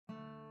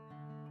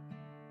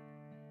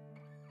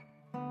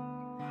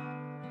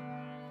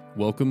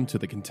Welcome to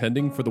the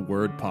Contending for the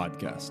Word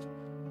podcast,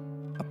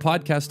 a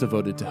podcast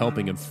devoted to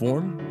helping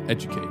inform,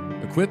 educate,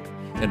 equip,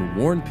 and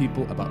warn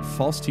people about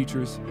false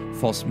teachers,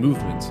 false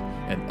movements,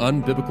 and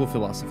unbiblical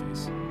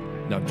philosophies.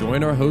 Now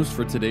join our host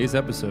for today's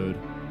episode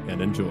and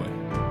enjoy.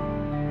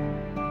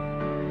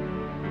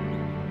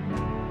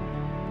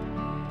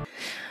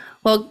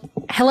 Well,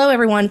 hello,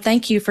 everyone.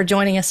 Thank you for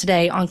joining us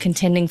today on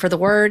Contending for the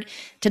Word.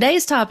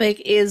 Today's topic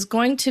is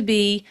going to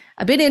be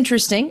a bit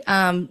interesting.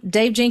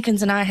 Dave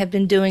Jenkins and I have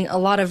been doing a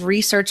lot of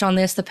research on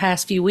this the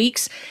past few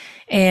weeks,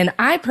 and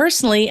I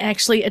personally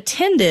actually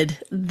attended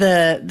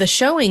the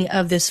showing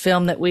of this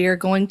film that we are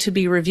going to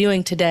be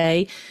reviewing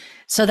today,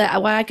 so that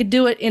I could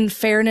do it in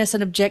fairness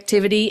and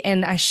objectivity.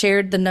 And I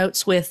shared the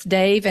notes with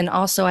Dave, and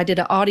also I did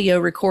an audio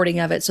recording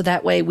of it, so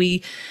that way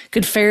we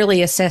could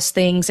fairly assess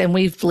things. And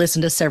we've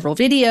listened to several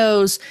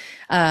videos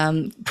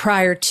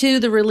prior to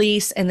the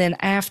release and then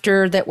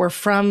after that were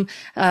from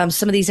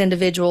some of these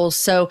individuals.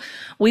 So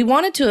we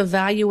wanted to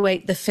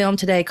evaluate the film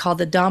today called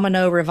the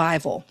Domino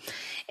Revival,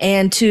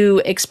 and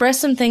to express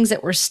some things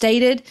that were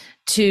stated,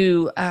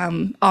 to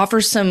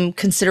offer some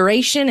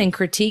consideration and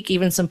critique,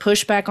 even some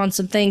pushback on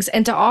some things,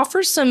 and to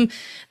offer some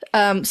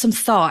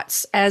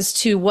thoughts as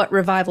to what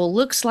revival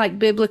looks like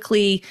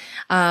biblically,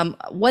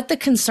 what the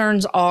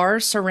concerns are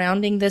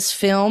surrounding this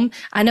film.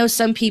 I know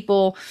some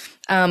people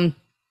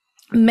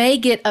may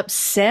get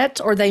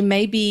upset, or they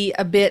may be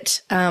a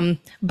bit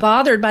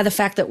bothered by the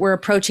fact that we're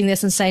approaching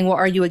this and saying, well,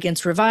 are you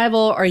against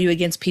revival? Are you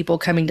against people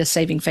coming to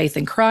saving faith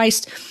in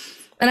Christ?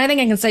 And I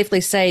think I can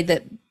safely say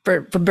that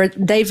for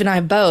Dave and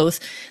I both,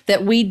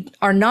 that we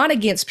are not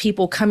against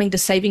people coming to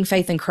saving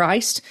faith in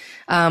Christ.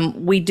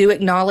 We do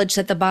acknowledge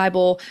that the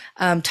Bible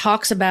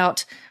talks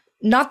about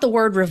not the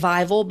word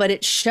revival, but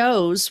it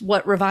shows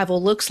what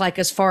revival looks like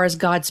as far as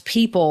God's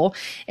people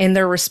and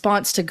their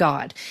response to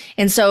God.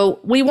 And so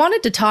we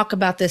wanted to talk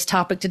about this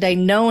topic today,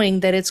 knowing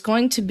that it's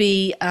going to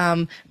be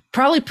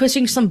probably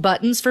pushing some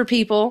buttons for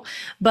people,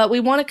 but we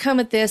want to come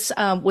at this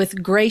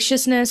with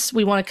graciousness.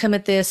 We want to come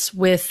at this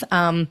with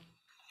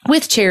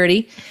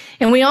charity,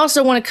 and we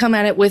also want to come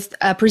at it with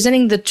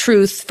presenting the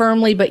truth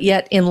firmly, but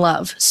yet in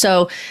love.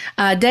 So,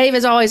 Dave,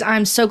 as always,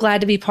 I'm so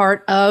glad to be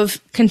part of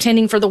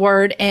Contending for the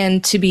Word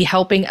and to be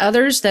helping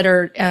others that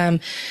are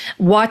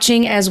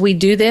watching as we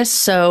do this.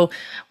 So,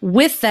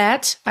 with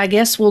that, I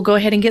guess we'll go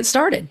ahead and get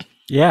started.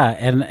 Yeah,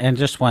 and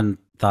just one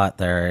thought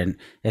there, and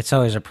it's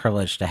always a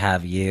privilege to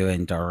have you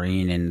and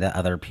Doreen and the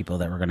other people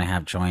that we're going to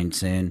have join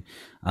soon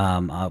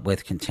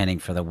with Contending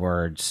for the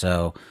Word.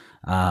 So,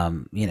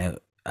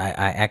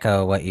 I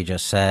echo what you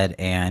just said,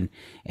 and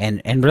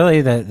really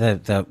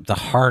the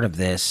heart of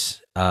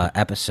this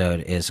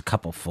episode is a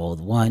couplefold.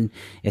 One,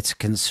 it's a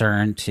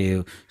concern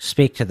to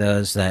speak to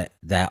those that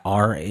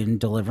are in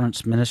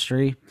deliverance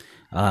ministry,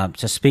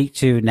 to speak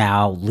to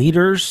now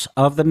leaders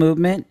of the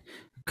movement,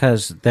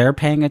 because they're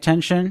paying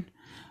attention.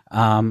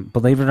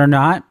 Believe it or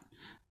not,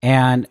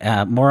 and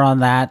more on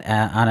that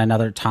on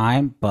another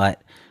time,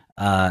 but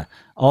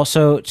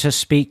also to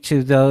speak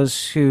to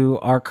those who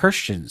are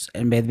Christians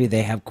and maybe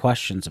they have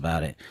questions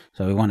about it.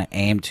 So we want to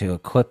aim to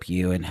equip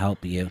you and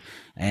help you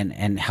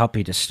and help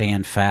you to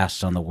stand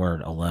fast on the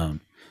word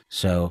alone.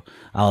 So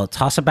I'll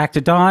toss it back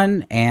to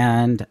Dawn,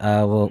 and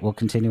we'll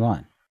continue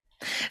on.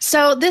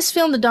 So this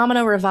film, The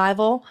Domino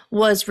Revival,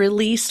 was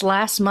released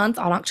last month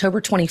on October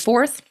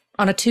 24th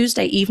on a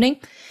Tuesday evening.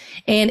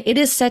 And it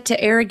is set to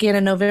air again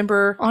on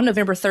November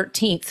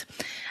 13th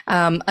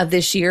of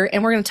this year.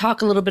 And we're going to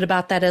talk a little bit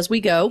about that as we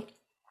go.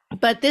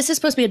 But this is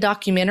supposed to be a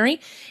documentary,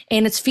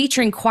 and it's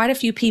featuring quite a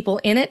few people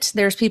in it.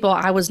 There's people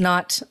I was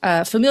not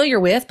familiar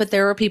with, but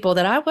there are people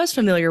that I was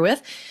familiar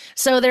with.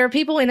 So there are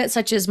people in it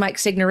such as Mike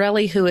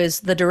Signorelli, who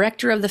is the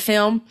director of the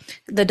film,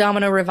 The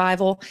Domino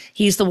Revival.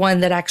 He's the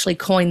one that actually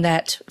coined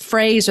that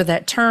phrase or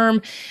that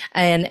term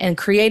and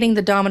creating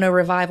the Domino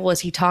Revival, as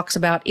he talks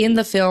about in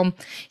the film.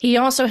 He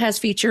also has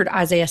featured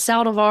Isaiah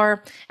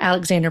Saldivar,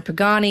 Alexander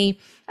Pagani,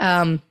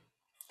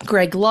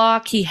 Greg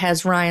Locke. He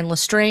has Ryan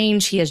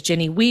Lestrange. He has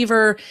Jenny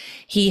Weaver.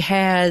 He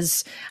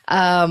has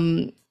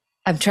Vlad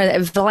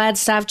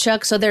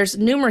Savchuk. So there's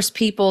numerous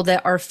people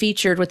that are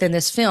featured within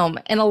this film,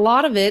 and a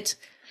lot of it,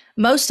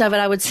 most of it,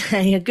 I would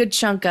say, a good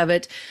chunk of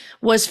it,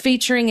 was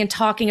featuring and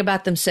talking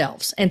about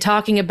themselves and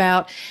talking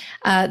about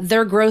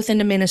their growth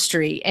into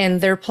ministry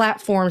and their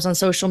platforms on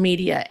social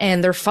media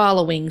and their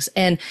followings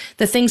and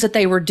the things that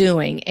they were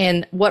doing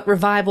and what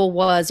revival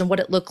was and what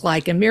it looked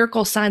like, and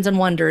miracle signs and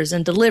wonders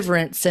and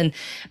deliverance and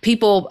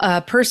people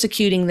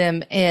persecuting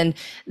them, and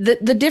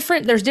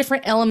there's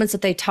different elements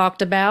that they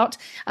talked about.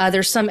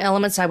 There's some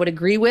elements I would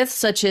agree with,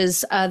 such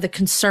as the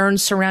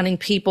concerns surrounding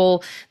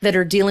people that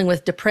are dealing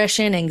with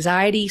depression,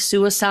 anxiety,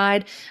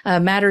 suicide,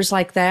 matters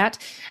like that.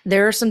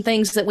 There are some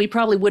things that we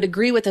probably would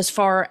agree with as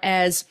far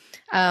as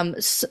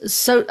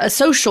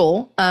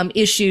social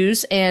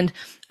issues and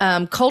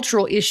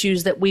cultural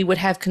issues that we would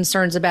have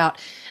concerns about.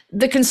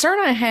 The concern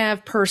I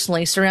have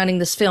personally surrounding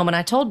this film, and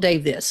I told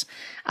Dave this,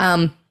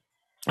 that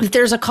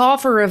there's a call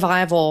for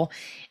revival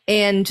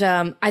And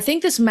I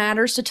think this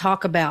matters to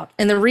talk about.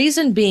 And the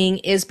reason being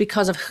is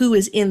because of who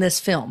is in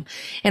this film.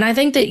 And I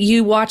think that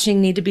you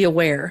watching need to be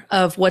aware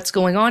of what's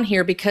going on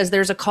here, because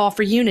there's a call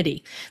for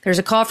unity. There's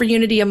a call for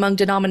unity among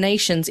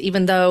denominations,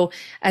 even though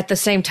at the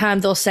same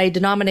time they'll say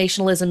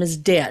denominationalism is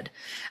dead.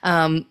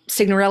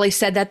 Signorelli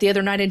said that the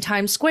other night in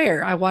Times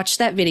Square. I watched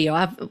that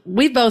video.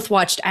 We've both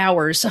watched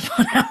hours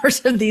upon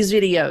hours of these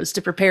videos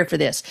to prepare for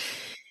this.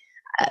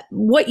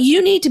 What you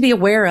need to be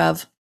aware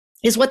of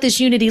is what this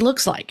unity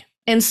looks like.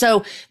 And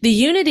so the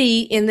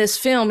unity in this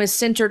film is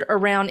centered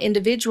around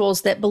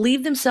individuals that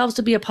believe themselves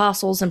to be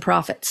apostles and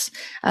prophets.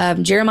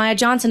 Jeremiah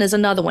Johnson is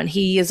another one.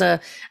 He is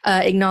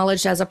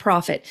acknowledged as a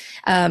prophet.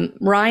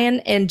 Ryan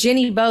and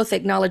Jenny both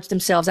acknowledge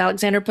themselves.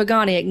 Alexander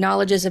Pagani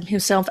acknowledges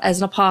himself as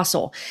an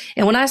apostle.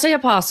 And when I say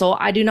apostle,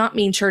 I do not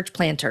mean church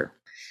planter.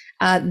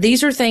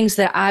 These are things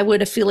that I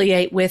would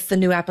affiliate with the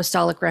New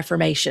Apostolic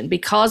Reformation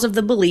because of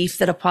the belief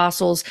that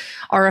apostles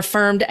are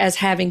affirmed as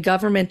having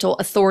governmental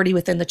authority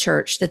within the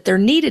church, that they're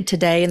needed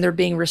today and they're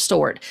being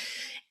restored,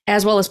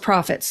 as well as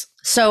prophets.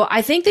 So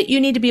I think that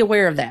you need to be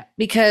aware of that,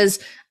 because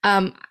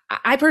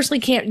I personally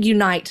can't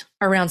unite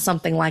around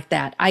something like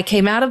that. I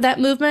came out of that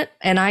movement,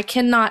 and I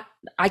cannot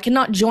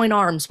join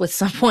arms with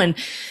someone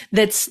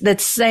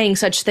that's saying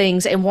such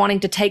things and wanting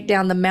to take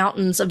down the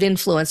mountains of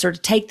influence or to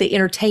take the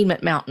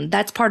entertainment mountain.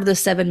 That's part of the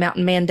 7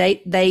 Mountain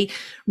Mandate. They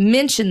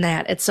mention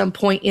that at some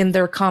point in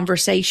their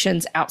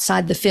conversations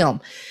outside the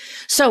film.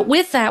 So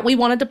with that, we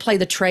wanted to play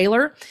the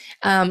trailer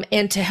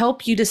and to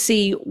help you to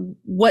see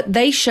what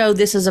they show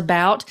this is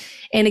about.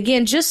 And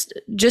again, just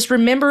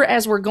remember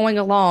as we're going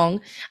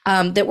along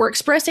that we're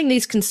expressing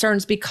these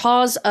concerns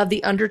because of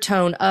the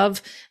undertone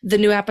of the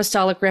New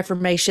Apostolic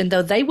Reformation,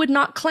 though they would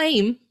not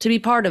claim to be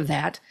part of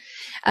that.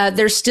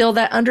 There's still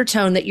that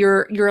undertone that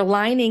you're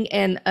aligning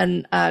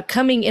and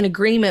coming in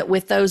agreement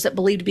with those that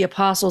believe to be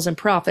apostles and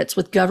prophets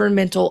with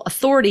governmental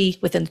authority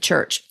within the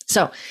church.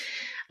 So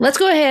let's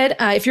go ahead,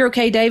 if you're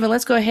okay, Dave, and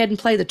let's go ahead and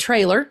play the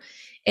trailer,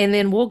 and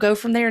then we'll go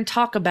from there and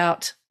talk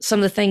about some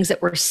of the things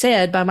that were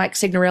said by Mike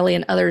Signorelli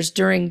and others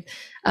during,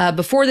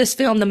 before this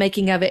film, the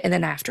making of it, and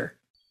then after.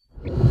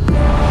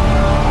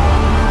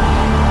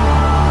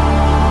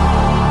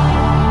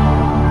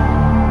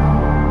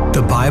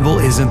 The Bible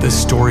isn't the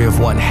story of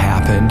what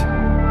happened.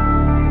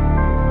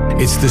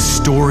 It's the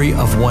story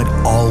of what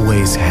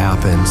always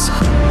happens.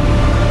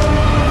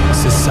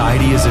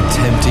 Society is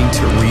attempting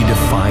to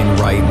redefine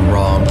right and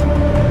wrong.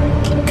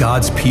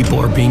 God's people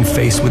are being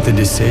faced with the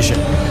decision.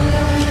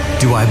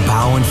 Do I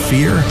bow in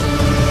fear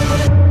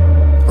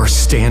or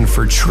stand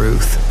for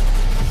truth?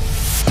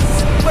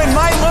 It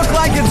might look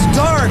like it's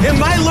dark. It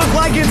might look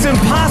like it's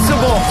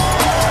impossible.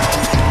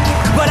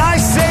 But I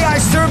say I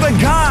serve a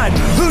God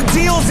who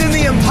deals in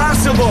the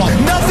impossible.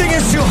 Nothing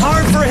is too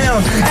hard for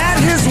him. At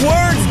his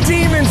words,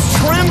 demons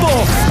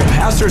tremble.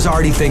 Pastors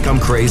already think I'm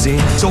crazy,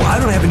 so I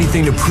don't have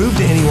anything to prove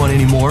to anyone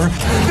anymore.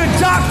 The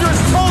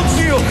doctors told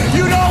you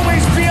you'd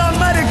always be on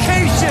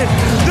medication.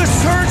 The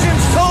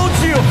surgeons told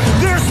you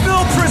there's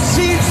no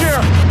procedure.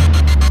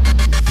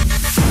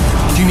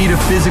 You need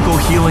a physical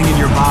healing in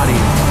your body,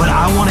 but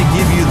I want to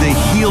give you the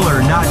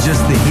healer, not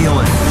just the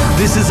healing.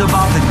 This is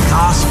about the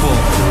gospel.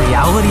 The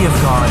reality of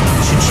God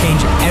should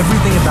change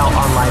everything about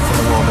our life and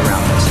the world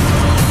around us.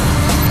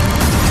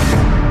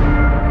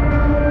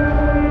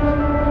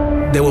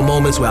 There were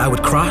moments where I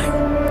would cry,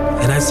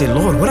 and I'd say,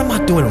 Lord, what am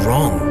I doing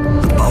wrong?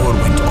 The power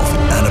went off,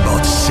 and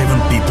about 7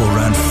 people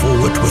ran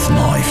forward with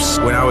knives.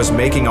 When I was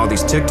making all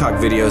these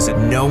TikTok videos,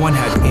 no one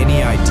had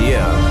any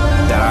idea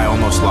that I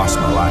almost lost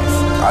my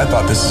life. I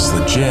thought this is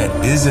legit.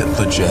 Is it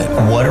legit?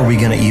 What are we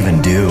gonna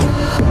even do?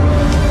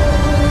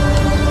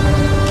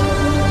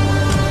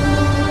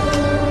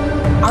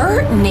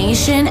 Our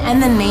nation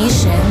and the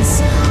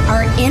nations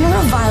are in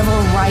revival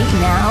right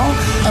now,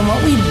 and what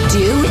we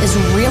do is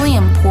really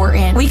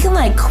important. We can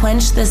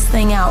quench this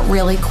thing out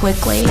really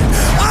quickly.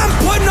 I'm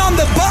putting on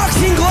the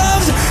boxing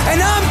gloves and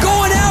I'm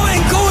going out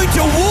and going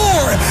to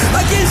war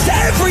against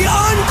every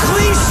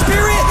unclean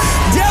spirit.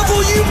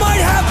 Devil, you might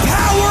have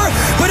power,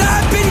 but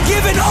I've been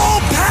given all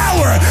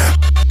power.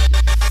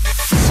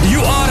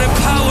 You are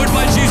empowered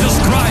by Jesus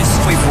Christ.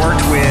 We've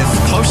worked with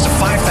close to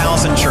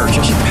 5,000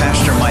 churches.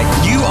 Pastor Mike,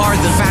 you are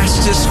the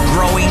fastest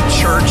growing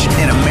church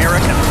in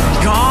America.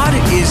 God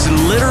is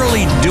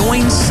literally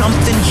doing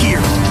something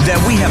here that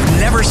we have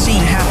never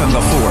seen happen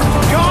before.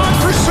 God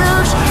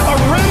preserves a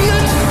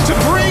remnant to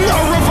bring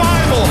a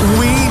revival.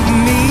 We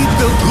need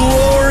the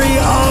glory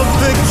of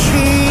the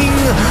King.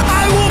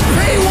 I will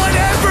pay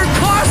whatever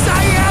cost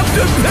I have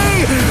to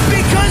pay,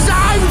 because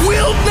I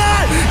will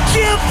not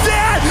give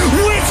that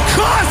which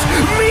costs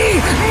me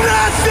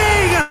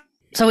nothing.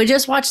 So we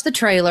just watched the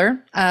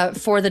trailer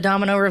for the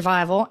Domino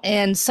revival,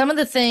 and some of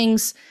the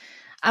things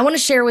I want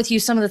to share with you,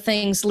 some of the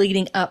things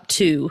leading up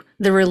to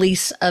the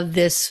release of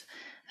this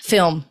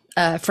film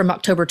from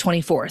October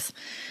 24th.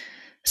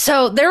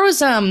 So there was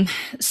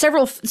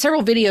several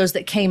videos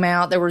that came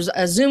out. There was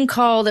a Zoom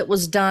call that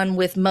was done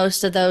with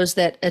most of those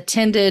that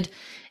attended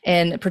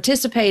and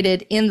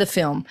participated in the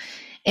film.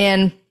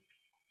 And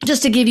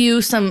just to give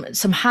you some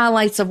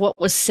highlights of what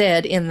was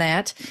said in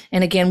that.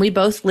 And again, we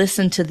both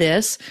listened to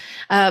this,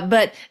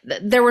 but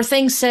there were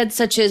things said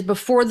such as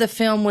before the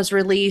film was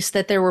released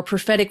that there were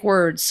prophetic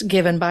words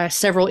given by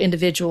several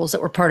individuals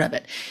that were part of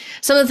it.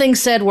 Some of the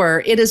things said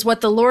were, "It is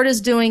what the Lord is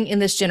doing in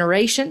this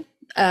generation."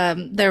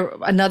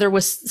 Another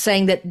was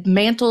saying that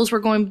mantles were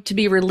going to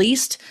be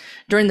released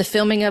during the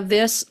filming of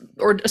this,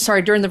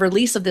 during the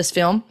release of this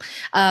film,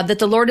 that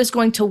the Lord is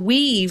going to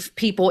weave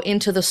people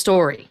into the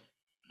story.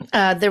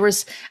 There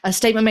was a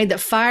statement made that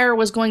fire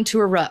was going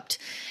to erupt.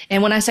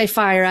 And when I say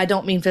fire, I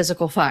don't mean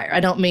physical fire. I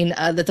don't mean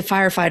that the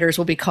firefighters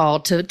will be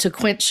called to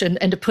quench and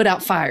to put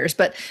out fires,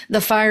 but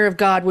the fire of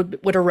God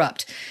would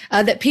erupt.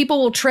 That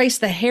people will trace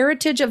the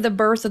heritage of the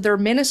birth of their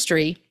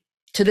ministry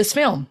to this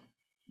film.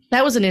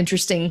 That was an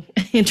interesting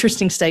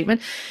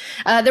statement.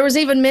 There was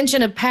even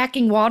mention of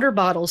packing water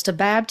bottles to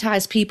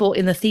baptize people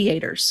in the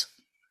theaters.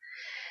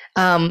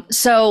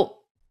 So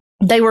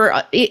they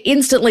were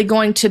instantly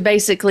going to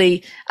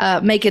basically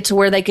make it to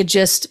where they could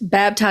just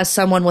baptize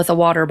someone with a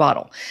water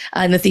bottle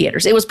in the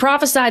theaters. It was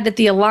prophesied that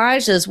the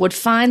Elijahs would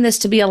find this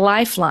to be a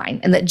lifeline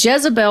and that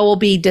Jezebel will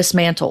be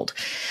dismantled.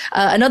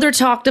 Another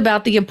talked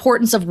about the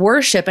importance of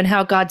worship and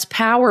how God's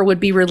power would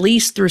be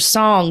released through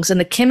songs, and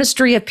the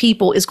chemistry of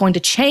people is going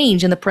to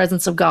change in the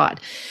presence of God.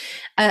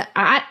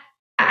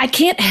 I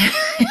can't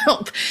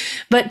help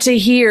but to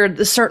hear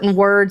the certain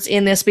words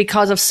in this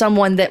because of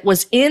someone that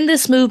was in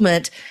this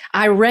movement.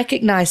 I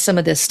recognize some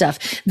of this stuff.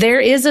 There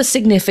is a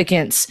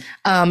significance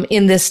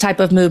in this type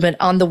of movement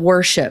on the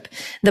worship,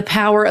 the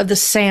power of the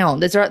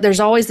sound. There's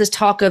always this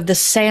talk of the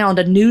sound,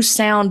 a new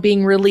sound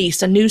being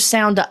released, a new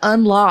sound to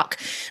unlock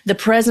the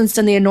presence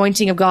and the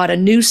anointing of God, a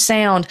new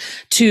sound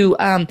to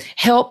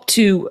help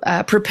to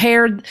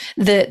prepare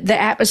the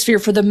atmosphere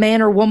for the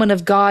man or woman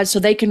of God so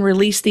they can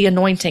release the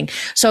anointing.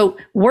 So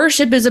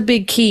worship is a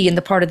big key in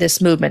the part of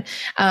this movement.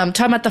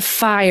 Talking about the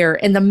fire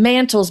and the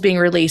mantles being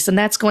released, and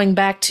that's going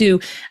back to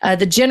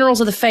the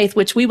generals of the faith,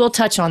 which we will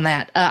touch on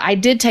that. I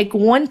did take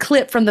one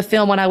clip from the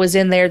film when I was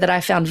in there that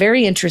I found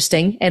very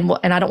interesting, and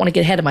I don't want to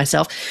get ahead of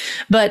myself,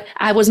 but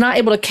I was not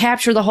able to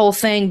capture the whole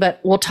thing,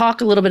 but we'll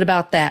talk a little bit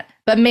about that.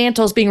 But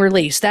mantles being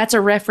released, that's a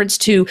reference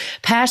to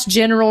past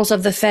generals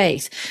of the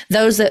faith,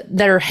 those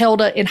that are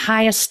held in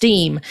high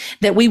esteem,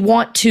 that we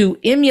want to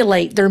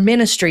emulate their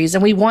ministries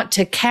and we want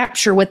to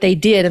capture what they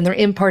did and their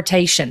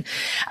impartation.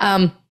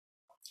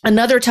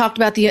 Another talked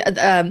about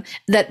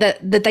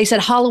that they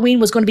said Halloween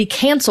was going to be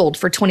canceled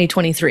for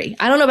 2023.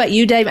 I don't know about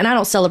you, Dave, and I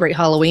don't celebrate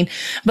Halloween,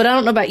 but I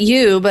don't know about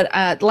you, but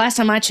the last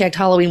time I checked,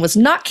 Halloween was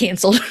not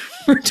canceled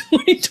for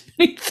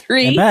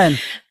 2023. Amen.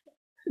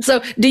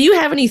 So do you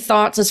have any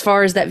thoughts as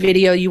far as that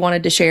video you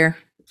wanted to share?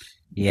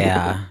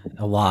 Yeah,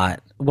 a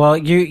lot. Well,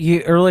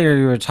 you earlier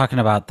you were talking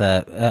about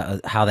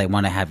the how they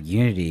want to have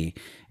unity,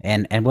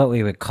 and what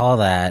we would call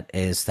that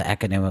is the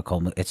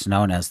economical. It's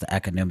known as the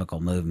economical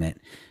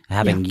movement.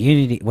 Having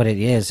unity, what it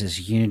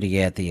is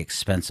unity at the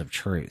expense of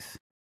truth.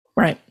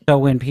 Right. So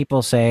when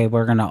people say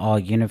we're going to all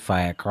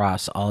unify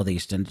across all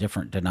these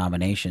different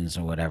denominations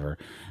or whatever,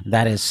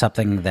 that is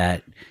something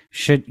that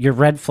should the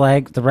red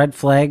flag.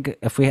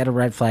 If we had a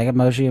red flag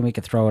emoji and we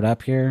could throw it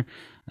up here,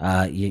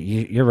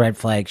 your red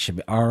flag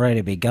should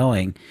already be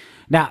going.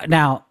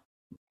 Now,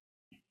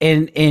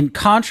 in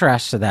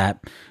contrast to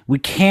that, we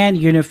can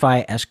unify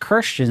as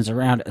Christians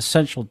around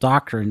essential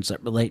doctrines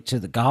that relate to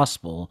the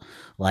gospel,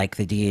 like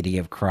the deity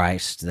of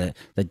Christ, the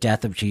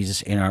death of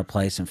Jesus in our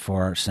place and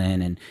for our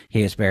sin, and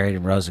he was buried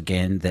and rose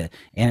again, the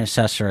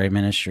intercessory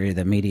ministry,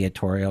 the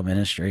mediatorial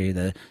ministry,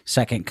 the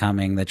second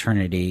coming, the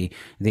Trinity,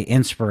 the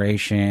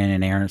inspiration and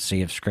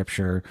inerrancy of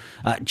Scripture,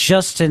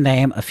 just to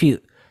name a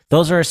few.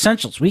 Those are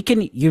essentials. We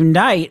can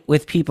unite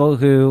with people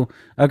who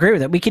agree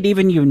with it. We could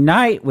even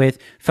unite with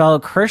fellow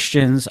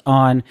Christians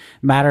on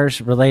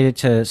matters related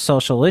to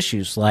social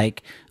issues,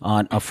 like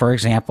on, for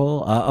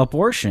example,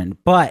 abortion.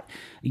 But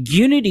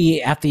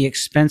unity at the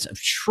expense of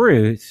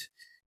truth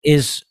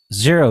is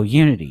zero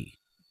unity.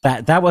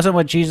 That wasn't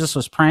what Jesus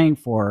was praying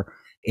for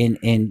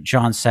in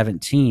John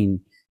 17.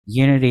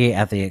 Unity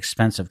at the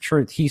expense of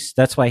truth.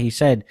 That's why he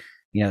said,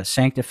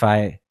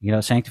 sanctify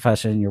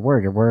us in your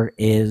word. Your word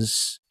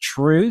is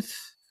truth.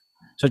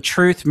 So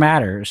truth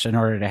matters in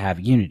order to have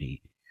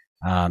unity.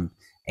 But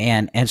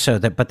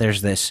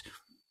there's this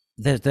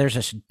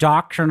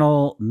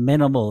doctrinal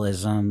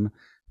minimalism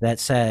that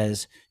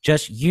says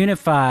just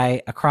unify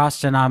across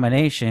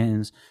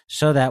denominations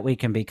so that we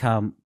can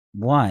become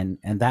one.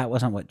 And that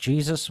wasn't what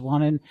Jesus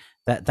wanted.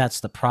 That's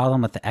the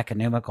problem with the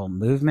ecumenical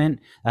movement.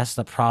 That's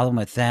the problem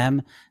with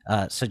them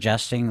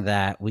suggesting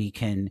that we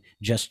can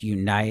just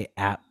unite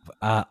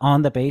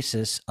on the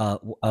basis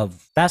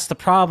of. That's the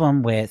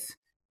problem with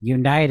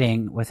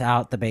uniting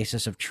without the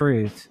basis of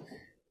truth,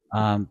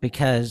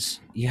 because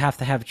you have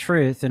to have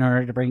truth in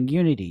order to bring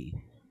unity,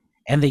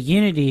 and the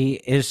unity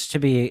is to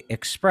be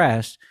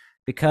expressed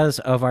because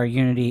of our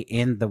unity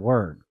in the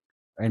Word,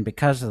 and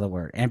because of the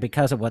Word, and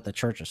because of what the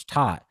church has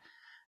taught,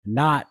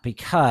 not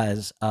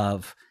because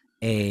of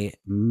a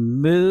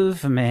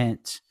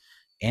movement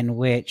in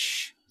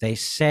which they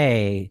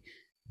say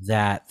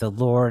that the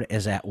Lord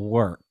is at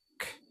work.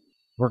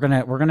 We're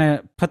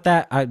gonna put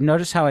that.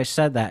 Notice how I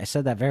said that. I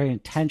said that very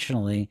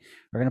intentionally.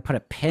 We're gonna put a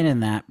pin in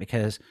that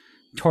because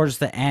towards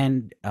the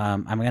end,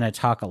 I'm gonna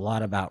talk a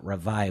lot about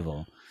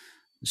revival.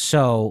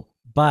 So,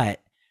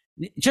 but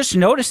just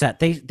notice that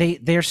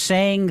they're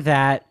saying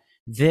that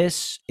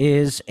this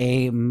is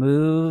a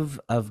move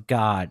of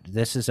God.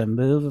 This is a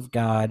move of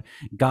God.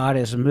 God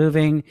is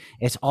moving.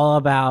 It's all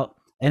about,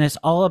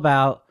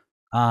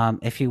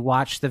 if you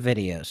watch the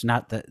videos,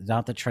 not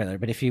the trailer,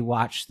 but if you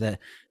watch the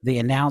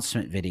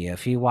announcement video,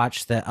 if you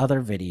watch the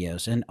other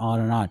videos and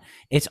on,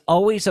 it's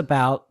always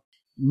about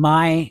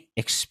my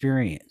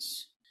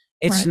experience.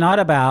 It's not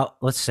about,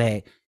 let's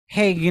say,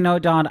 hey,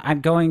 Don,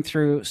 I'm going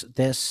through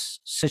this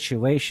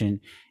situation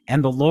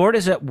and the Lord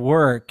is at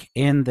work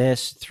in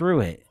this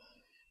through it.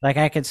 Like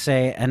I could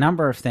say a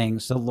number of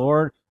things. The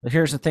Lord,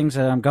 here's the things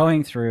that I'm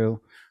going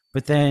through,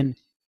 but then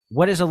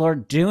what is the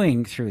Lord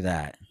doing through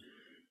that?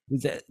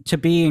 To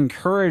be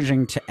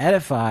encouraging, to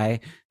edify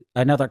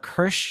another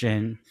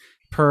Christian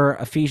per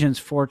Ephesians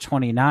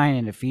 4:29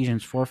 and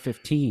Ephesians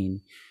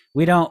 4:15.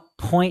 We don't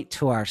point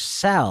to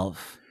ourselves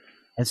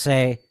and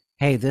say,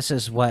 hey, this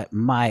is what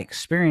my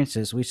experience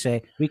is. We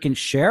say we can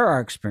share our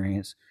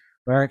experience,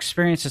 but our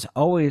experience is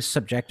always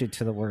subjected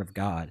to the Word of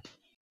God.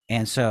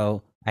 And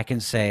so I can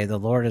say the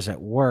Lord is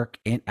at work.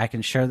 I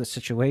can share the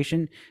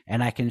situation,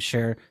 and I can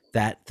share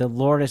that the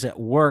Lord is at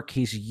work.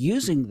 He's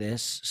using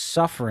this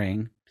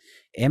suffering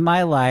in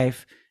my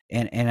life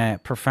in a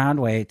profound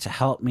way to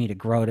help me to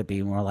grow to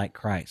be more like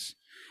Christ.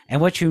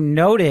 And what you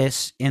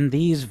notice in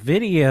these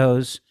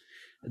videos,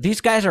 these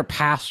guys are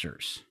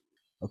pastors,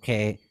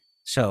 okay?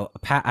 So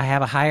I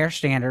have a higher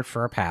standard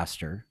for a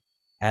pastor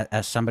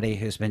as somebody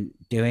who's been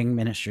doing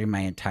ministry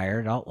my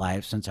entire adult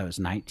life since I was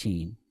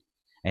 19.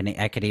 And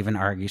I could even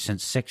argue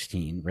since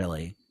 16,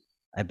 really.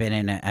 I've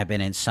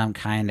been in some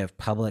kind of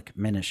public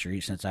ministry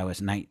since I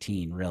was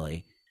 19,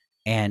 really.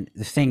 And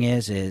the thing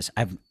is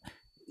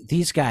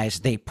these guys,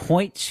 they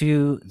point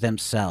to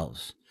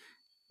themselves.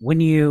 When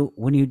you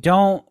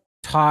don't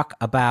talk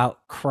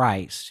about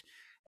Christ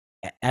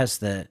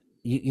as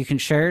you can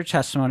share your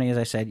testimony, as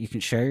I said, you can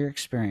share your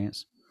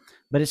experience,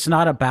 but it's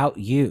not about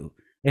you.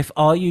 If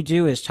all you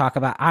do is talk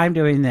about, I'm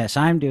doing this,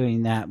 I'm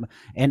doing that,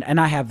 and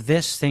I have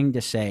this thing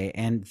to say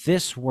and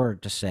this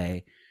word to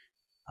say,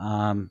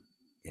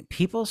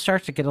 people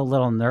start to get a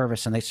little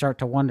nervous and they start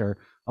to wonder,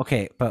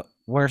 okay, but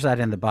where's that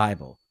in the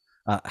Bible?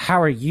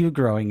 How are you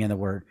growing in the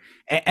Word?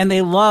 And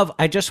they love,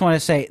 I just want to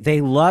say,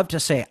 they love to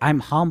say, I'm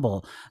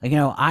humble,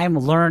 I'm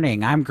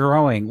learning, I'm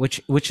growing,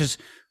 which is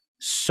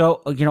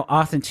so,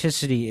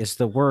 authenticity is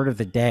the word of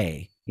the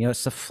day.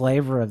 It's the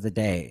flavor of the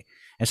day.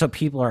 And so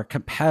people are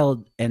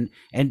compelled and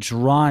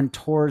drawn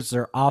towards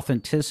their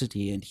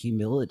authenticity and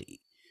humility.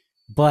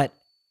 But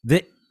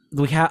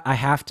I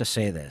have to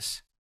say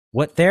this.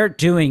 What they're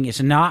doing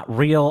is not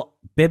real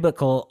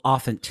biblical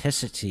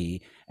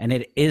authenticity, and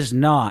it is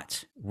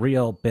not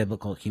real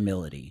biblical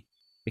humility.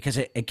 Because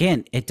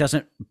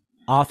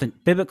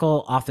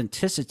biblical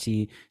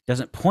authenticity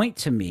doesn't point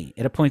to me.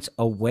 It points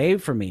away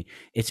from me.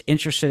 It's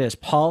interested, as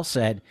Paul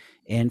said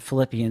in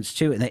Philippians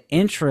 2, in the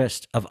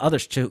interest of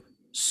others to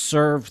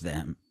serve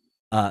them.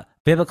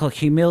 Biblical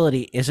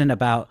humility isn't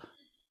about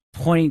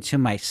pointing to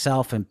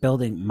myself and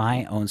building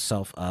my own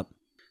self up.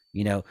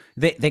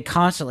 They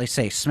constantly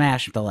say,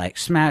 smash the like,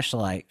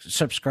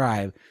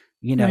 subscribe,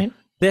 right.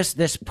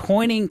 This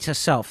pointing to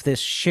self, this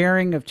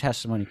sharing of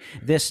testimony,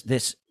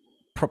 this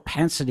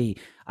propensity.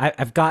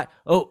 I've got,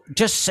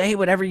 just say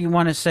whatever you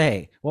want to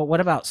say. Well,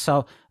 what about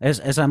self?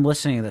 As I'm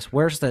listening to this,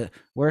 where's the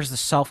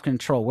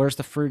self-control? Where's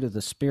the fruit of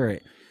the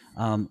Spirit?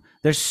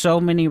 There's so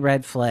many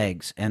red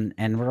flags, and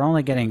we're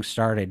only getting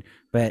started.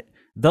 But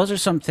those are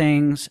some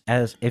things,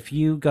 as if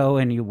you go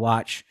and you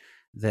watch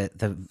the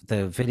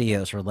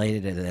videos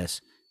related to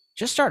this,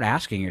 just start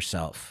asking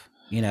yourself.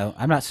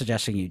 I'm not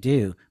suggesting you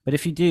do, but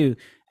if you do,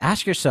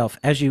 ask yourself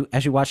as you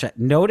watch that.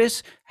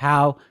 Notice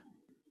how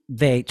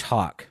they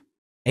talk.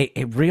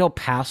 A real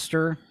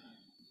pastor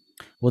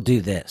will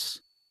do this.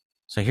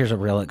 So here's a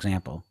real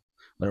example.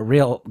 What a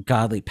real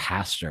godly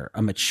pastor,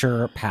 a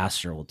mature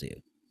pastor will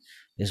do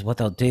is what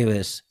they'll do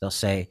is they'll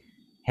say,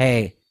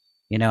 hey,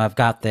 I've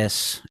got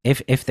this,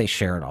 if they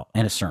share it all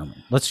in a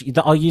sermon.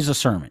 I'll use a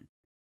sermon.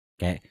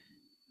 Okay.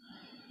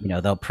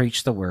 They'll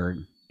preach the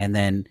word and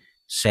then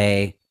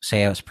say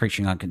I was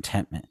preaching on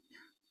contentment.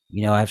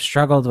 I've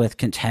struggled with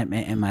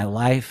contentment in my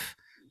life.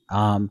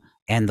 And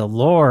the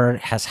Lord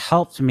has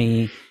helped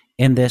me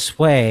in this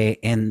way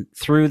and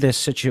through this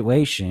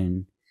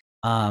situation,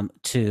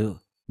 to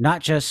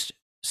not just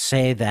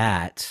say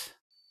that,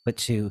 but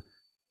to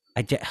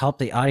help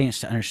the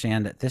audience to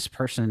understand that this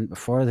person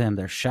before them,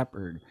 their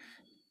shepherd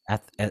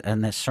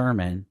in this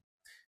sermon,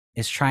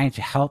 is trying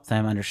to help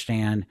them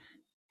understand,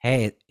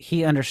 hey,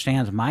 he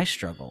understands my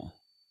struggle.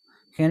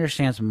 He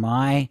understands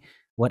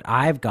what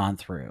I've gone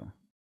through.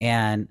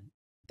 And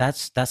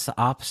that's the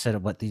opposite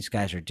of what these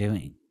guys are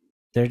doing.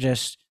 They're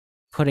just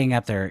putting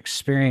up their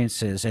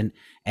experiences, and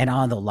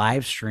on the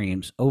live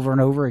streams over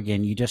and over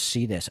again, you just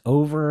see this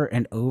over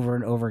and over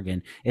and over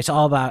again. It's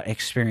all about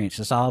experience.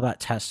 It's all about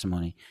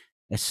testimony.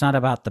 It's not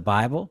about the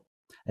Bible.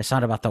 It's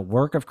not about the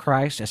work of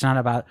Christ. It's not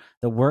about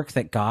the work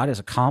that God is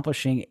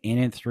accomplishing in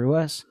and through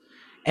us.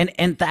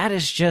 And that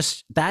is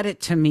just that,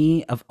 to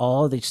me, of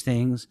all of these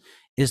things,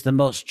 is the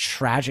most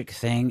tragic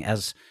thing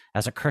as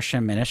a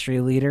Christian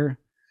ministry leader.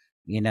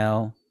 You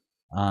know,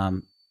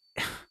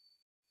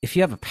 if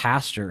you have a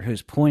pastor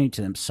who's pointing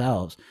to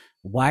themselves,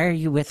 why are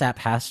you with that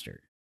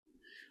pastor?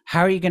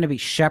 How are you going to be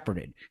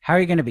shepherded? How are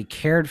you going to be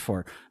cared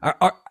for?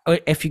 Or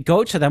if you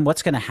go to them,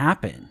 what's going to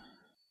happen?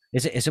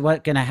 Is it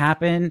what going to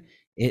happen?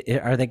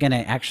 Are they going to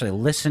actually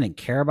listen and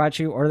care about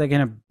you, or are they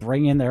going to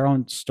bring in their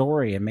own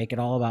story and make it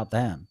all about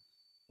them?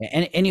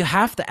 And you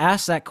have to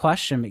ask that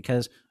question,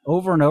 because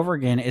over and over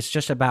again, it's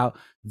just about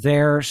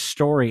their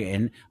story,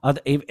 and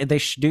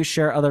they do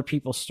share other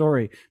people's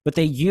story, but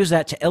they use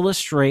that to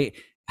illustrate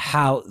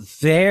how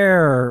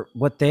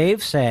what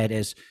they've said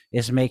is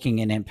making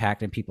an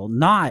impact in people,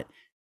 not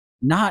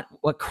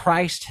what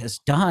Christ has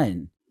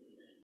done.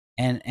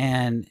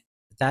 And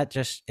that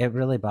just, it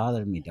really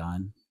bothered me,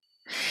 Don.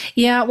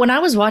 Yeah, when I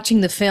was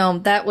watching the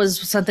film, that was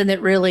something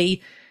that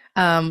really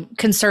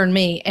concerned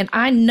me. And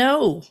I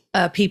know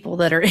people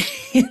that are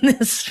in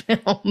this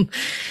film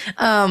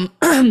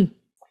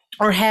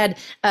or had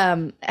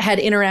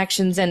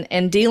interactions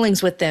and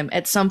dealings with them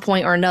at some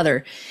point or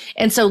another.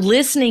 And so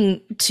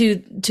listening to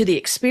the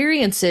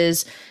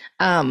experiences,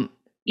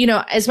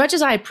 as much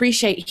as I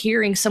appreciate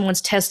hearing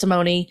someone's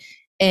testimony,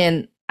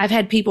 and I've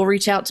had people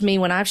reach out to me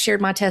when I've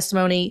shared my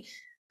testimony,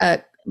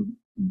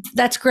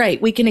 that's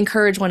great. We can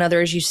encourage one another,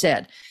 as you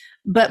said.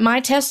 But my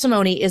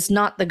testimony is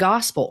not the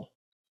gospel.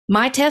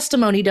 My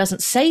testimony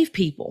doesn't save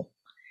people.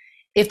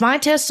 If my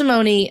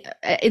testimony,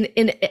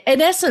 in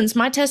essence,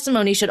 my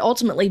testimony should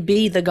ultimately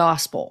be the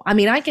gospel. I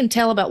mean, I can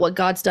tell about what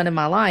God's done in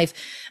my life,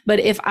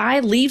 but if I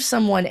leave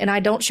someone and I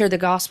don't share the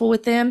gospel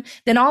with them,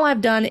 then all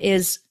I've done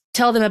is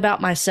tell them about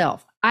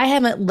myself. I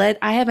haven't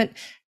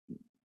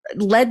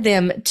led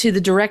them to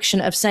the direction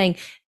of saying,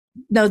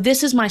 no,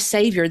 this is my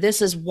Savior.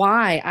 This is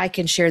why I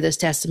can share this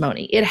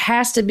testimony. It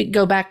has to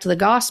go back to the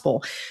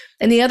gospel.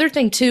 And the other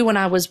thing too, when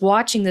I was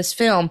watching this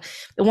film,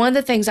 one of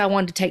the things I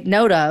wanted to take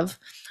note of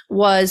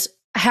was,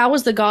 how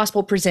was the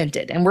gospel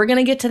presented? And we're going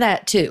to get to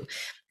that too.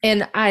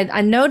 And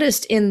I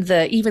noticed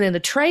even in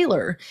the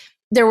trailer,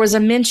 there was a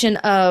mention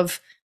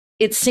of,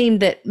 it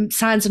seemed that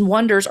signs and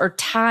wonders are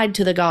tied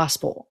to the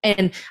gospel.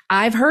 And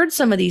I've heard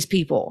some of these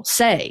people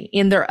say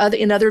in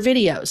other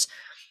videos,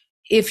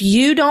 if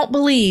you don't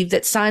believe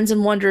that signs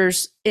and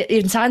wonders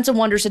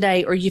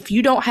today, or if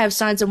you don't have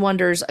signs and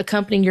wonders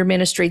accompanying your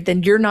ministry,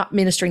 then you're not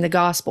ministering the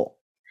gospel.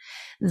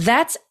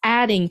 That's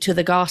adding to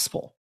the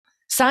gospel.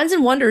 Signs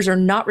and wonders are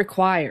not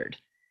required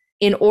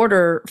in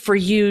order for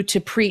you to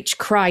preach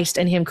Christ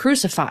and him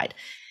crucified.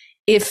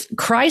 If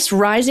Christ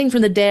rising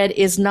from the dead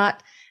is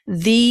not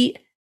the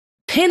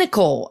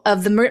pinnacle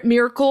of the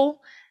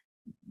miracle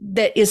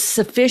that is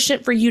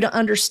sufficient for you to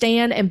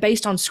understand, and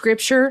based on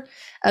scripture,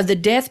 of the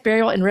death,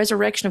 burial, and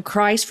resurrection of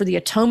Christ for the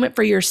atonement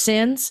for your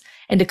sins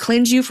and to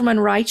cleanse you from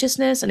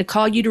unrighteousness and to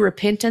call you to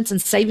repentance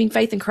and saving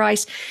faith in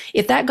Christ,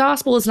 if that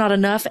gospel is not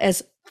enough,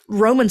 as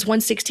Romans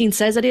 1:16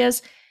 says it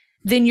is,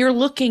 then you're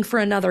looking for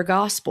another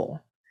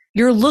gospel.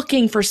 You're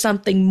looking for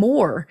something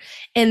more.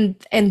 And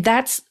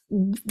that's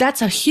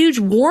a huge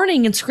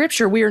warning in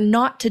scripture. We are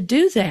not to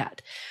do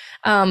that.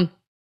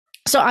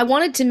 So I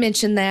wanted to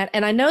mention that.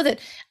 And I know that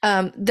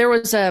there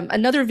was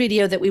another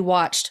video that we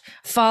watched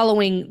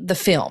following the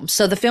film.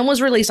 So the film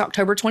was released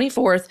October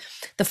 24th.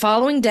 The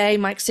following day,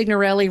 Mike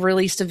Signorelli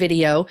released a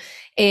video,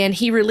 and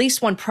he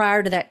released one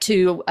prior to that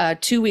too,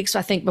 2 weeks,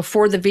 I think,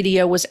 before the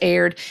video was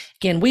aired.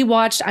 Again, we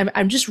watched,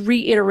 I'm just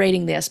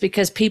reiterating this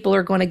because people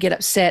are going to get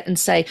upset and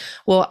say,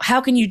 well,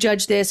 how can you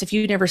judge this if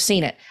you've never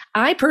seen it?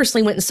 I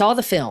personally went and saw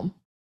the film.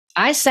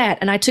 I sat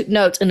and I took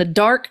notes in a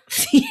dark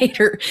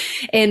theater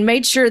and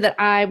made sure that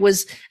I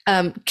was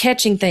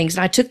catching things.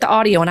 And I took the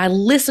audio and I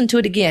listened to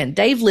it again.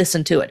 Dave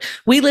listened to it.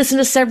 We listened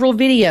to several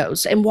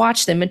videos and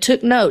watched them and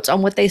took notes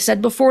on what they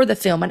said before the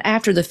film and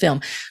after the film.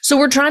 So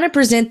we're trying to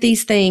present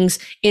these things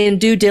in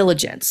due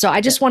diligence. So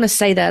I just want to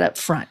say that up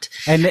front.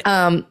 And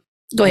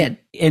go ahead.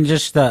 And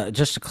just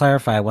to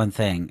clarify one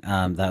thing,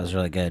 that was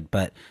really good.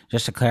 But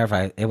just to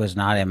clarify, it was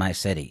not in my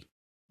city.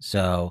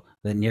 So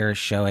the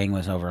nearest showing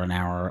was over an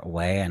hour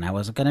away, and I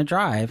wasn't going to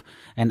drive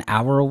an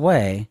hour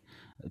away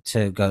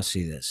to go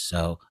see this.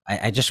 So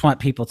I just want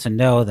people to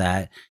know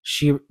that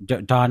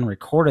Dawn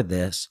recorded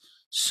this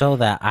so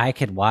that I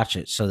could watch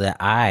it, so that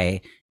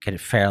I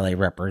could fairly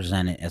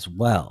represent it as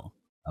well.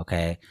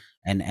 Okay.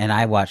 And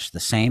I watched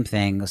the same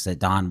things that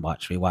Dawn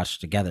watched. We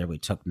watched together. We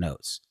took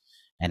notes.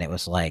 And it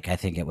was like, I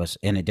think it was,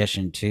 in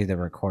addition to the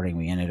recording,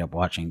 we ended up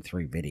watching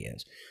 3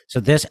 videos. So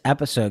this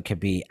episode could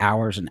be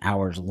hours and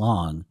hours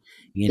long.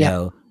 You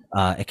know,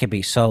 it could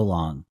be so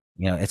long.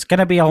 You know, it's going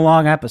to be a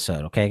long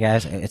episode. Okay,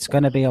 guys, it's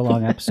going to be a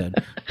long episode.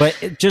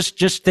 But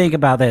just think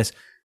about this.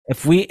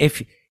 If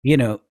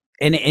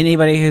And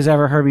anybody who's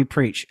ever heard me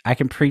preach, I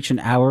can preach an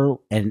hour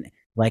and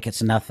like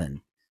it's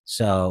nothing.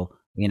 So,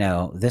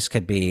 this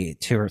could be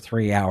 2 or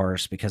 3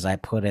 hours because I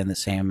put in the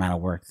same amount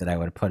of work that I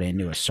would put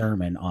into a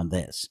sermon on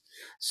this.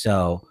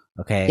 So,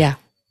 okay. Yeah.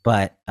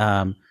 But,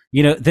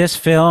 this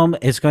film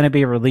is going to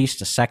be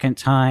released a second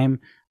time,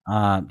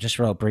 just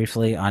real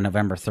briefly, on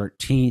November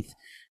 13th.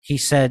 He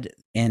said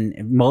in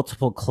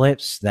multiple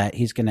clips that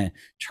he's going to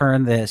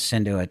turn this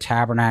into a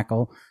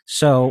tabernacle.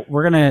 So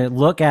we're going to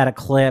look at a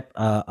clip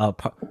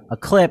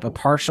of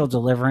partial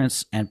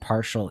deliverance and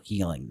partial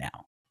healing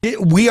now.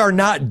 We are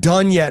not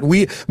done yet.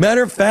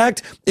 Matter of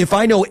fact, if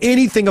I know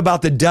anything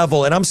about the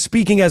devil, and I'm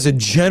speaking as a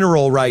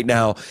general right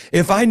now,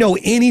 if I know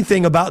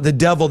anything about the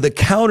devil, the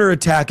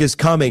counterattack is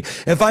coming.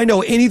 If I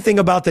know anything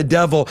about the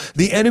devil,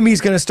 the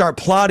enemy's going to start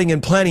plotting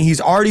and planning.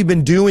 He's already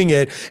been doing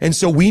it. And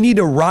so we need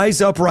to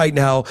rise up right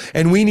now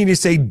and we need to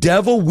say,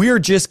 devil, we're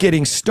just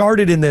getting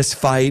started in this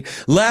fight.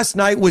 Last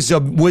night was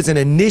an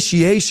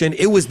initiation.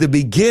 It was the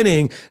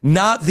beginning,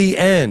 not the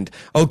end.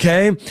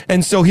 Okay.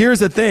 And so here's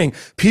the thing.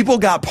 People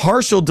got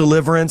partial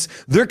deliverance.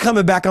 They're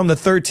coming back on the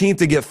 13th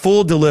to get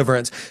full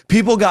deliverance.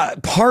 People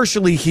got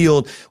partially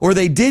healed or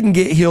they didn't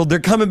get healed. They're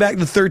coming back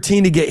the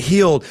 13th to get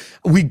healed.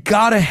 We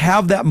got to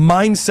have that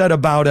mindset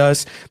about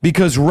us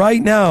because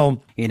right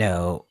now,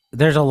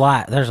 there's a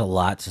lot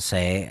to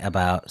say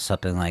about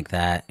something like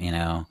that.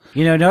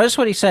 Notice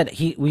what he said.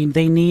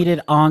 They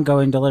needed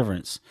ongoing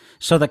deliverance.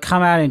 So the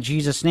come out in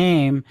Jesus'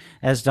 name,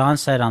 as Don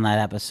said on that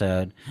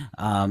episode,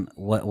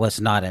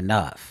 was not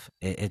enough.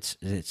 It's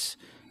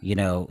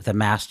the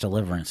mass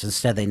deliverance.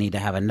 Instead, they need to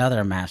have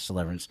another mass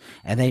deliverance,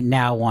 and they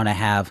now want to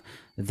have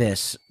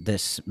this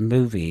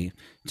movie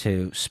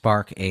to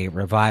spark a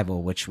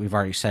revival, which we've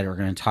already said we're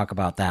going to talk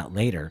about that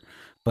later.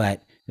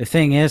 But the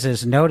thing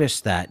is notice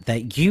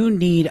that you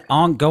need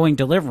ongoing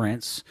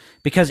deliverance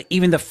because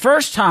even the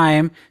first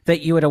time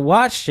that you would have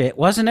watched it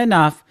wasn't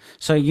enough.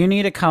 So you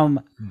need to come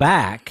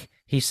back,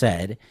 he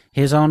said,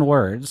 his own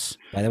words,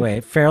 by the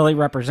way, fairly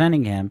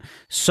representing him,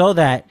 so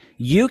that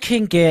you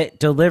can get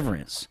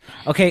deliverance.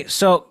 Okay,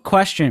 so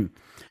question.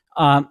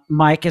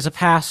 Mike is a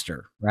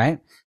pastor, right?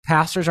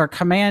 Pastors are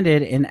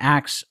commanded in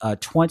Acts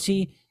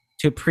 20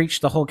 to preach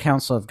the whole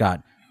counsel of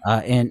God.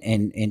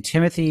 In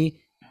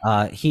Timothy,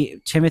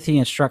 Timothy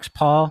instructs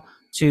Paul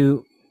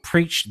to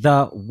preach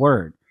the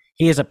word.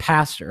 He is a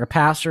pastor. A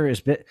pastor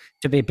is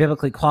to be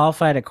biblically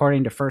qualified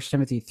according to 1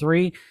 Timothy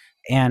 3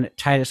 and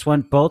Titus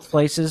 1. Both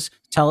places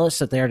tell us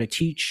that they are to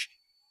teach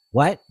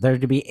what? They're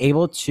to be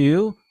able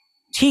to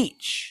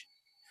teach.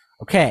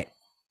 Okay,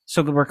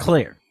 so we're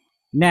clear.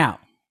 Now,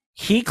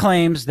 he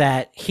claims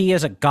that he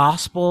is a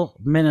gospel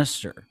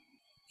minister.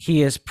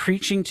 He is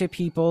preaching to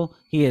people.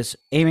 He is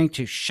aiming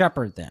to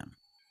shepherd them.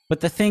 But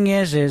the thing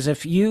is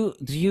if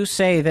you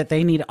say that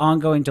they need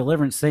ongoing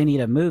deliverance, they need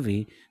a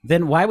movie,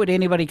 then why would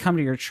anybody come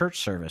to your church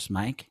service,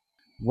 Mike?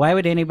 Why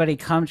would anybody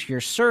come to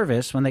your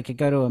service when they could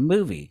go to a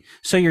movie?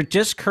 So you're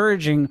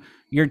discouraging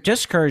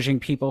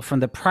people from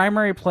the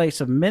primary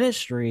place of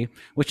ministry,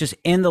 which is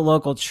in the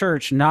local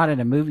church, not in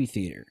a movie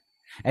theater.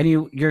 And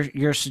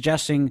you're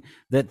suggesting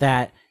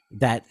that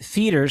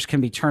theaters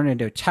can be turned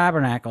into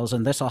tabernacles,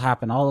 and this will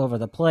happen all over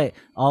the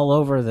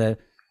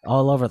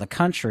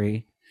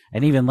country.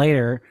 And even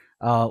later,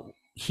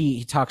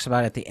 he talks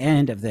about at the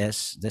end of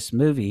this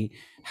movie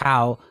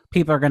how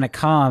people are going to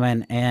come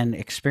and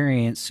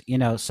experience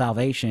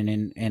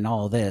salvation and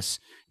all this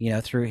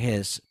through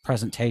his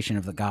presentation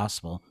of the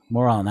gospel.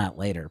 More on that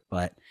later,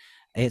 but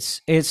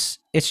it's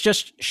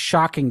just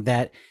shocking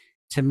that,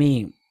 to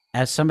me,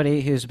 as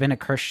somebody who's been a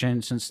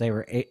Christian since they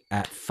were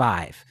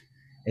 5,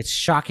 it's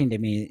shocking to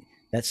me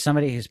that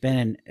somebody who's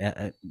been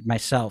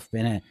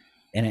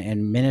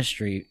in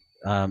ministry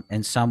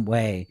in some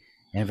way,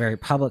 in a very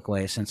public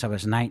way, since I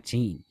was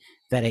 19,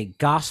 that a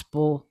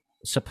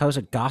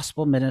supposed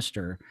gospel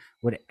minister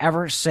would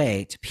ever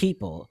say to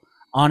people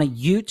on a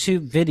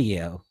YouTube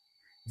video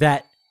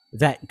that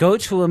go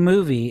to a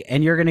movie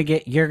and you're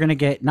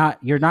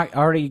not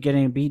already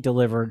going to be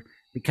delivered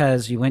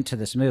because you went to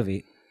this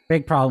movie.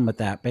 Big problem with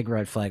that, big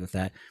red flag with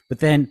that. But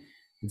then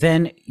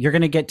you're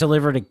going to get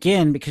delivered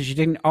again because you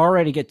didn't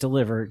already get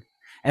delivered.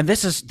 And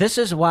this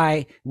is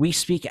why we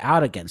speak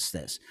out against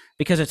this,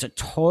 because it's a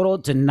total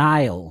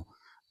denial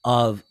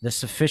of the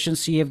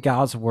sufficiency of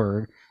God's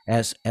word,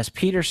 as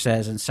Peter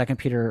says in 2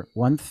 Peter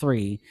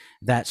 1:3,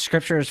 that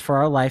scripture is for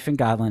our life and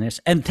godliness.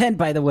 And then,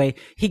 by the way,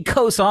 he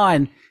goes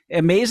on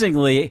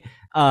amazingly,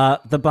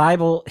 the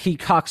Bible, he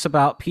talks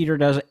about, Peter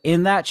does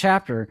in that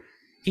chapter,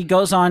 he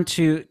goes on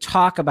to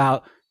talk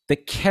about the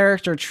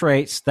character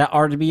traits that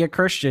are to be a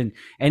Christian.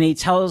 And he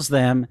tells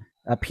them,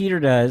 Peter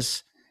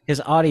does,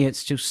 his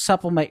audience, to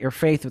supplement your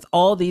faith with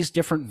all these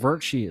different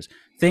virtues,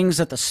 things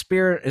that the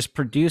Spirit is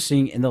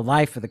producing in the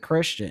life of the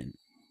Christian.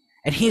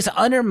 And he's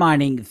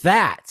undermining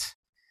that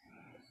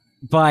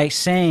by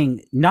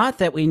saying not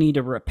that we need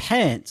to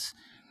repent,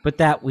 but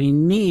that we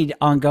need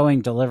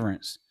ongoing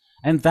deliverance.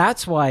 And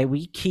that's why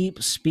we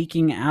keep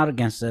speaking out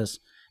against this,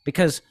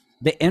 because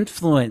the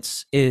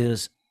influence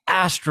is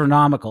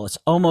astronomical. It's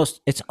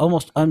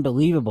almost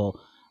unbelievable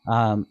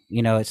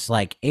It's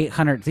like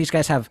 800. These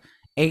guys have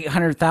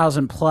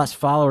 800,000 plus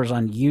followers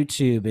on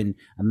YouTube and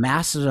a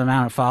massive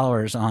amount of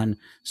followers on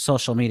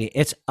social media.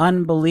 It's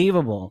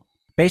unbelievable.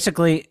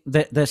 Basically,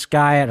 this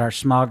guy at our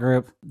small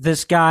group,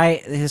 this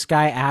guy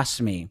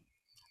asked me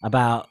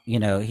about,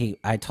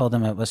 I told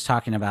him I was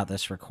talking about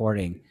this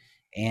recording,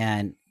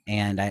 and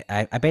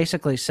I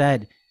basically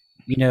said,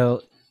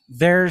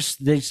 there's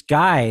these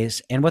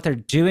guys, and what they're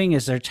doing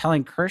is they're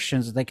telling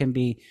Christians that they can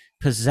be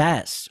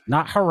possessed,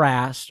 not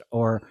harassed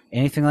or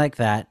anything like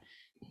that,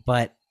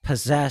 but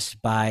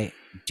possessed by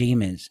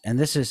demons. And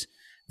this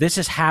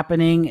is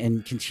happening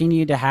and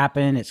continue to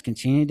happen. It's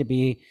continued to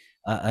be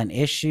an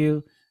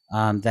issue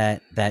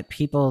that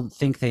people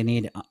think they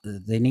need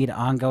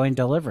ongoing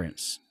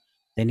deliverance.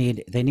 They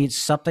need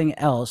something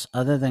else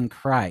other than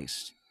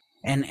Christ.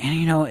 And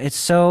it's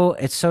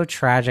so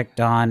tragic,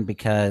 Don,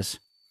 because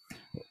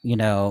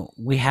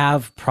we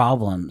have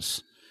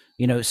problems.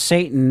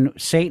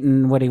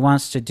 Satan, what he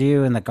wants to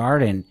do in the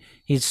garden,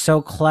 he's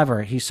so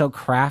clever, he's so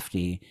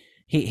crafty.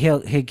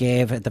 He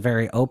gave at the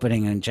very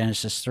opening in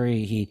Genesis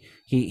 3,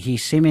 he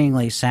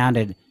seemingly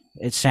sounded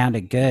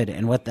good.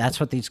 And that's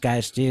what these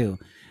guys do.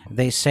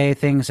 They say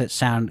things that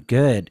sound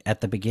good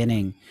at the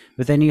beginning,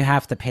 but then you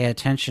have to pay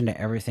attention to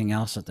everything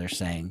else that they're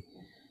saying.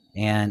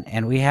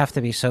 And we have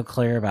to be so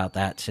clear about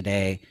that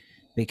today,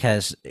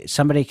 because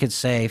somebody could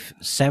say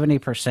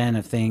 70%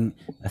 of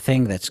a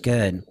thing that's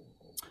good,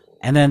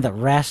 and then the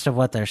rest of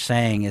what they're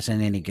saying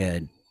isn't any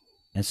good.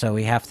 And so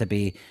we have to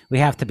be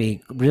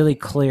really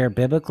clear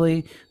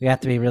biblically, we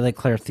have to be really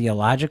clear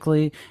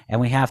theologically, and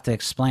we have to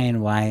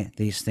explain why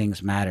these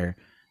things matter.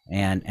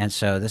 And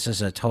so this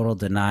is a total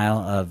denial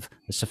of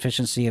the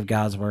sufficiency of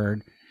God's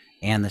word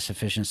and the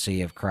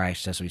sufficiency of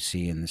Christ as we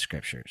see in the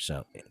scripture.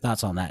 So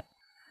thoughts on that?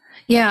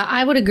 Yeah,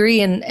 I would agree.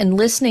 And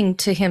listening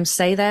to him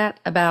say that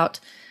about,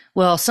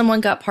 well,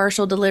 someone got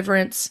partial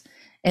deliverance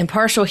and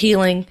partial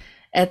healing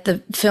at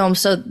the film,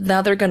 so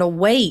now they're going to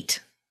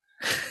wait.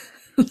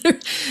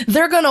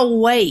 They're going to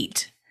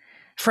wait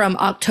from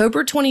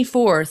October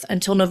 24th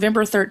until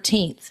November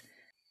 13th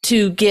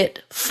to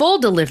get full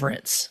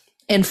deliverance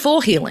and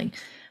full healing.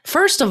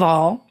 First of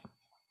all,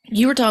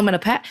 you were talking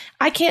about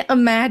I can't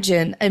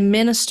imagine a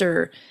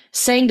minister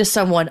saying to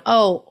someone,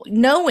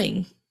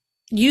 knowing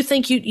you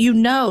think you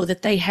know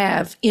that they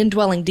have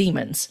indwelling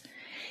demons,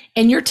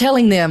 and you're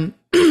telling them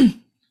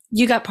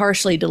you got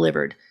partially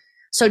delivered.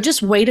 So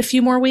just wait a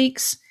few more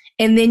weeks,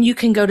 and then you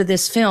can go to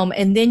this film,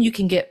 and then you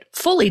can get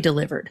fully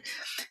delivered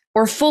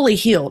or fully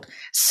healed.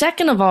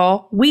 Second of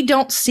all, we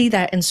don't see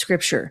that in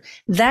scripture.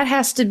 That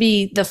has to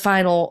be the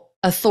final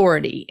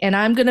authority. And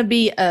I'm going to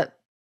be a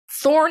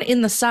thorn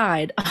in the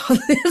side on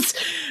this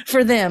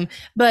for them.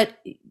 But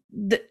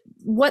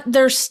what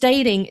they're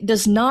stating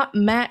does not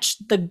match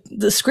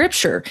the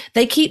scripture.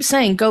 They keep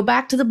saying, go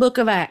back to the book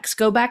of Acts,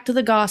 go back to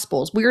the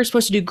Gospels. We are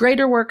supposed to do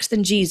greater works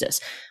than Jesus.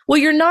 Well,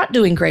 you're not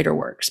doing greater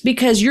works,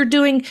 because you're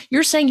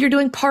saying you're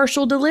doing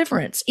partial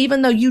deliverance,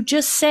 even though you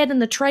just said in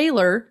the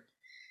trailer,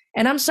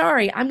 and I'm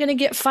sorry, I'm going to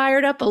get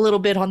fired up a little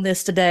bit on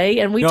this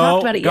today. And we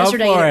talked about it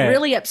yesterday, and it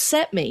really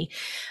upset me.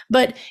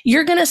 But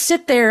you're going to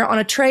sit there on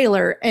a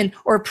trailer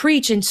or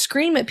preach and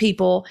scream at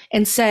people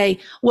and say,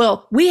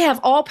 well, we have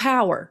all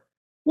power.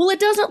 Well, it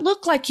doesn't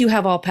look like you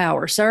have all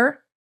power, sir,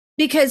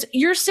 because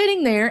you're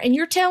sitting there and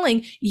you're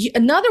telling,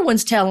 another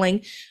one's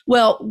telling,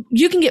 well,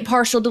 you can get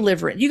partial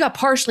deliverance. You got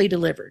partially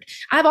delivered.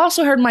 I've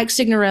also heard Mike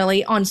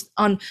Signorelli on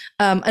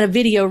a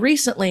video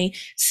recently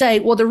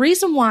say, well, the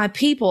reason why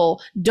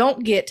people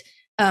don't get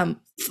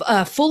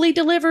fully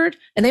delivered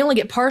and they only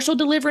get partial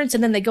deliverance,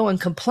 and then they go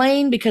and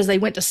complain because they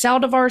went to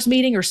Saldivar's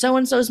meeting or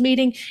so-and-so's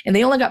meeting and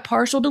they only got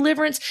partial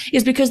deliverance,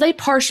 is because they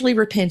partially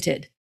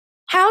repented.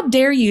 How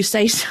dare you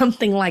say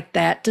something like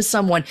that to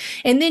someone?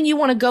 And then you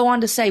want to go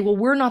on to say, well,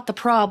 we're not the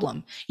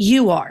problem.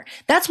 You are.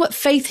 That's what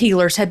faith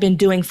healers have been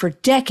doing for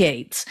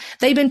decades.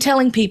 They've been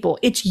telling people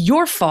it's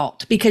your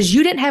fault because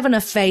you didn't have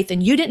enough faith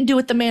and you didn't do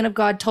what the man of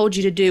God told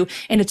you to do,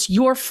 and it's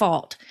your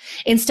fault.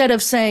 Instead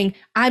of saying,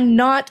 I'm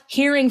not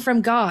hearing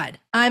from God,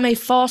 I'm a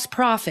false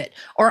prophet,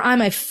 or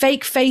I'm a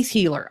fake faith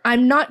healer.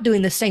 I'm not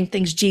doing the same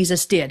things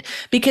Jesus did,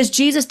 because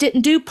Jesus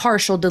didn't do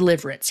partial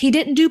deliverance. He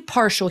didn't do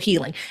partial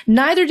healing.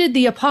 Neither did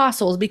the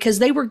apostles, because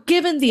they were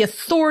given the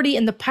authority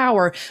and the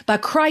power by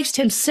Christ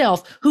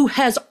himself, who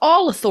has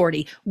all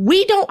authority.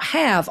 We don't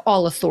have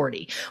all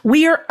authority.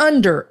 We are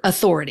under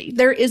authority.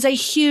 There is a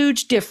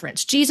huge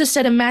difference. Jesus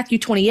said in Matthew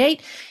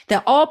 28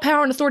 that all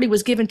power and authority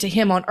was given to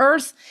him on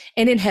earth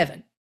and in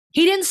heaven.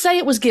 He didn't say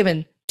it was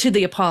given to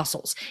the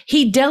apostles.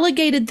 He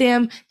delegated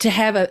them to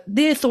have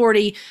the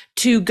authority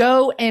to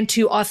go and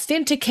to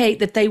authenticate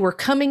that they were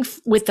coming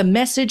with the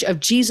message of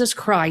Jesus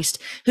Christ,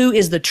 who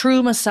is the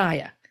true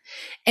Messiah.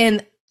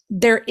 And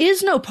there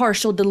is no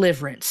partial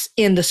deliverance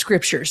in the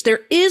scriptures.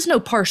 There is no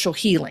partial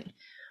healing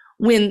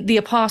when the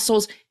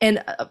apostles,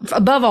 and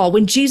above all,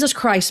 when Jesus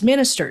Christ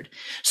ministered.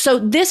 So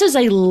this is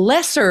a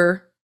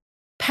lesser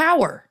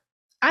power.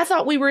 I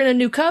thought we were in a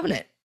new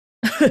covenant.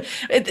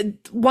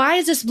 Why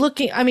is this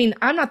looking, I mean,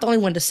 I'm not the only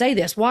one to say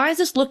this. Why is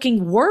this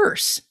looking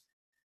worse?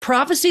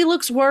 Prophecy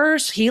looks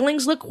worse.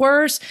 Healings look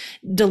worse.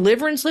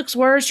 Deliverance looks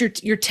worse.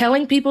 You're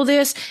telling people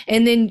this,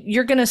 and then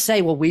you're going to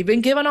say, well, we've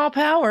been given all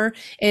power.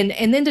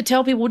 And then to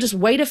tell people, just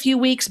wait a few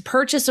weeks,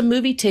 purchase a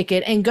movie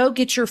ticket, and go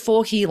get your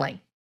full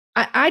healing.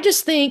 I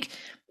just think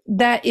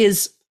that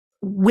is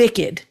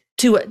wicked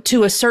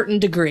to a certain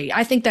degree.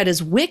 I think that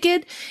is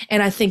wicked,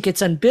 and I think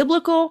it's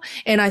unbiblical,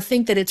 and I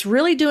think that it's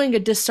really doing a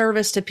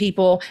disservice to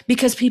people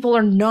because people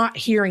are not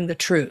hearing the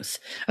truth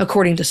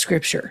according to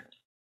Scripture.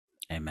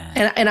 Amen.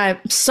 And I'm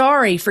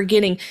sorry for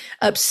getting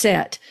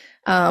upset.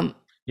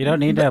 You don't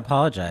need to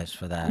apologize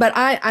for that. But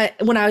I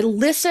when I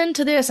listened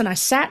to this, and I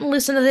sat and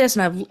listened to this,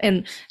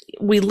 and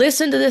we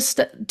listened to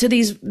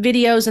these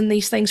videos and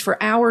these things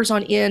for hours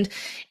on end,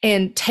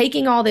 and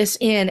taking all this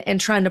in and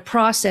trying to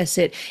process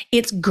it,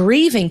 it's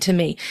grieving to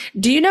me.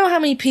 Do you know how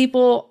many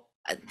people?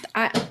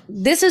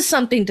 This is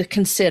something to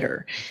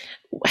consider.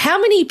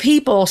 How many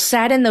people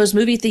sat in those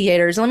movie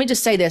theaters? Let me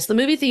just say this. The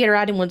movie theater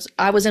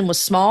I was in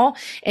was small,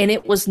 and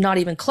it was not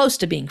even close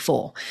to being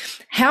full.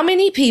 How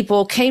many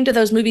people came to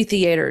those movie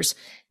theaters,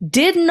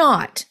 did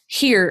not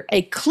hear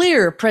a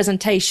clear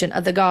presentation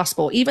of the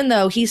gospel, even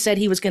though he said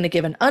he was going to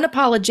give an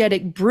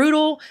unapologetic,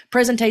 brutal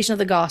presentation of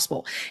the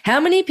gospel? How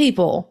many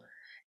people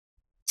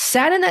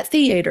sat in that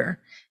theater,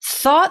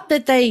 thought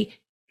that they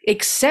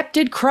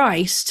accepted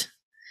Christ,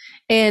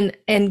 and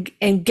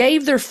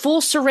gave their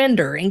full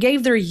surrender and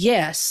gave their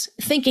yes,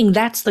 thinking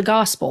that's the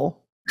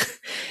gospel,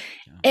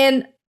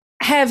 and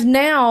have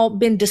now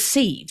been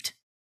deceived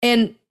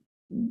and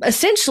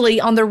essentially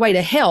on their way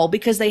to hell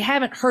because they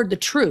haven't heard the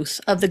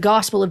truth of the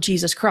gospel of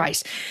Jesus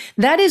Christ?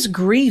 That is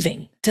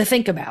grieving to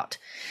think about.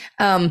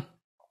 So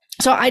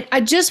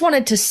I just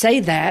wanted to say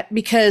that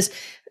because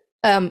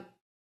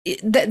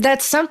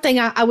that's something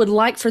I would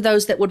like for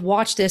those that would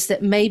watch this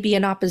that may be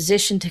in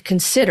opposition to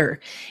consider.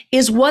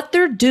 Is what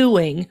they're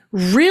doing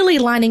really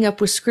lining up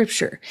with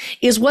Scripture?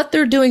 Is what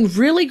they're doing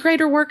really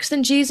greater works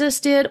than Jesus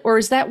did? Or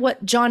is that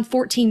what John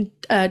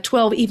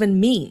 14:12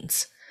 even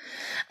means?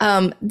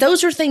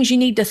 Those are things you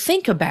need to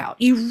think about.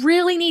 You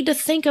really need to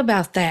think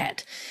about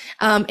that,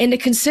 and to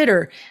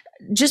consider.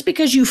 Just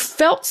because you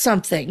felt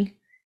something,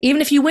 even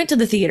if you went to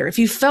the theater, if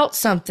you felt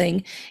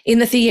something in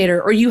the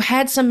theater, or you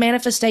had some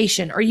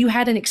manifestation, or you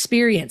had an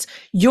experience,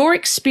 your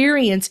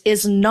experience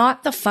is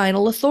not the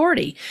final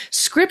authority.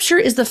 Scripture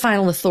is the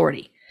final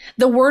authority.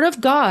 The Word of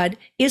God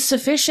is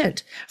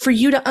sufficient for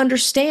you to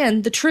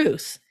understand the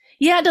truth.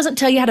 Yeah, it doesn't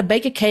tell you how to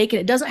bake a cake,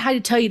 and it doesn't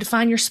tell you to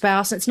find your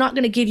spouse, and it's not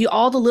going to give you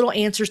all the little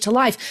answers to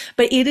life,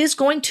 but it is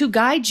going to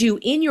guide you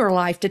in your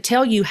life to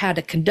tell you how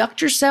to conduct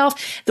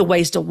yourself, the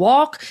ways to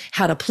walk,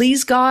 how to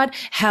please God,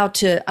 how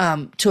to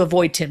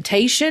avoid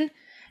temptation,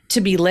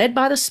 to be led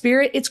by the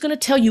Spirit. It's going to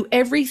tell you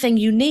everything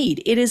you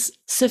need. It is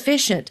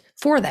sufficient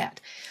for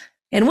that.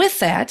 And with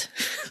that,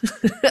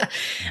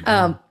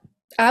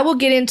 I will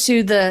get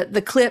into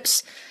the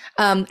clips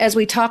as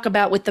we talk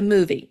about with the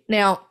movie.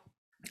 Now,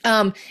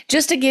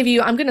 just to give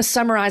you, I'm going to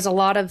summarize a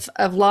lot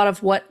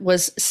of what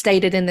was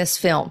stated in this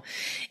film.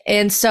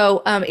 And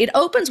so it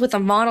opens with a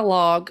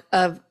monologue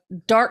of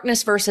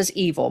darkness versus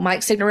evil.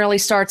 Mike Signorelli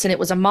starts, and it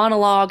was a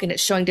monologue, and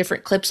it's showing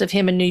different clips of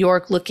him in New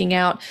York looking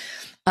out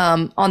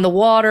on the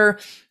water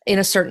in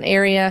a certain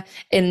area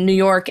in New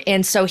York.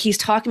 And so he's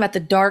talking about the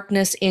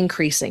darkness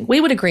increasing.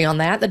 We would agree on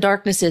that. The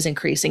darkness is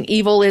increasing.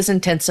 Evil is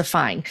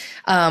intensifying.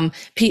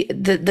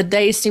 The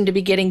days seem to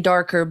be getting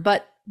darker,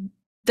 but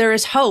there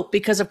is hope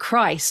because of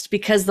Christ,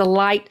 because the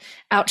light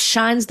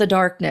outshines the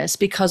darkness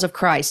because of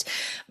Christ.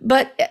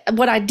 But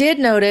what I did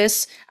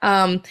notice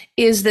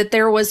is that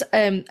there was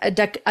a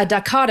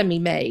dichotomy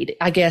made,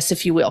 I guess,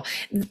 if you will,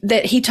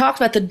 that he talked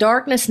about the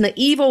darkness and the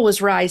evil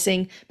was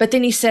rising, but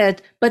then he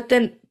said, but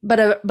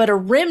a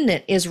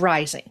remnant is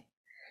rising.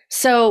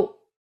 So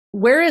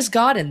where is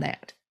God in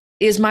that?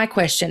 Is my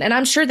question. And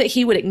I'm sure that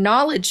he would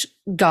acknowledge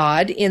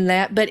God in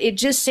that, but it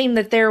just seemed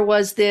that there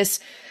was this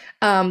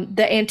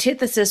the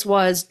antithesis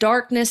was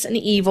darkness and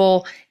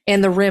evil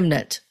and the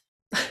remnant.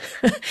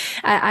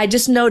 I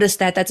just noticed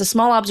that. That's a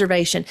small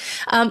observation.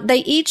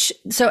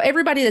 So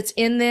everybody that's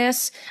in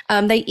this,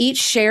 they each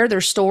share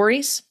their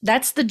stories.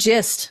 That's the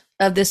gist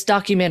of this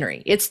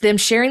documentary. It's them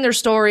sharing their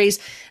stories.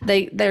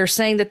 They're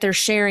saying that they're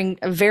sharing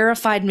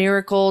verified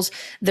miracles.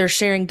 They're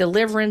sharing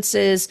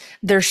deliverances.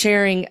 They're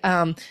sharing,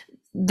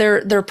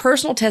 their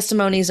personal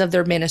testimonies of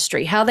their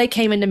ministry, how they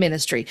came into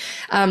ministry.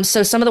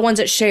 So some of the ones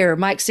that share: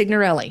 Mike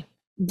Signorelli,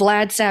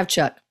 Vlad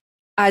Savchuk,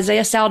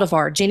 Isaiah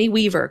Saldivar, Jenny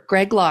Weaver,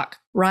 Greg Locke,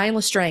 Ryan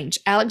Lestrange,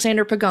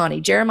 Alexander Pagani,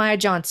 Jeremiah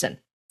Johnson.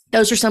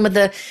 Those are some of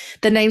the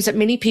names that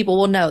many people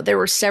will know. There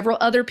were several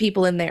other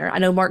people in there. I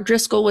know Mark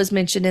Driscoll was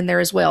mentioned in there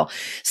as well.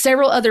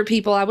 Several other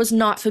people I was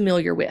not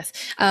familiar with.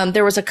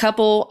 There was a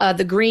couple,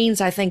 the Greens,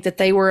 I think that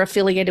they were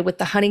affiliated with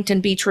the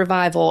Huntington Beach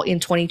Revival in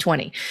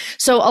 2020.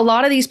 So a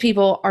lot of these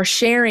people are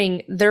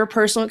sharing their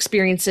personal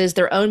experiences,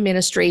 their own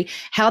ministry,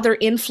 how their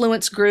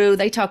influence grew.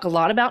 They talk a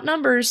lot about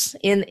numbers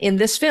in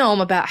this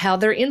film, about how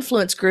their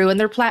influence grew and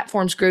their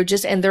platforms grew,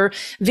 and their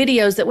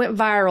videos that went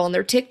viral and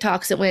their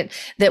TikToks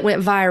that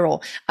went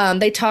viral.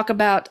 They talk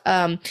about,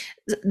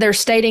 they're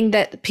stating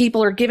that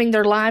people are giving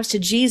their lives to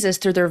Jesus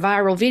through their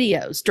viral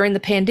videos during the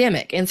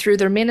pandemic and through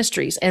their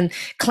ministries, and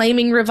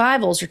claiming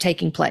revivals are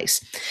taking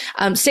place.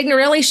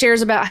 Signorelli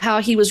shares about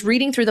how he was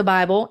reading through the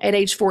Bible at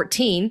age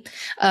 14,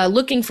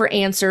 looking for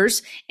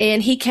answers,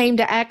 and he came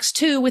to Acts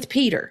 2 with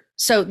Peter.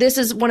 So this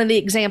is one of the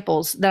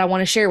examples that I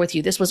want to share with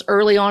you. This was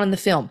early on in the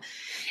film.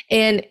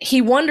 And he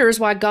wonders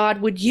why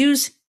God would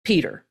use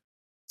Peter.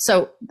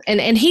 So,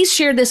 and he's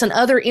shared this in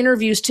other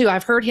interviews too.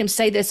 I've heard him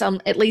say this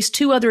on at least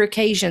 2 other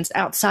occasions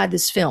outside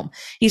this film.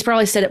 He's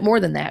probably said it more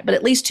than that, but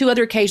at least 2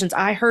 other occasions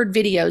I heard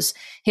videos,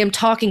 him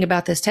talking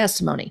about this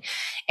testimony.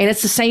 And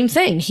it's the same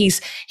thing.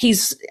 He's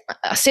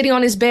sitting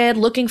on his bed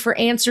looking for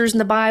answers in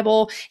the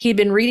Bible. He had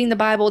been reading the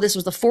Bible. This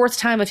was the 4th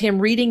time of him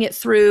reading it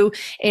through.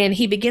 And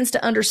he begins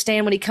to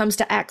understand when he comes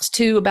to Acts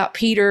 2 about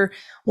Peter,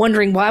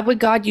 wondering why would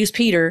God use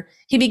Peter?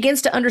 He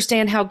begins to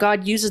understand how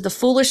God uses the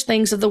foolish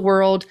things of the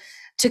world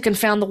to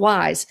confound the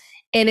wise.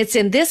 And it's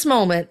in this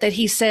moment that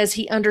he says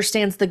he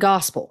understands the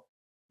gospel.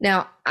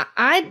 Now,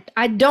 I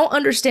don't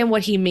understand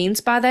what he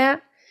means by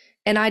that.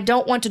 And I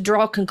don't want to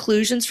draw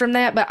conclusions from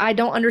that, but I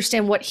don't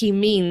understand what he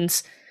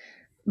means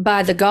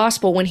by the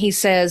gospel when he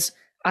says,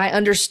 I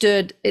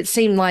understood, it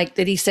seemed like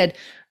that he said,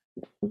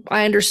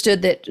 I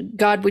understood that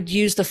God would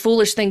use the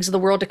foolish things of the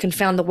world to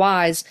confound the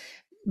wise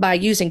by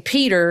using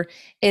Peter.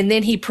 And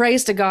then he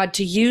prays to God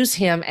to use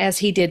him as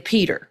he did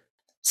Peter.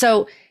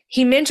 So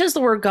he mentions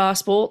the word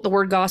gospel. The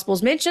word gospel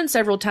is mentioned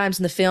several times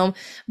in the film,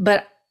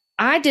 but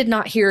I did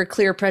not hear a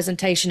clear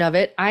presentation of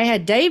it. I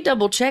had Dave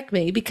double check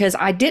me because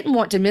I didn't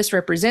want to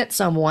misrepresent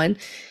someone.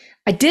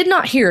 I did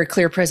not hear a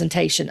clear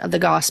presentation of the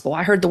gospel.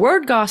 I heard the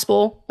word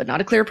gospel, but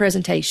not a clear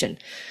presentation.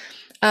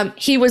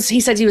 He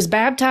said he was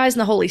baptized in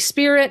the Holy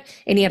Spirit,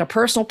 and he had a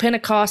personal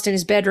Pentecost in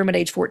his bedroom at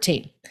age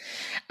 14.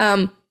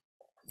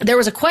 There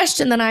was a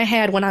question that I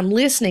had when I'm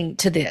listening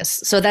to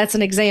this. So that's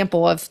an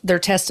example of their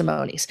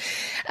testimonies.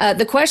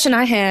 The question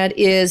I had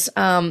is,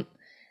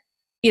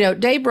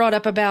 Dave brought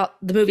up about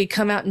the movie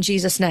Come Out in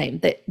Jesus' Name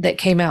that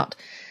came out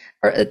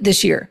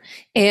this year.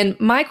 And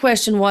my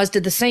question was,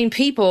 did the same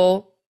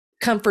people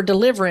come for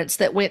deliverance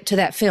that went to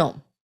that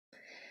film?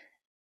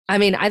 I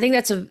mean, I think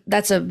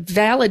that's a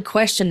valid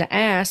question to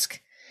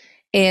ask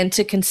and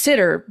to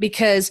consider,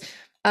 because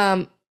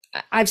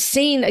I've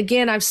seen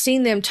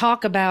them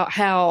talk about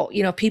how,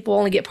 people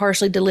only get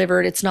partially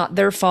delivered. It's not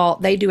their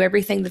fault. They do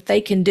everything that they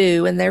can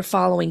do, and they're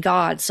following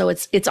God. So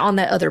it's on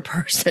that other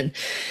person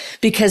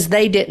because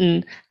they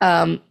didn't,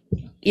 they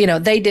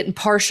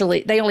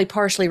only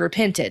partially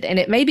repented. And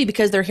it may be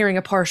because they're hearing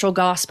a partial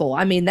gospel.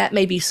 I mean, that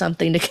may be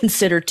something to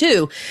consider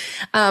too.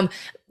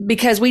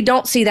 Because we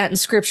don't see that in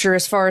scripture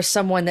as far as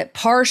someone that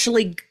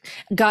partially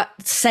got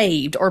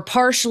saved or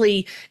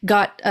partially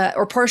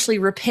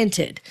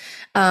repented.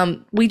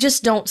 We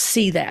just don't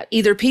see that.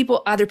 Either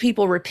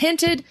people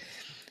repented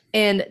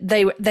and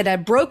that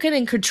had broken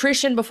in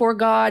contrition before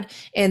God,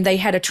 and they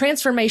had a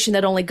transformation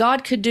that only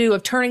God could do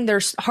of turning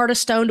their heart of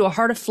stone to a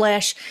heart of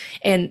flesh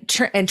and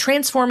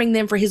transforming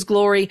them for his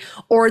glory,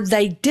 or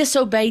they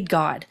disobeyed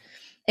God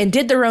and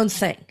did their own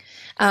thing.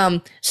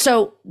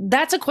 So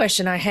that's a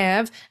question I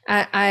have.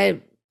 I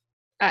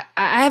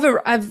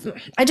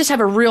just have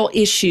a real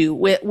issue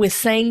with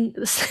saying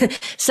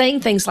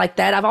things like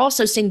that. I've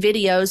also seen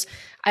videos.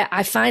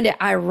 I find it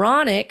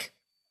ironic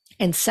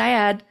and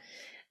sad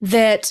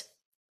that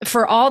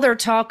for all their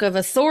talk of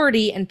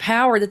authority and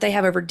power that they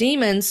have over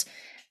demons,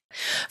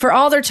 for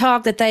all their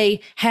talk that they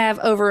have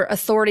over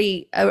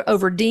authority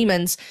over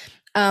demons,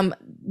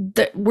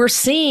 we're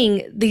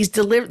seeing these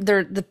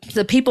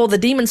the people, the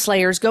demon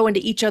slayers, go into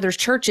each other's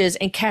churches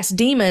and cast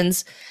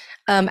demons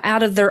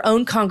out of their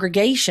own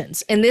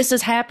congregations. And this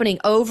is happening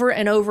over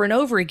and over and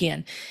over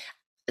again.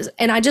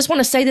 And I just want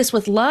to say this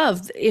with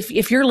love.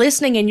 If you're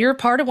listening and you're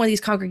part of one of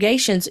these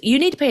congregations, you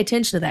need to pay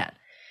attention to that.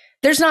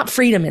 There's not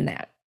freedom in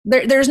that.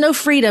 There's no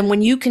freedom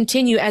when you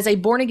continue as a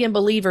born again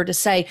believer to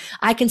say,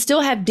 I can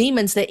still have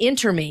demons that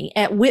enter me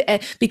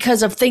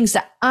because of things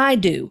that I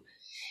do.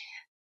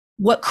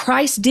 What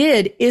Christ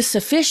did is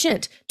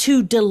sufficient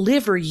to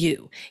deliver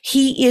you.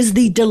 He is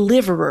the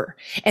deliverer.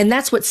 And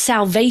that's what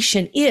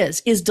salvation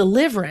is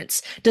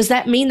deliverance. Does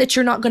that mean that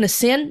you're not going to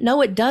sin?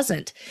 No, it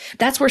doesn't.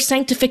 That's where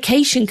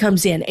sanctification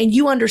comes in, and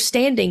you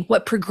understanding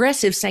what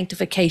progressive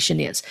sanctification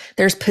is.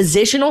 There's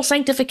positional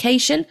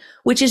sanctification,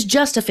 which is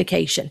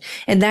justification.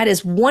 And that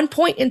is one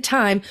point in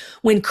time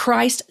when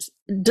Christ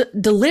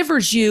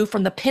delivers you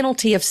from the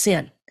penalty of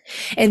sin.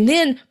 And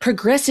then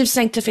progressive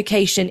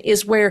sanctification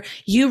is where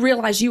you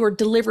realize you are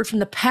delivered from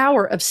the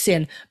power of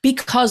sin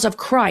because of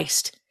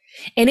Christ.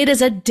 And it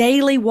is a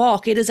daily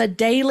walk. It is a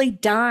daily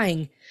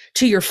dying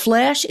to your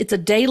flesh. It's a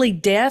daily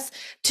death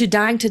to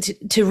dying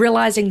to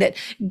realizing that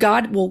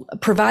God will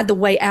provide the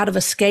way out of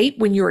escape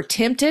when you are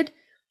tempted,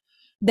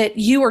 that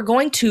you are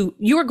going to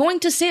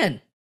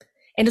sin.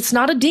 And it's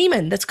not a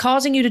demon that's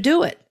causing you to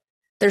do it.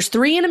 There's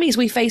 3 enemies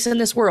we face in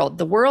this world: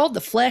 the world,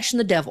 the flesh, and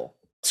the devil.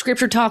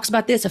 Scripture talks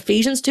about this.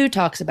 Ephesians 2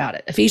 talks about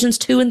it. Ephesians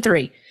 2 and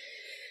 3.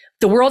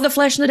 The world, the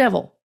flesh, and the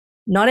devil.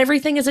 Not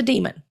everything is a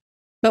demon.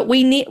 But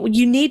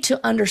you need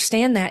to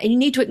understand that, and you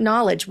need to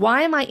acknowledge,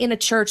 why am I in a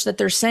church that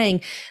they're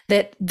saying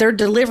that they're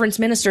deliverance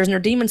ministers and they're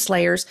demon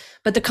slayers,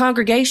 but the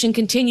congregation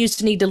continues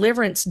to need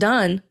deliverance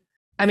done?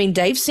 I mean,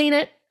 Dave's seen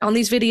it on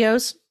these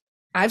videos.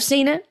 I've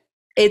seen it.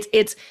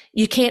 It's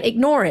you can't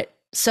ignore it.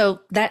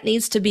 So that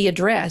needs to be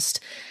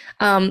addressed.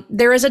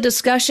 There is a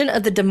discussion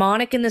of the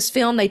demonic in this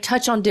film. They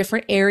touch on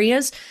different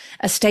areas.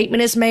 A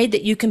statement is made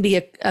that you can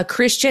be a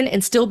Christian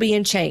and still be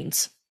in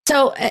chains.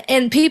 So,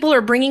 and people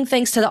are bringing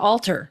things to the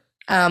altar.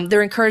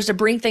 They're encouraged to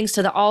bring things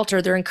to the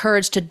altar. They're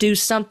encouraged to do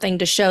something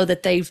to show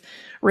that they've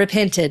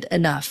repented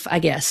enough, I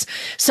guess.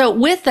 So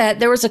with that,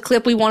 there was a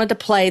clip we wanted to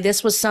play.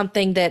 This was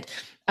something that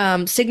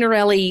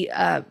Signorelli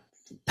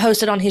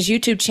posted on his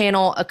YouTube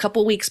channel a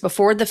couple weeks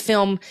before the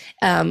film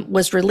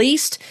was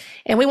released.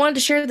 And we wanted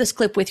to share this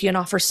clip with you and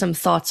offer some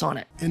thoughts on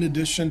it. In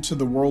addition to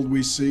the world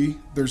we see,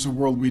 there's a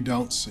world we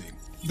don't see.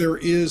 There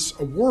is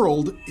a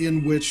world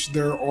in which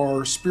there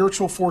are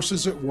spiritual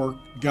forces at work,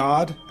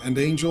 God and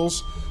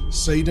angels,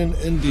 Satan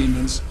and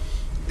demons,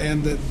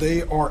 and that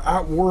they are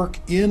at work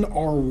in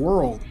our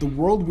world. The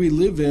world we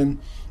live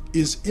in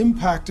is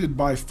impacted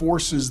by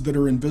forces that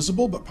are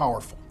invisible but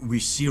powerful. We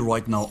see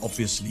right now,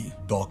 obviously,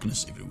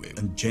 darkness everywhere.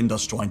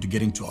 Agendas trying to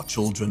get into our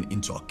children,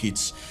 into our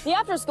kids. The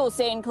After School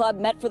Sane Club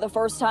met for the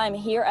first time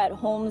here at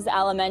Holmes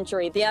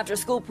Elementary. The after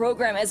school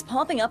program is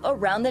popping up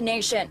around the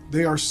nation.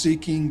 They are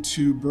seeking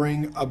to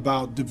bring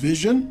about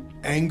division,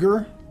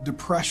 anger,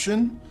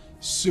 depression,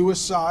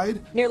 suicide.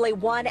 Nearly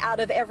 1 out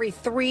of every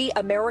 3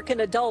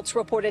 American adults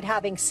reported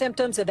having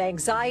symptoms of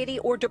anxiety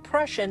or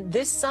depression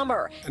this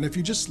summer. And if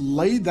you just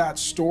lay that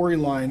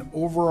storyline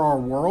over our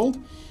world,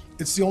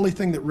 it's the only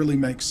thing that really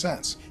makes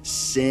sense.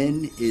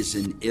 Sin is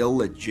an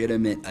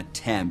illegitimate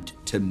attempt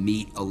to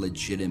meet a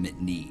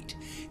legitimate need.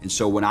 And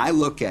so when I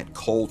look at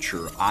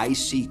culture, I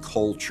see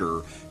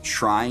culture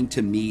trying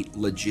to meet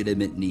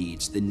legitimate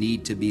needs, the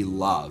need to be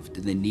loved,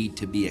 the need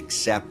to be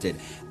accepted.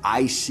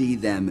 I see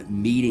them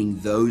meeting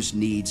those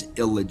needs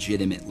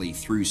illegitimately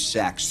through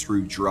sex,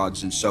 through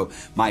drugs. And so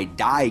my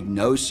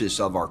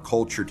diagnosis of our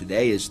culture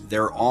today is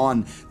they're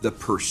on the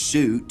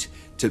pursuit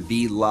to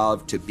be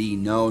loved, to be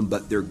known,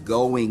 but they're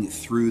going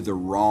through the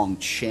wrong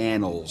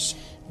channels.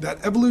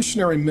 That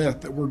evolutionary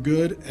myth that we're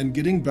good and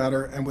getting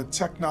better, and with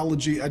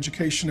technology,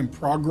 education, and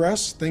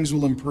progress, things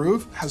will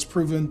improve, has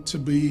proven to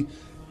be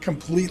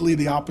completely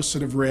the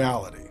opposite of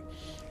reality.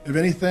 If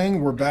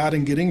anything, we're bad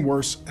and getting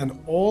worse, and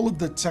all of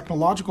the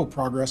technological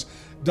progress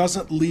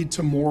doesn't lead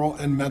to moral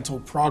and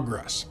mental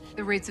progress.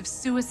 The rates of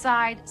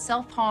suicide,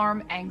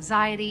 self-harm,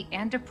 anxiety,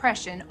 and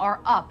depression are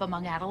up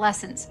among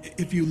adolescents.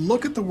 If you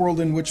look at the world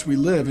in which we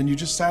live and you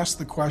just ask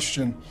the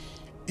question,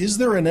 is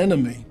there an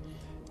enemy?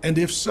 And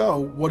if so,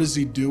 what is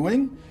he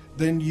doing?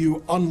 Then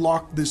you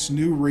unlock this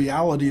new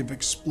reality of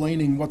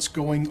explaining what's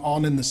going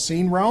on in the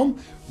seen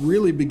realm,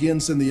 really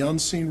begins in the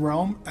unseen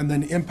realm, and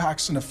then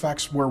impacts and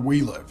affects where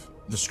we live.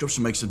 The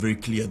scripture makes it very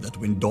clear that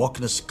when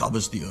darkness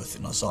covers the earth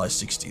in Isaiah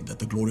 60, that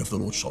the glory of the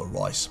Lord shall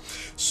arise.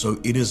 So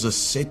it is a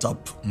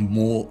setup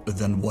more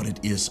than what it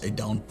is a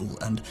downpour.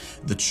 And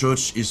the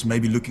church is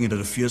maybe looking at it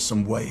a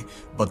fearsome way,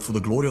 but for the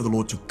glory of the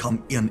Lord to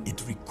come in,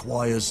 it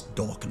requires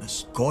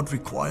darkness. God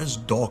requires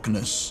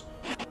darkness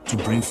to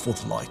bring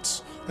forth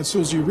light. And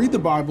so as you read the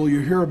Bible, you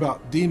hear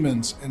about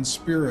demons and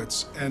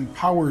spirits and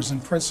powers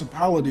and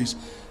principalities,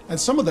 and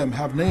some of them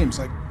have names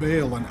like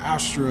Baal and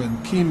Ashtra and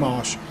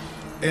Chemosh.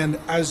 And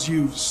as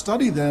you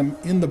study them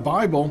in the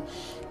Bible,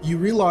 you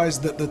realize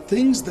that the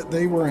things that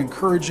they were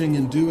encouraging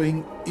and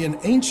doing in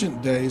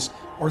ancient days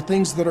are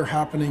things that are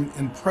happening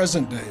in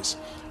present days.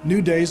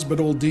 New days, but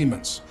old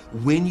demons.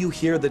 When you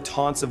hear the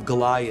taunts of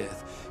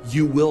Goliath,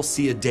 you will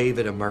see a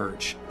David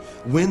emerge.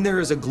 When there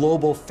is a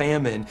global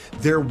famine,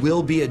 there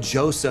will be a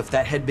Joseph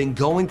that had been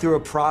going through a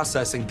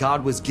process and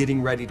God was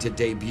getting ready to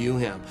debut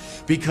him.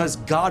 Because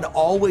God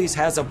always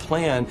has a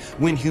plan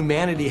when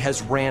humanity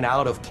has ran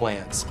out of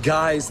plans.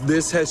 Guys,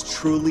 this has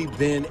truly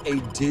been a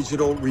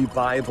digital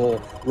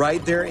revival.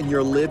 Right there in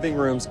your living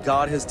rooms,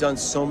 God has done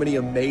so many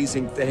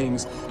amazing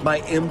things. My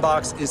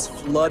inbox is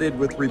flooded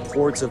with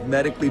reports of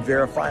medically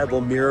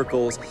verifiable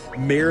miracles,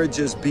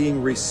 marriages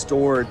being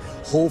restored,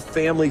 whole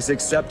families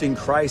accepting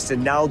Christ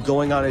and now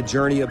going on a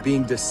journey of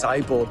being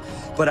discipled.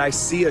 But I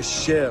see a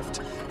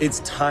shift. It's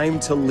time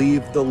to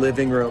leave the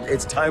living room.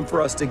 It's time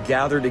for us to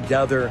gather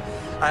together.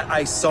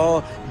 I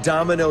saw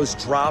dominoes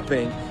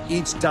dropping.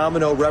 Each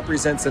domino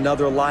represents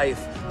another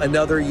life,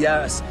 another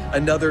yes,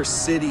 another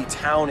city,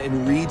 town,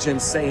 and region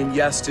saying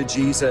yes to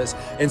Jesus.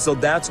 And so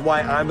that's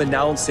why I'm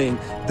announcing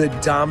the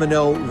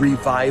Domino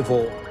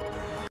Revival.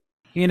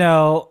 You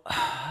know,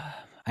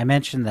 I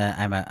mentioned that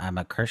I'm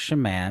a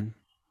Christian man.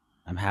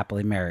 I'm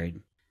happily married.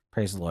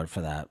 Praise the Lord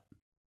for that.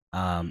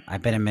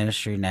 I've been in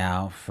ministry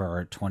now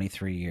for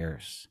 23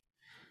 years.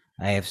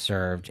 I have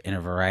served in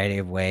a variety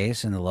of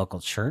ways in the local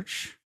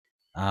church,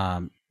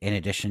 in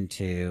addition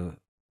to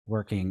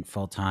working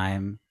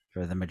full-time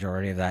for the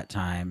majority of that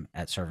time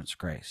at Servants of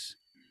Grace.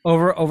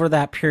 Over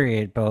that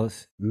period,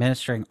 both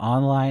ministering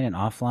online and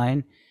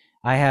offline,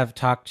 I have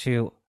talked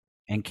to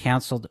and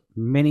counseled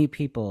many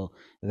people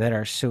that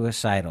are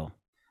suicidal.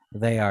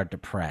 they are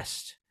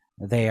depressed,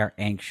 they are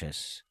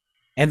anxious,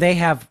 and they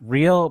have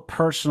real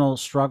personal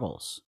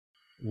struggles,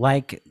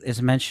 like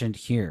is mentioned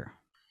here.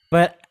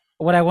 But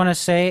what I want to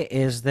say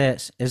is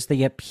this, is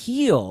the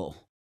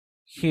appeal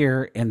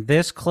here in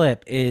this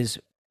clip is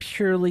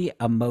purely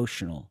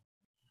emotional.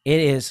 It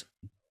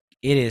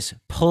is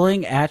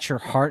pulling at your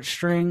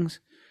heartstrings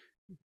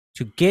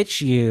to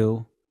get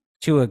you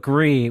to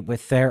agree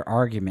with their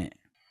argument.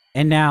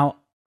 And now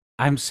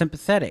I'm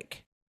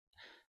sympathetic.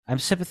 I'm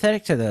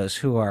sympathetic to those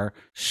who are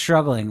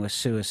struggling with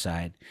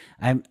suicide.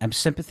 I'm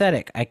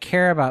sympathetic. I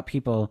care about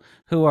people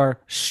who are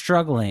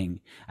struggling.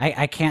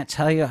 I can't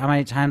tell you how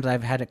many times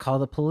I've had to call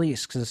the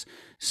police because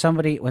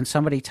when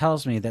somebody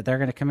tells me that they're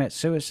going to commit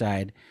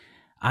suicide,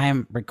 I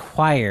am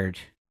required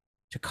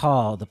to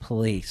call the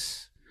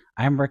police.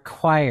 I'm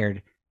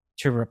required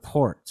to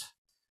report.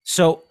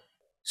 So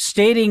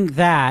stating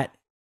that,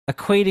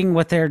 equating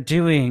what they're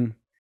doing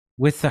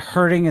with the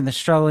hurting and the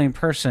struggling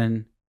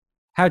person,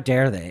 how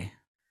dare they?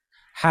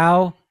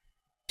 How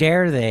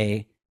dare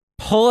they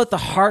pull at the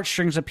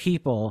heartstrings of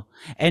people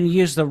and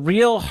use the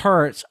real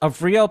hurts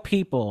of real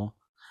people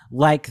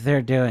like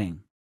they're doing?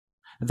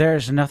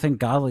 There's nothing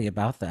godly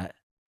about that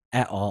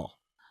at all.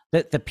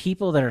 That the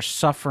people that are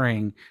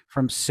suffering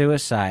from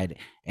suicide,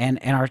 and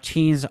our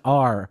teens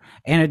are,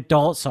 and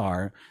adults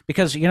are,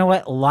 because you know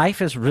what?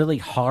 Life is really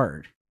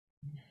hard.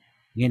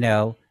 You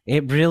know,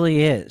 it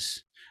really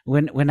is.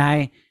 When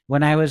I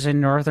was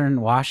in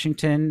Northern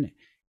Washington,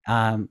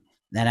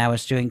 and I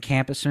was doing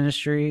campus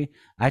ministry,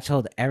 I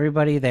told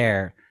everybody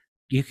there,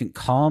 you can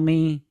call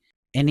me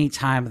any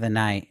time of the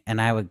night,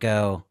 and I would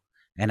go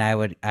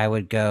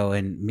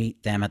and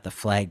meet them at the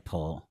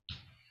flagpole.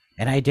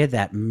 And I did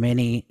that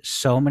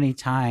so many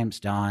times,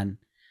 Don.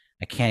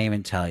 I can't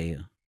even tell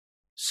you.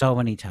 So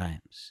many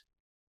times.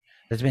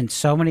 There's been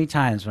so many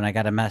times when I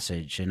got a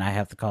message and I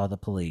have to call the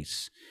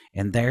police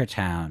in their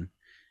town,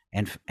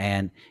 and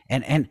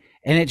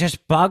it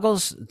just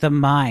boggles the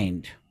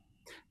mind.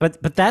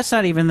 But that's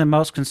not even the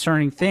most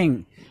concerning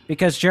thing,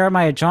 because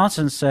Jeremiah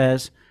Johnson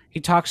says,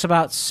 he talks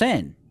about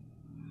sin.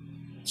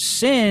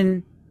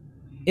 Sin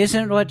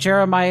isn't what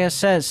Jeremiah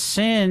says.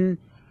 Sin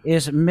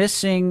is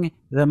missing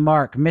the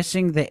mark,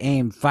 missing the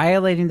aim,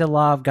 violating the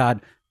law of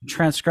God,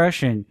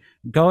 transgression,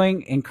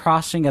 going and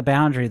crossing a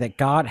boundary that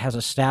God has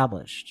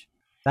established.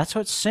 That's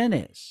what sin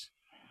is.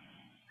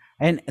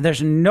 And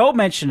there's no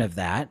mention of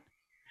that.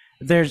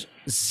 There's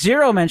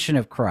zero mention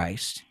of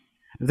Christ.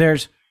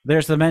 There's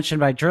the mention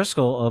by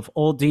Driscoll of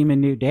old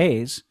demon, new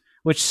days,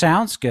 which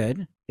sounds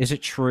good. Is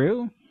it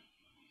true?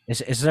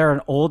 Is there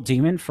an old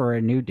demon for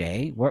a new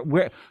day?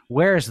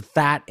 Where is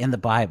that in the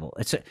Bible?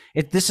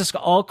 This is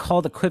all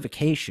called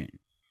equivocation.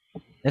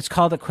 It's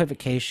called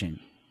equivocation.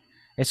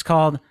 It's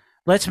called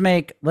let's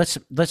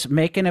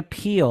make an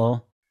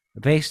appeal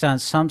based on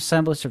some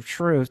semblance of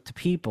truth to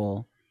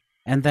people,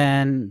 and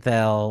then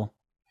they'll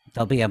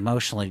be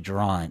emotionally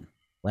drawn,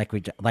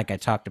 like I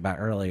talked about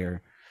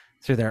earlier,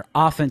 through their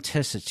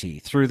authenticity,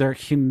 through their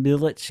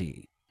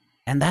humility.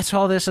 And that's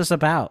all this is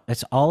about.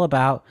 It's all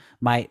about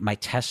my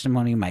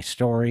testimony, my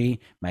story,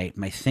 my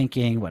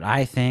thinking, what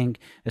I think,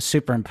 is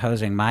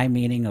superimposing my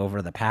meaning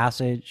over the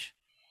passage.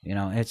 You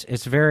know,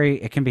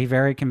 it can be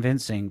very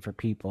convincing for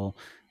people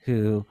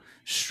who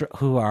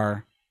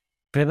are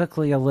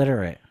biblically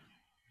illiterate.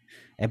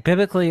 And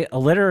biblically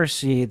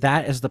illiteracy,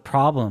 that is the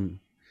problem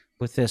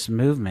with this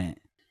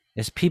movement,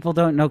 is people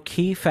don't know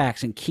key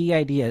facts and key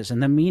ideas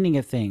and the meaning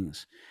of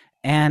things.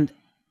 And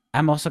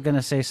I'm also going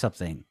to say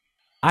something.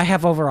 I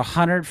have over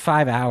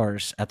 105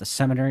 hours at the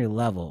seminary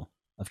level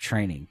of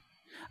training.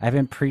 I've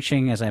been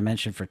preaching, as I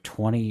mentioned, for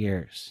 20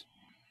 years.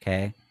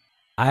 Okay.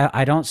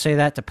 I don't say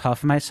that to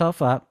puff myself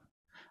up.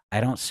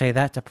 I don't say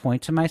that to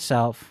point to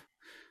myself.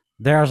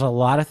 There's a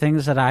lot of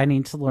things that I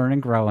need to learn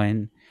and grow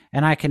in,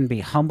 and I can be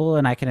humble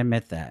and I can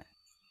admit that.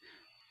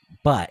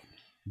 But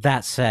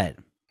that said,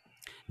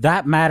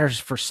 that matters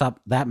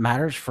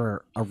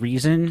for a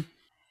reason,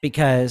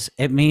 because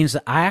it means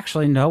that I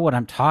actually know what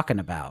I'm talking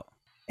about.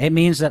 It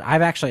means that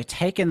I've actually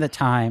taken the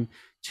time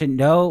to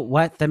know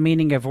what the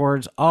meaning of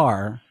words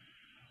are.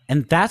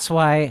 And that's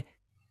why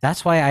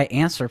I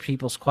answer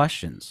people's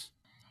questions,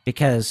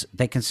 because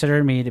they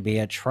consider me to be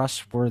a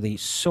trustworthy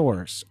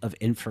source of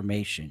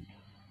information.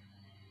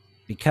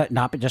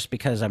 Not just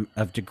because I'm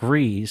of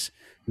degrees,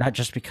 not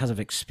just because of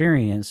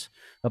experience,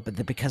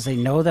 but because they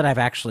know that I've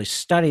actually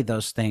studied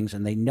those things,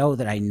 and they know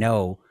that I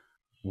know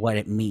what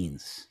it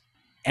means.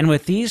 And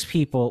with these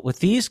people, with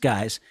these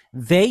guys,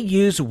 they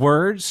use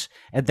words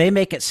and they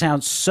make it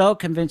sound so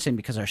convincing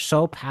because they're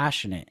so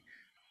passionate,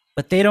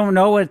 but they don't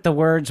know what the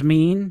words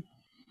mean,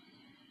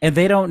 and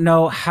they don't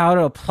know how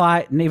to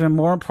apply, and even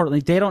more importantly,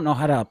 they don't know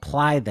how to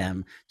apply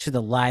them to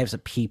the lives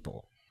of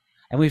people.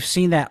 And we've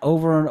seen that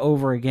over and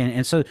over again.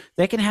 And so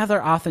they can have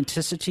their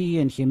authenticity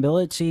and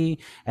humility,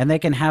 and they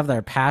can have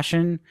their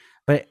passion.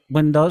 But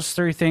when those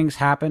three things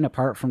happen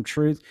apart from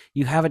truth,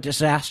 you have a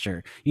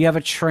disaster. You have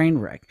a train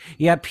wreck.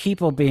 You have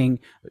people being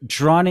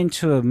drawn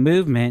into a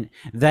movement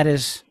that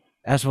is,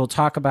 as we'll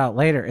talk about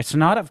later, it's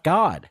not of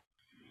God.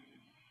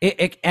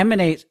 It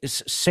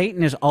emanates.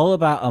 Satan is all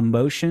about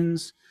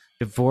emotions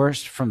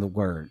divorced from the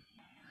word.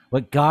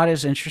 What God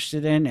is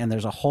interested in, and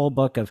there's a whole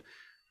book of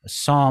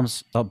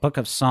Psalms. The book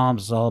of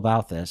Psalms is all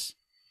about this.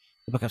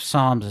 The book of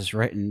Psalms is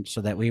written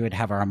so that we would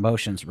have our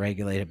emotions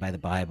regulated by the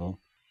Bible.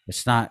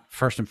 It's not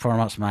first and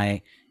foremost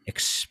my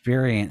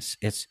experience.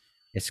 It's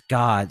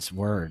God's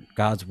word.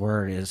 God's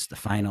word is the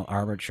final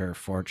arbiter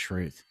for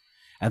truth.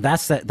 And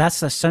that's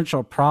the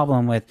central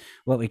problem with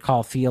what we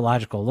call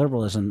theological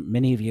liberalism.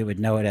 Many of you would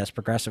know it as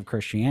progressive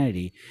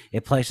Christianity.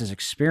 It places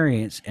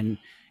experience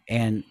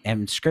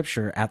and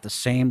scripture at the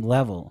same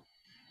level.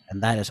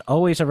 And that is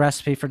always a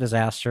recipe for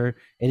disaster.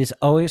 It has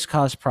always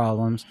caused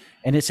problems.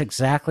 And it's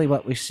exactly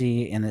what we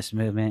see in this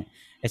movement.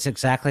 It's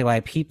exactly why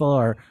people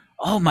are,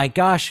 oh my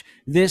gosh,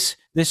 this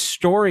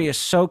story is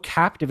so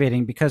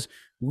captivating, because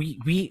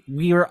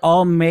we are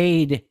all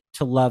made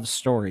to love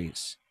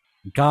stories.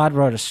 God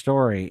wrote a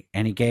story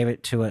and he gave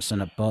it to us in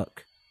a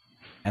book.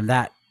 And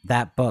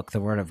that book, the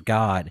Word of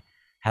God,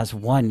 has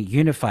one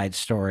unified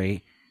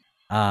story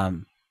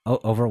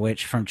over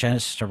which, from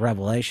Genesis to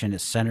Revelation,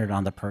 is centered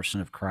on the person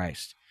of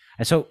Christ.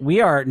 And so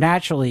we are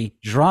naturally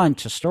drawn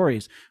to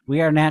stories.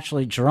 We are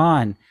naturally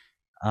drawn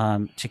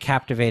to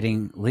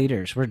captivating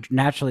leaders. We're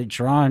naturally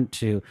drawn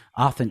to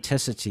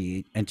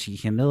authenticity and to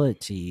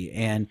humility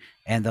and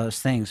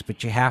those things.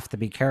 But you have to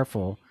be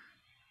careful,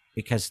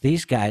 because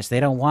these guys,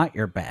 they don't want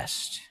your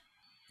best.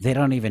 They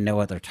don't even know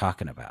what they're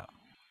talking about.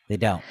 They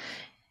don't.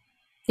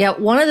 Yeah,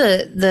 one of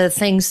the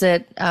things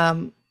that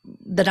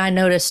I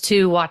noticed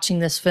too, watching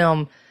this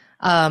film,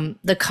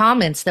 the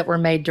comments that were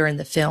made during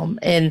the film,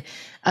 and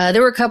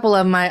there were a couple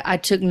of them I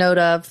took note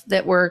of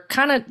that were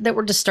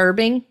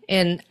disturbing,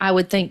 and I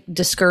would think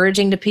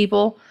discouraging to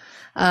people.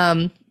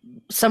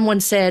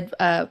 Someone said,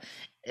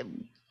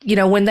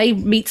 when they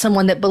meet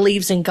someone that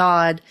believes in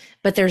God,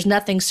 but there's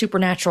nothing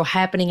supernatural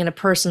happening in a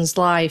person's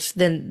life,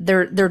 then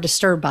they're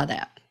disturbed by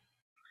that.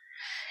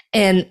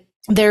 And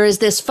there is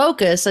this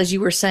focus, as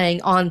you were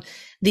saying, on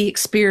the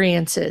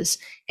experiences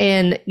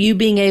and you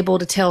being able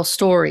to tell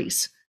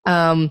stories.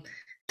 The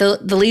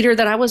leader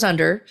that I was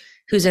under,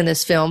 who's in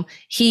this film,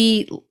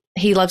 he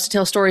loves to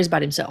tell stories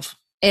about himself.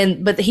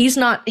 But he's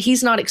not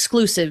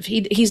exclusive.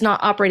 He's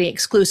not operating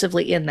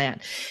exclusively in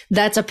that.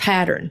 That's a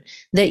pattern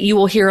that you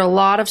will hear a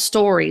lot of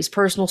stories,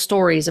 personal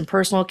stories and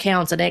personal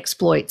accounts and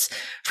exploits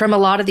from a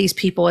lot of these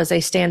people as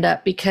they stand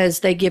up, because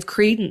they give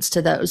credence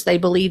to those. They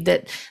believe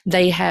that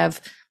they have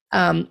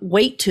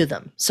weight to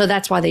them. So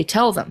that's why they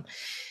tell them.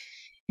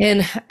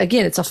 And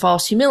again, it's a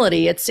false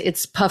humility.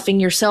 It's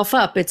puffing yourself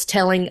up. It's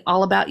telling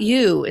all about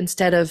you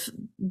instead of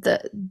the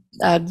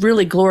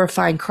really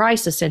glorifying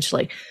Christ,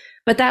 essentially.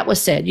 But that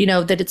was said,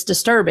 that it's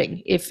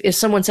disturbing if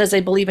someone says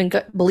they believe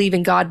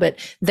in God,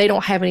 but they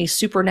don't have any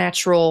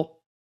supernatural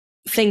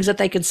things that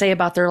they can say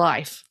about their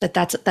life.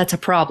 That's a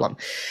problem.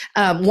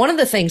 One of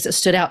the things that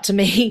stood out to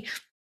me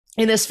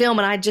in this film,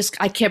 and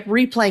I kept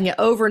replaying it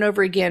over and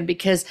over again,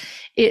 because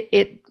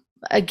it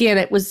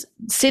was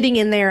sitting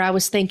in there. I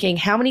was thinking,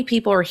 how many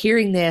people are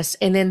hearing this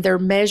and then they're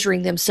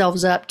measuring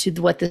themselves up to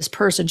what this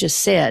person just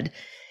said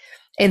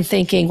and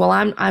thinking, well,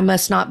 I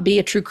must not be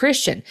a true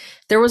Christian.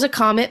 There was a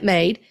comment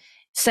made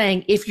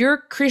saying, if your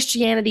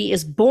Christianity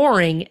is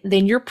boring,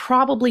 then you're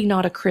probably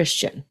not a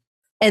Christian.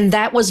 And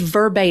that was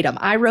verbatim.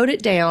 I wrote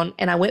it down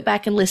and I went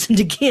back and listened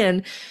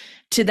again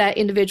to that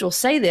individual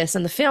say this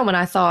in the film. And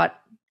I thought,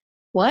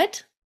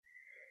 what?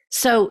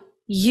 So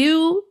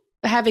you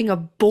having a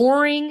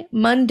boring,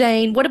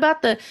 mundane,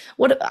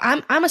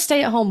 I'm a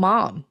stay-at-home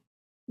mom.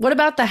 What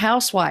about the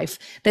housewife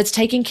that's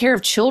taking care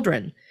of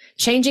children,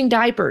 changing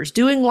diapers,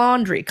 doing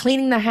laundry,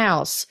 cleaning the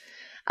house,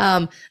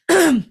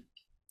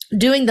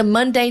 doing the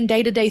mundane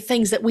day-to-day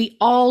things that we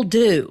all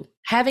do,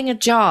 having a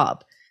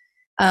job,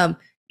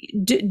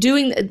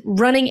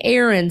 running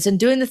errands and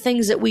doing the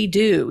things that we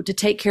do to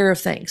take care of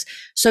things.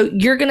 So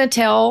you're going to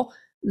tell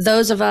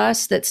those of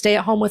us that stay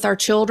at home with our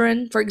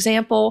children, for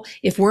example,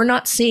 if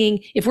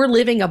we're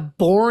living a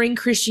boring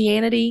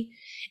Christianity,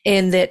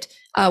 and that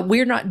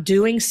we're not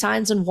doing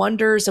signs and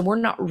wonders, and we're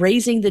not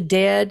raising the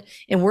dead,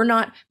 and we're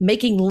not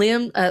making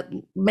a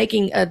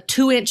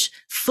 2-inch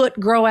foot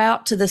grow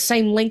out to the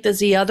same length as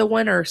the other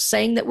one, or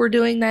saying that we're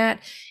doing that,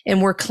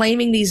 and we're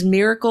claiming these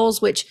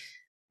miracles, which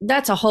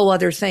that's a whole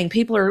other thing.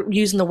 People are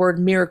using the word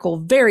miracle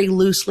very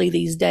loosely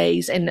these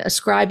days and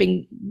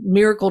ascribing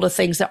miracle to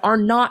things that are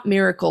not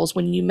miracles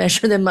when you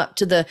measure them up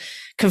to the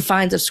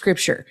confines of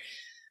Scripture.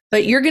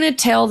 But you're going to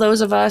tell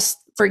those of us,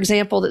 for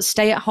example, that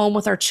stay at home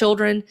with our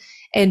children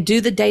and do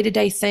the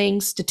day-to-day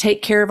things to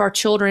take care of our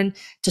children,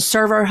 to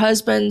serve our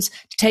husbands,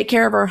 to take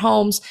care of our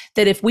homes,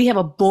 that if we have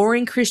a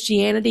boring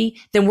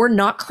Christianity, then we're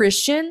not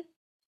Christian?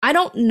 I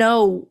don't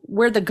know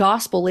where the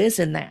gospel is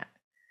in that.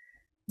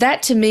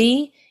 That to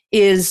me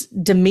is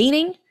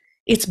demeaning,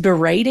 it's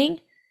berating,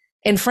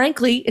 and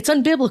frankly, it's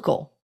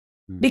unbiblical,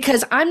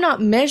 because I'm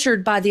not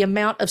measured by the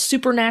amount of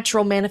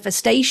supernatural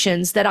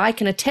manifestations that I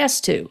can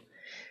attest to.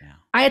 Yeah.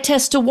 I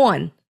attest to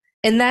one,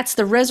 and that's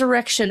the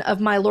resurrection of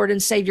my Lord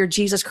and Savior,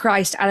 Jesus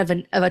Christ, out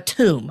of a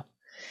tomb.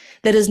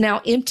 that is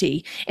now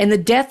empty, and the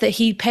death that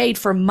he paid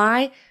for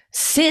my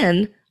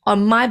sin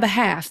on my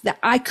behalf that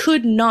I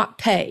could not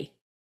pay,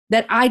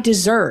 that I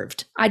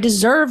deserved. I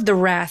deserved the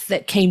wrath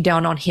that came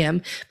down on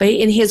him, but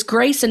in his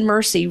grace and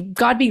mercy,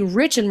 God being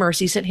rich in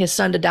mercy, sent his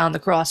son to die on the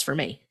cross for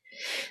me.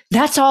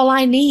 That's all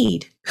I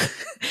need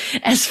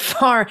as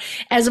far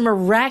as a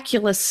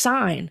miraculous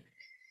sign.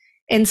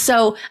 And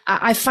so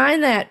I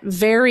find that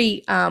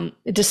very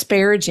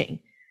disparaging,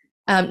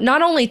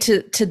 not only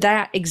to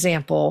that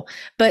example,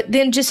 but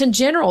then just in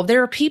general.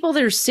 There are people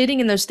that are sitting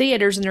in those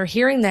theaters and they're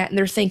hearing that and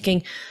they're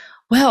thinking,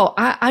 well,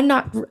 I'm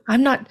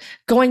not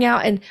going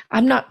out and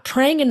I'm not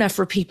praying enough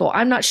for people.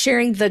 I'm not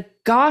sharing the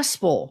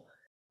gospel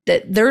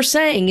that they're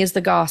saying is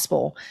the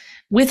gospel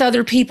with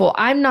other people.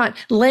 I'm not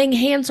laying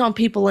hands on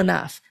people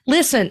enough.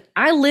 Listen,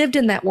 I lived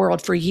in that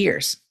world for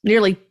years,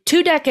 nearly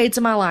 2 decades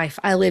of my life.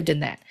 I lived in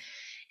that.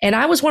 And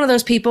I was one of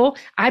those people.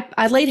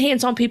 I laid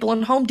hands on people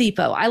in Home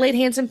Depot. I laid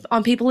hands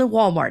on people in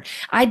Walmart.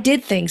 I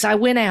did things. I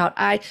went out.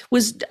 I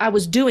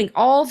was doing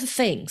all the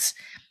things.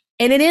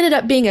 And it ended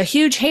up being a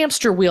huge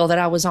hamster wheel that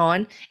I was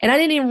on. And I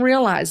didn't even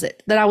realize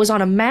it, that I was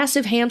on a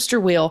massive hamster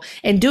wheel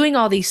and doing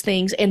all these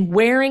things and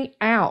wearing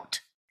out.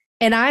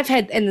 And I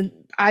can't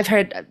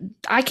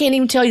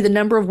even tell you the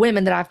number of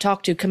women that I've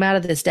talked to come out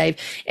of this, Dave,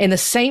 and the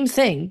same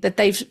thing that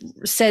they've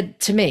said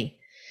to me.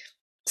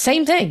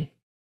 Same thing,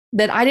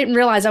 that I didn't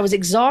realize I was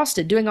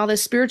exhausted doing all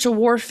this spiritual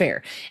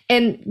warfare.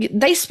 And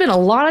they spent a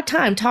lot of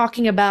time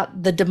talking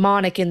about the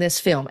demonic in this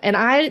film. And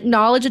I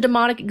acknowledge a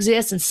demonic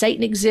exists and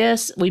Satan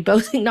exists. We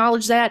both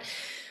acknowledge that.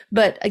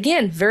 But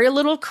again, very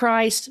little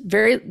Christ,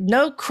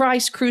 no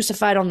Christ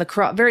crucified on the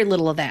cross, very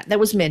little of that. That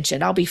was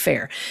mentioned, I'll be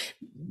fair.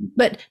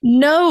 But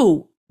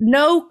no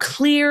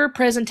clear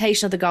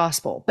presentation of the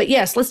gospel. But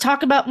yes, let's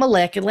talk about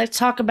Molech, and let's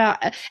talk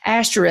about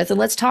Ashtoreth, and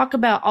let's talk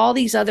about all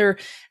these other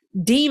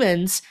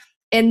demons,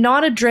 and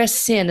not address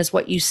sin, is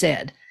what you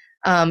said,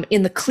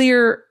 in the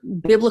clear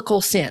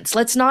biblical sense.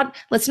 Let's not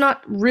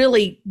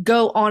really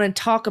go on and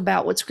talk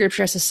about what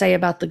Scripture has to say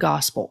about the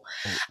gospel.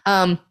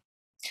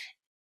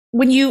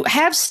 When you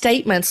have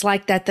statements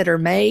like that are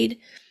made,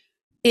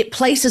 it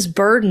places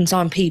burdens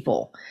on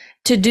people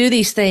to do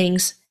these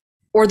things,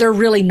 or they're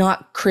really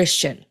not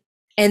Christian.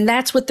 And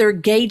that's what they're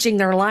gauging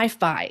their life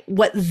by,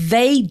 what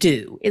they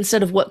do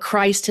instead of what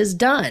Christ has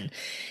done.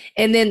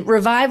 And then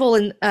revival,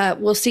 and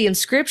we'll see in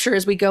Scripture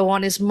as we go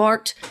on, is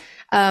marked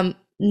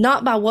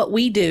not by what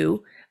we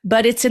do,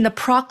 but it's in the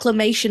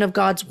proclamation of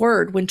God's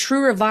word. When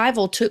true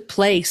revival took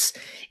place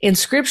in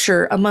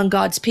Scripture among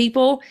God's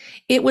people,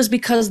 it was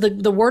because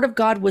the word of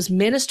God was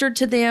ministered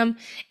to them,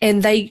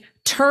 and they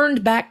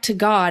turned back to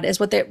God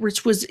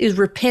which is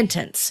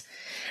repentance.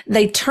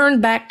 They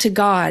turned back to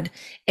God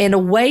and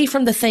away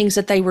from the things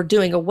that they were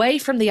doing, away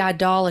from the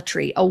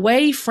idolatry,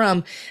 away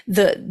from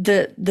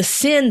the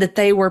sin that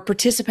they were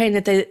participating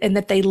in,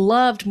 that they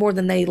loved more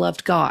than they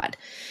loved God.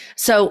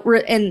 So,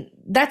 and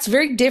that's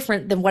very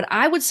different than what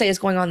I would say is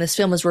going on in this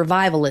film is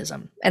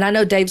revivalism. And I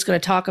know Dave's going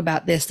to talk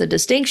about this, the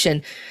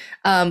distinction,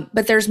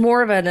 but there's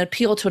more of an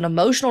appeal to an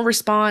emotional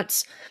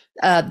response,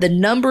 the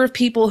number of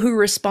people who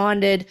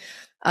responded.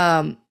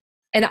 And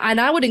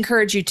I would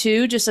encourage you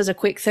too, just as a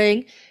quick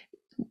thing,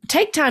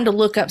 take time to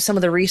look up some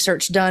of the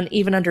research done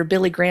even under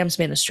Billy Graham's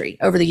ministry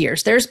over the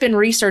years. There's been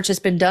research that's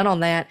been done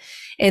on that.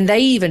 And they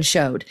even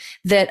showed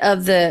that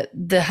of the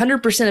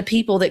 100% of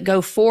people that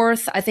go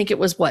forth, I think it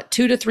was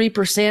 2 to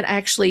 3%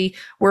 actually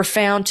were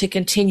found to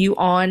continue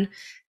on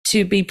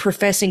to be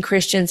professing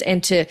Christians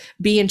and to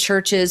be in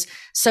churches.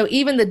 So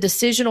even the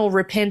decisional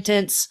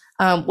repentance,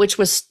 which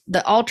was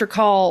the altar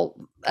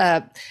call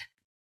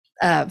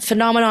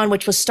phenomenon,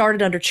 which was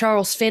started under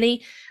Charles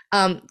Finney,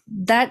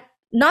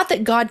 not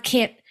that God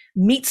can't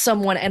meet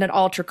someone at an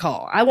altar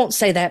call. I won't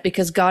say that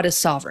because God is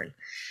sovereign.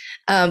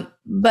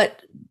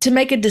 But to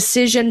make a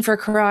decision for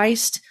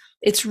Christ,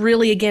 it's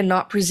really, again,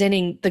 not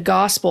presenting the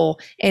gospel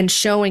and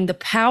showing the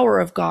power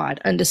of God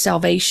unto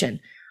salvation.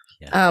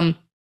 Yeah.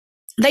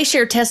 They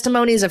share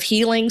testimonies of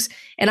healings,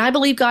 and I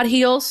believe God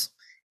heals.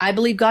 I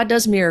believe God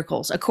does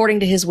miracles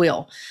according to his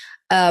will.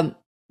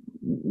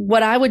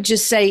 What I would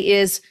just say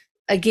is,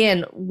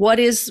 again, what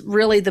is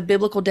really the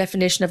biblical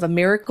definition of a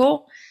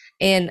miracle?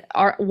 And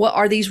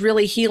are these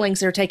really healings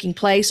that are taking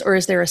place, or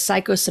is there a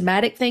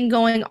psychosomatic thing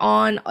going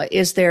on?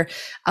 Is there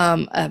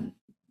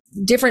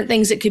different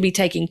things that could be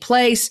taking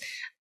place?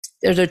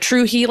 Are there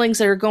true healings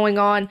that are going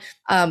on?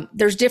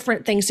 There's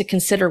different things to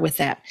consider with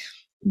that.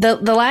 The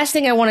last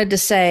thing I wanted to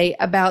say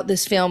about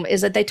this film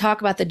is that they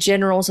talk about the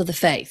generals of the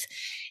faith.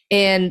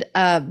 And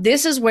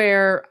this is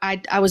where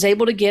I was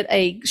able to get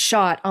a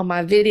shot on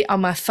my video on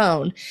my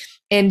phone.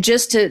 And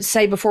just to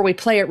say before we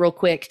play it real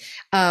quick,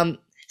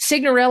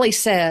 Signorelli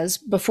says,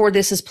 before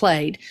this is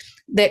played,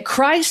 that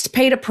Christ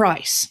paid a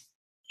price.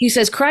 He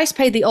says, Christ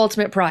paid the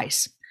ultimate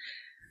price.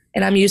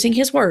 And I'm using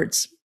his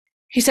words.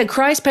 He said,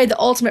 Christ paid the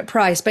ultimate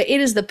price, but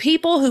it is the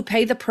people who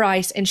pay the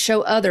price and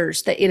show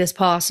others that it is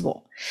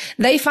possible.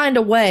 They find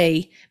a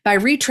way by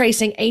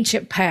retracing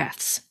ancient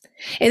paths.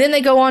 And then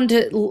they go on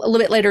to a little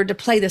bit later to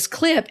play this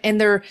clip, and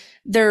they're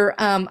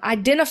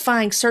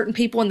identifying certain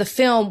people in the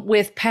film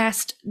with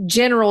past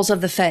generals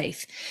of the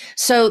faith.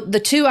 So the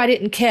two I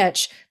didn't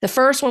catch. The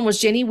first one was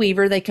Jenny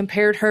Weaver. They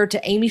compared her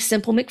to Amy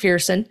Semple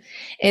McPherson,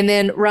 and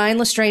then Ryan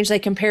Lestrange. They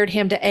compared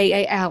him to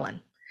A.A.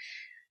 Allen.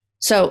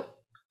 So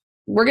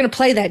we're going to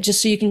play that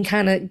just so you can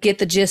kind of get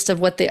the gist of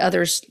what the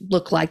others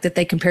look like that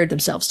they compared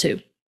themselves to.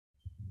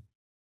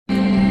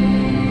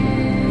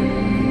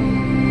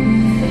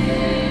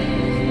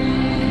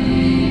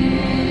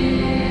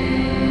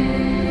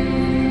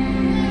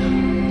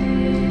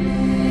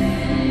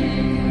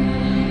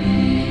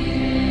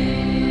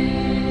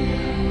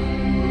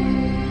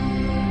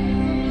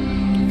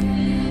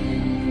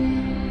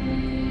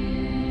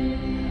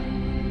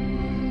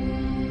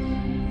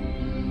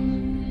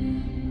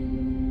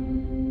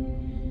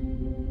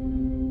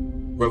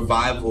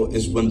 Revival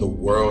is when the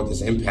world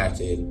is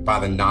impacted by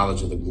the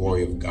knowledge of the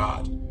glory of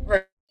God.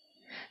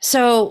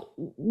 So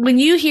when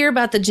you hear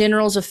about the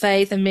generals of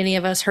faith, and many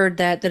of us heard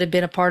that have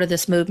been a part of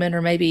this movement,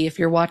 or maybe if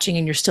you're watching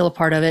and you're still a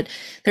part of it,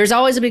 there's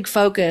always a big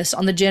focus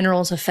on the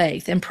generals of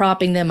faith and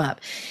propping them up.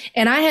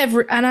 And I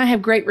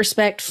have great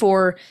respect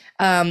for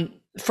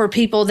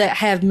people that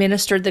have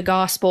ministered the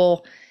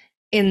gospel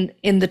in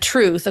the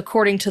truth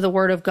according to the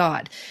word of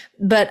God.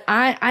 But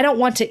I don't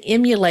want to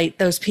emulate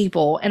those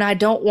people, and I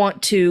don't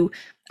want to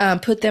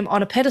put them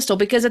on a pedestal,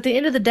 because at the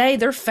end of the day,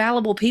 they're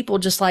fallible people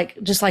just like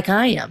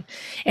I am.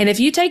 And if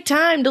you take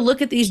time to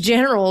look at these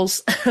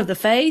generals of the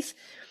faith,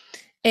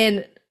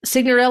 and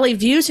Signorelli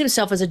views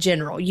himself as a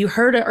general. You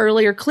heard an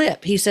earlier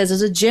clip. He says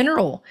as a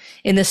general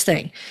in this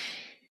thing.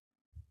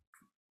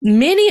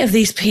 Many of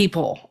these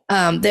people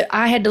that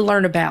I had to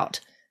learn about,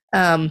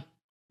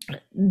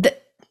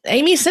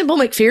 Amy Semple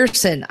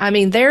McPherson, I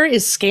mean, there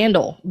is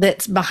scandal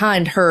that's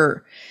behind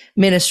her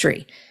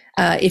ministry.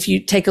 If you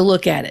take a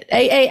look at it,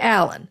 A.A.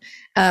 Allen.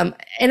 And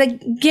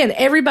again,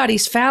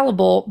 everybody's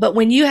fallible, but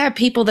when you have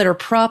people that are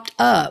propped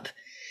up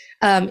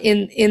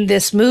in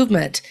this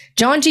movement,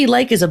 John G.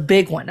 Lake is a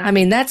big one. I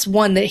mean, that's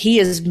one that he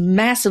is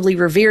massively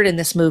revered in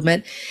this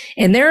movement.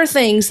 And there are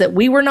things that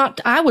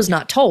I was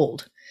not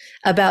told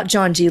about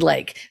John G.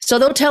 Lake. So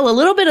they'll tell a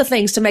little bit of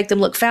things to make them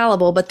look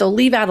fallible, but they'll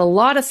leave out a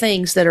lot of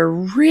things that are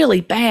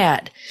really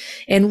bad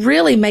and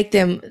really make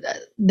them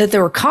that they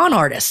were con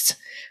artists.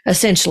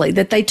 Essentially,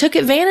 that they took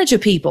advantage of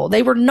people.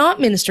 They were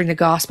not ministering the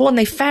gospel, and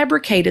they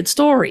fabricated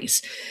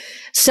stories.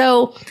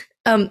 So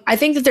I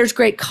think that there's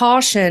great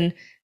caution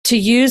to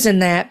use in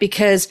that,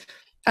 because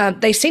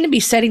they seem to be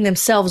setting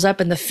themselves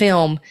up in the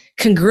film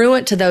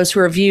congruent to those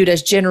who are viewed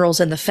as generals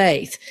in the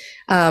faith.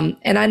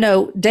 And I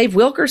know Dave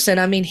Wilkerson,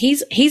 I mean,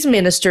 he's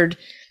ministered.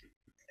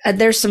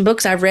 There's some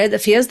books I've read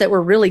of his that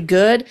were really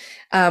good.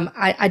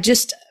 I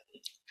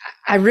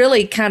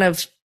really kind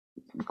of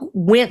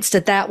winced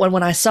at that one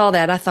when I saw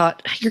that. I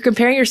thought, you're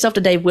comparing yourself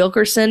to Dave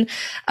Wilkerson.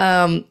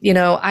 Again,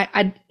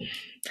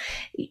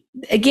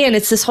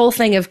 it's this whole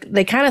thing of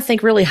they kind of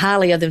think really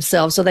highly of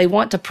themselves, so they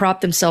want to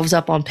prop themselves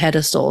up on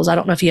pedestals. I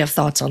don't know if you have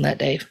thoughts on that,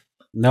 Dave.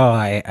 No,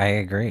 I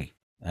agree.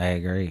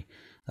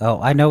 Oh,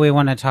 I know we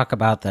want to talk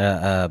about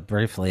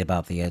briefly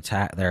about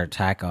their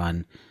attack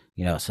on,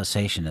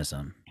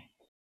 cessationism.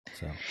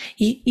 So.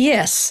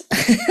 Yes.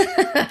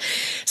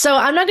 So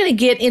I'm not going to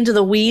get into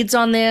the weeds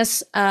on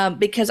this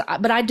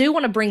but I do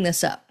want to bring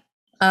this up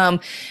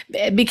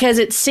because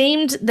it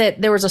seemed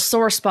that there was a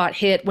sore spot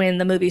hit when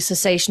the movie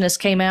Cessationist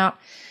came out,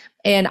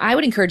 and I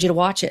would encourage you to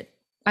watch it.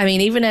 I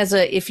mean, even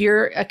if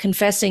you're a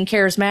professing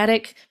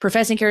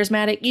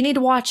charismatic, you need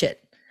to watch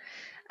it.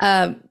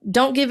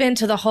 Don't give in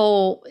to the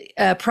whole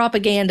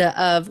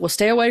propaganda of, well,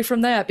 stay away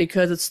from that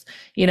because it's,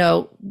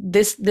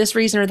 this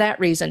reason or that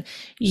reason.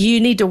 You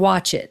need to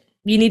watch it.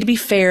 You need to be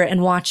fair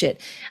and watch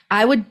it.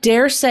 I would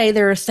dare say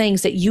there are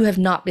things that you have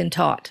not been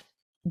taught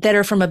that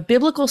are from a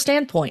biblical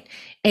standpoint,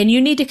 and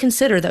you need to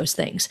consider those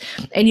things.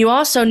 And you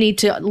also need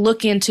to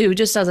look into,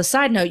 just as a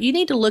side note, you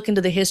need to look into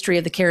the history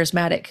of the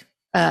charismatic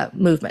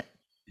movement.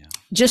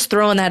 Just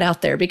throwing that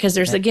out there, because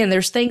there's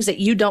things that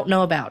you don't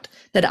know about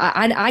that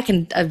I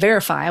can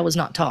verify I was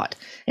not taught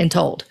and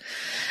told.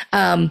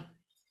 So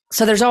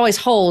there's always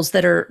holes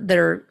that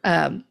are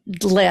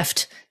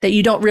left that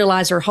you don't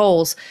realize are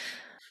holes.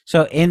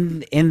 So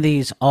in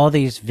all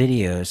these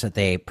videos that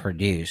they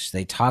produce,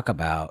 they talk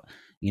about,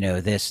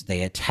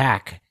 they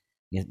attack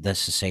the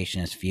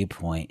cessationist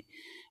viewpoint,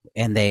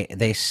 and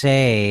they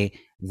say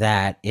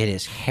that it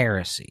is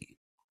heresy.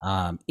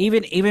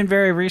 Even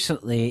very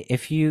recently,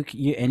 if you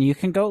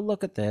can go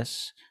look at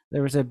this,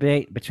 there was a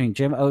debate between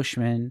Jim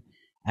Oshman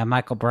and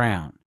Michael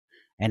Brown.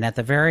 And at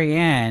the very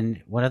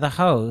end, one of the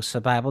hosts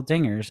of Bible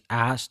Dingers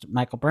asked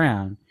Michael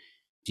Brown,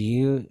 do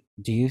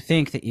you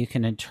think that you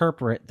can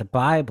interpret the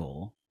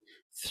Bible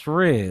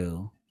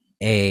through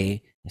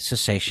a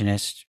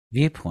cessationist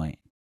viewpoint?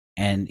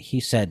 And he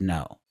said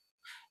no.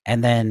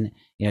 And then,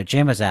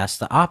 Jim was asked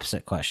the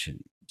opposite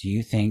question. Do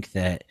you think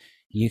that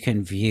you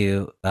can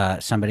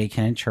somebody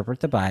can interpret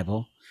the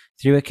Bible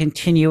through a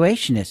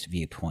continuationist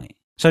viewpoint?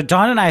 So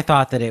Don and I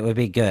thought that it would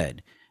be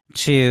good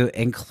to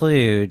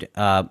include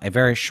a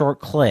very short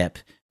clip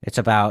It's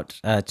about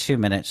 2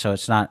 minutes, so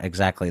it's not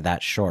exactly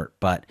that short.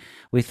 But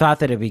we thought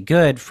that it'd be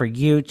good for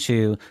you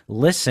to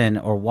listen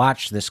or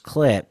watch this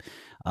clip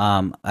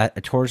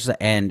towards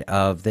the end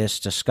of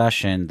this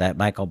discussion that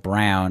Michael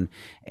Brown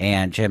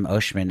and Jim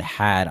Oshman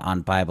had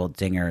on Bible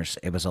Dingers.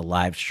 It was a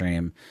live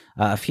stream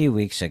a few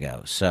weeks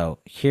ago. So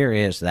here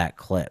is that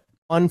clip.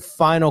 One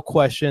final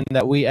question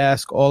that we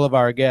ask all of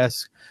our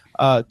guests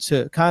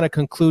to kind of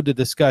conclude the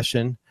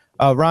discussion.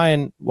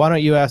 Ryan, why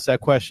don't you ask that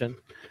question?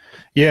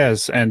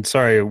 Yes, and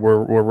sorry,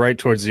 we're right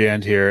towards the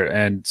end here,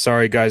 and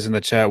sorry guys in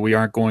the chat, we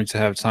aren't going to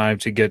have time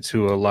to get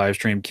to a live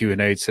stream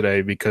Q&A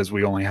today because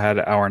we only had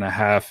an hour and a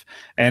half,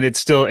 and it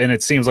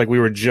seems like we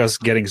were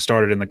just getting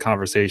started in the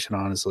conversation,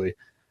 honestly.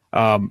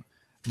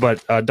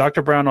 But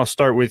Dr. Brown, I'll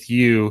start with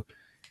you.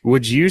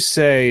 Would you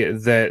say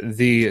that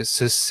the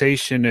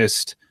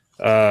cessationist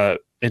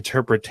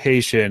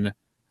interpretation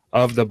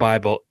of the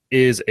Bible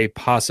is a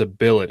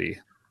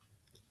possibility?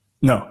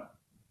 No.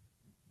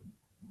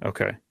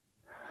 Okay.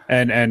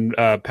 And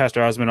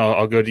Pastor Osmond,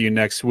 I'll go to you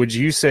next. Would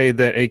you say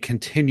that a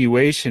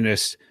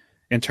continuationist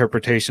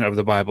interpretation of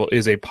the Bible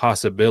is a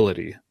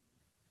possibility?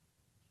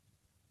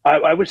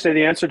 I would say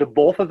the answer to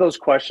both of those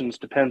questions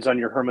depends on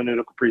your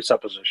hermeneutical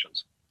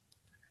presuppositions.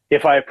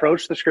 If I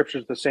approach the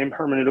scriptures with the same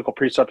hermeneutical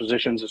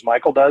presuppositions as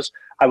Michael does,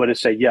 I would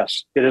say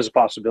yes, it is a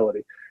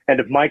possibility. And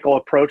if Michael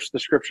approached the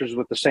scriptures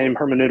with the same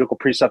hermeneutical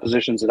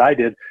presuppositions that I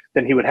did,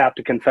 then he would have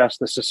to confess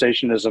that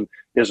cessationism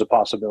is a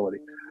possibility.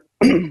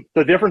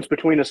 The difference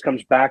between us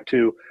comes back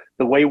to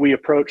the way we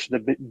approach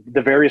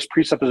the various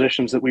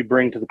presuppositions that we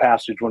bring to the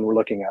passage when we're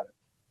looking at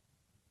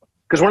it.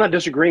 Because we're not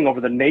disagreeing over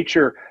the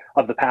nature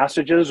of the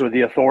passages or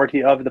the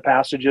authority of the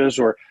passages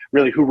or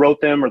really who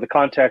wrote them or the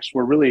context.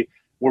 We're really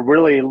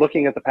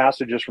looking at the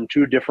passages from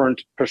two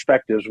different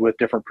perspectives with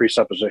different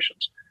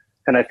presuppositions.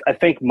 And I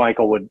think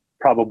Michael would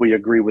probably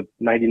agree with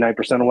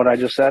 99% of what I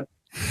just said.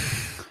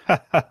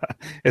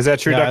 Is that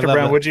true, Dr.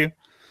 Brown? Would you?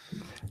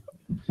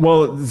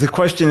 Well, the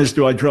question is,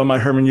 do I draw my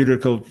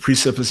hermeneutical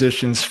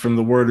presuppositions from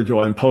the word or do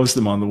I impose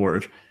them on the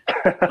word?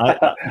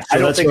 That's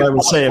what I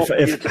would say.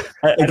 If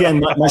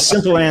again, my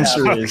simple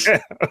answer is,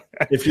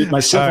 if you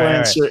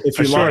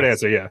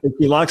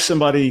lock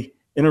somebody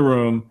in a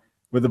room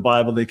with the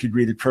Bible, they could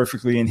read it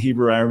perfectly in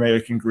Hebrew,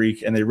 Aramaic, and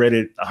Greek, and they read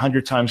it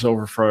 100 times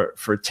over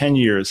for 10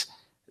 years,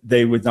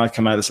 they would not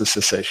come out as a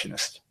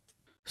cessationist.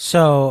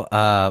 So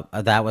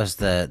that was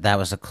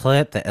a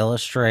clip that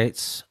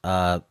illustrates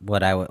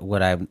what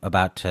I'm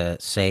about to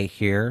say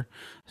here.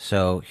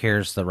 So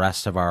here's the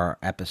rest of our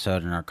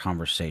episode and our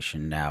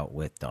conversation now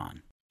with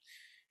Don.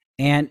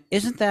 And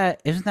isn't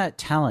that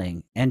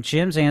telling? And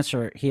Jim's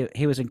answer,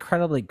 he was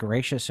incredibly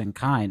gracious and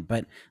kind,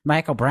 but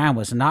Michael Brown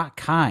was not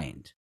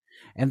kind.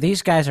 And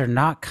these guys are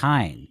not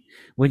kind.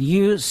 When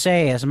you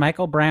say, as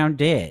Michael Brown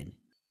did,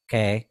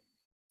 okay,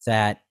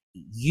 that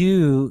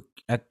you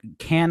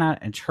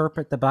cannot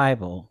interpret the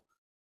Bible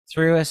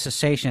through a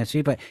cessationist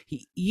view, but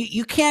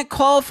you can't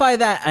qualify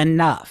that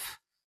enough.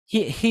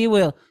 He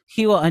will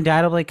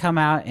undoubtedly come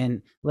out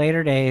in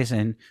later days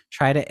and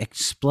try to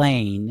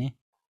explain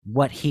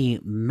what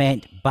he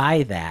meant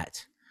by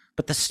that.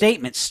 But the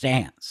statement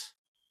stands.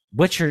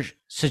 What you're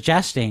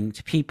suggesting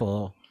to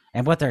people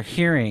and what they're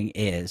hearing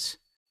is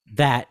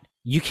that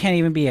you can't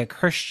even be a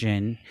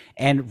Christian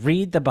and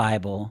read the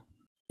Bible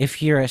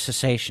if you're a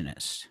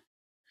cessationist.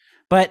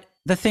 But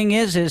the thing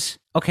is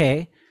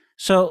okay,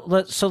 so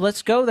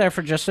let's go there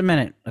for just a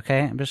minute, okay?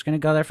 I'm just going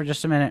to go there for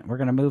just a minute. We're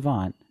going to move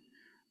on.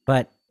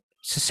 But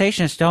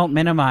cessationists don't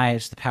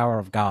minimize the power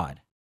of God.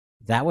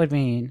 That would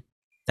mean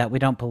that we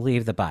don't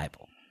believe the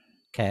Bible,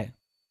 okay?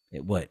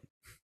 It would.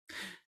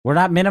 We're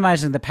not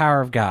minimizing the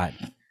power of God.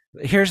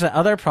 Here's the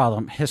other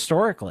problem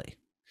historically.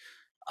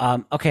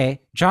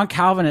 Okay, John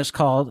Calvin is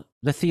called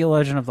the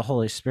theologian of the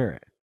Holy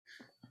Spirit.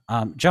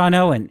 John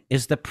Owen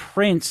is the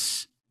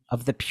prince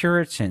of the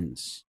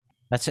Puritans.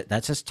 That's it.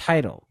 That's his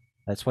title.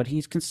 That's what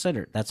he's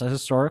considered. That's a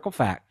historical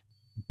fact.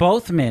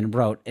 Both men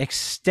wrote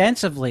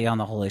extensively on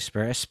the Holy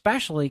Spirit,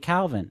 especially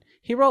Calvin.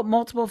 He wrote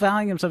multiple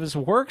volumes of his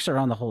works are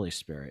on the Holy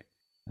Spirit.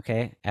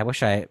 Okay, I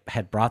wish I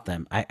had brought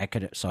them. I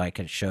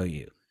could show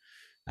you.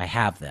 I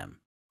have them.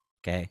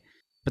 Okay,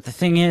 but the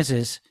thing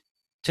is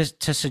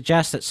to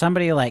suggest that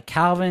somebody like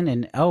Calvin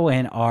and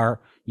Owen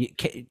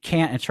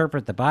can't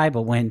interpret the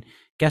Bible when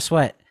guess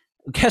what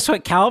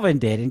Calvin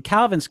did in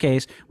Calvin's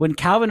case when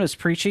Calvin was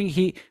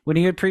preaching when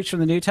he would preach from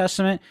the New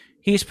Testament,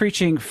 he's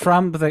preaching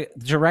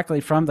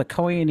directly from the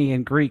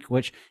Koine Greek,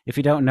 which if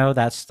you don't know,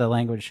 that's the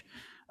language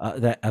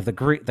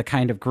the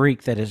kind of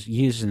Greek that is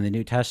used in the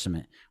New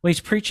Testament. When he's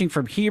preaching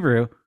from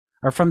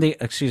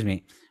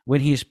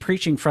when he's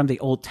preaching from the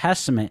Old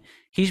Testament,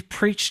 he's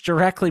preached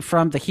directly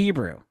from the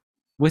Hebrew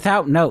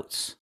without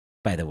notes,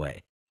 by the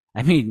way.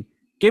 I mean,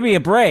 give me a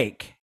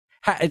break.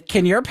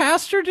 Can your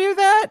pastor do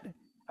that?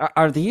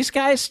 Are these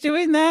guys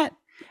doing that?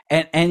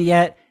 And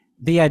yet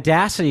the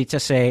audacity to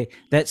say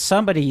that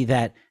somebody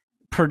that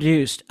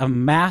produced a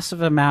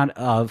massive amount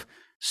of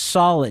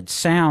solid,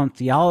 sound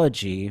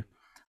theology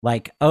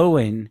like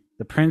Owen,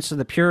 the Prince of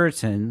the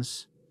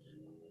Puritans,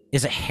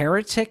 is a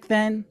heretic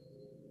then?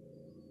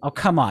 Oh,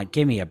 come on,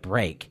 give me a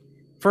break.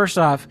 First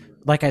off,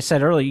 like I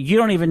said earlier, you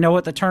don't even know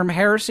what the term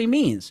heresy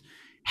means.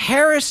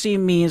 Heresy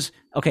means,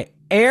 okay,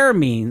 error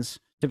means,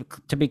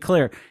 to be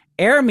clear,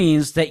 error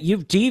means that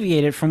you've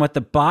deviated from what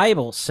the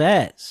Bible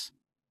says.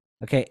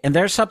 Okay, and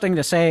there's something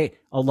to say,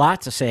 a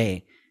lot to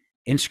say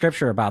in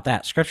Scripture about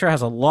that. Scripture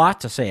has a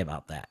lot to say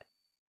about that.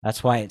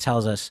 That's why it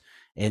tells us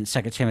in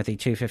 2 Timothy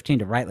 2:15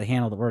 to rightly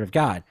handle the word of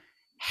God.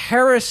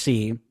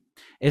 Heresy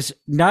is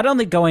not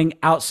only going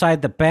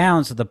outside the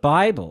bounds of the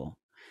Bible,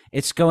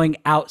 it's going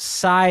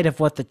outside of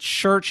what the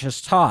church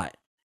has taught.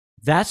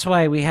 That's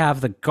why we have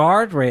the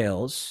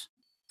guardrails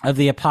of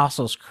the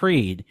Apostles'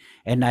 Creed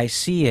and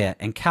Nicaea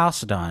and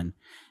Chalcedon.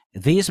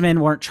 These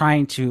men weren't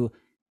trying to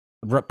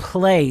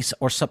replace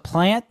or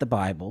supplant the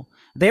Bible.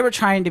 They were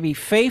trying to be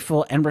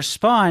faithful and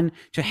respond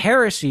to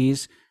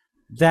heresies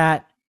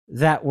that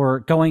were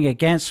going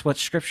against what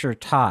Scripture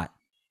taught.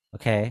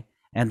 Okay,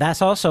 and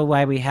that's also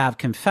why we have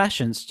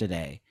confessions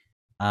today,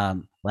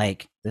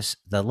 like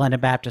the London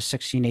Baptist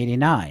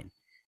 1689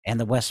 and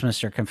the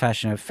Westminster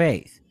Confession of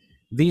Faith.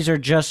 These are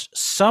just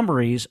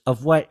summaries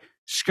of what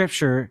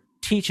Scripture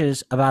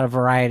teaches about a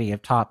variety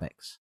of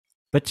topics.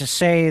 But to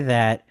say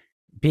that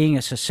being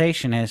a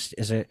cessationist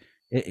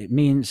it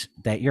means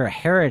that you're a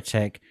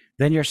heretic,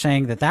 then you're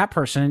saying that that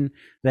person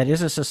that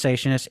is a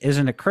cessationist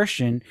isn't a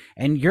Christian,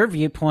 and your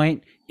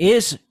viewpoint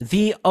is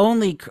the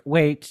only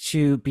way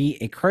to be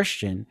a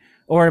Christian.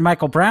 Or in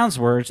Michael Brown's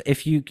words,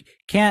 if you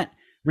can't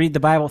read the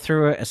Bible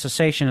through a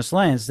cessationist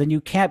lens, then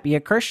you can't be a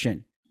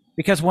Christian.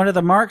 Because one of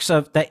the marks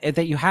of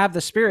that you have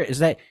the Spirit is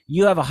that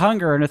you have a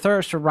hunger and a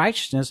thirst for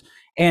righteousness.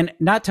 And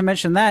not to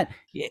mention that,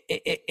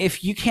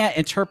 if you can't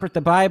interpret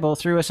the Bible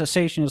through a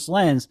cessationist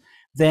lens,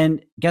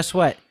 then guess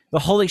what? The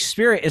Holy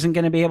Spirit isn't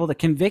going to be able to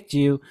convict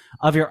you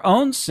of your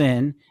own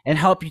sin and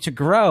help you to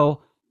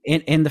grow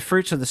in the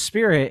fruits of the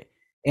Spirit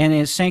and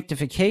in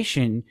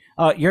sanctification.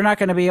 You're not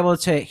going to be able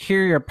to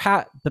hear you're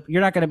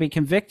not going to be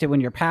convicted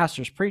when your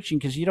pastor's preaching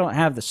because you don't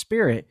have the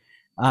Spirit.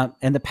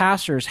 And the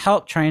pastor is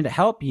trying to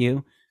help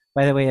you.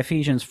 By the way,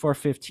 Ephesians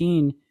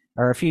 4:15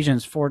 or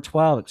Ephesians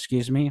 4:12,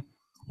 excuse me,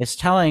 is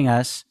telling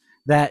us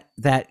that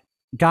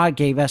God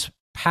gave us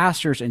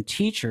pastors and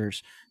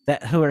teachers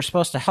who are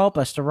supposed to help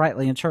us to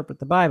rightly interpret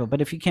the Bible. But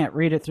if you can't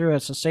read it through a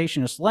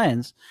cessationist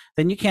lens,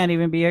 then you can't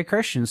even be a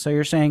Christian. So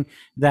you're saying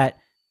that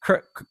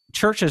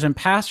churches and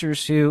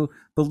pastors who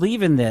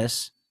believe in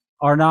this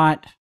are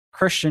not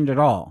Christian at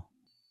all.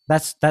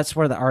 That's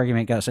where the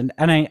argument goes. And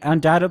I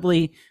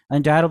undoubtedly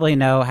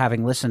know,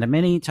 having listened to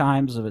many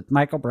times with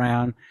Michael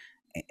Brown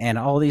and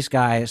all these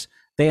guys,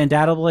 they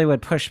undoubtedly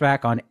would push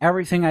back on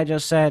everything I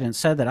just said and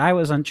said that I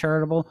was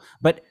uncharitable.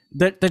 But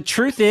the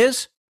truth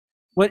is,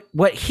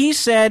 what he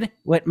said,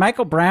 what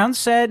Michael Brown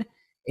said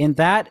in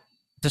that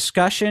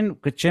discussion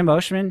with Jim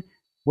Oshman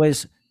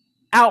was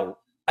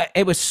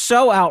it was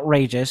so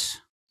outrageous.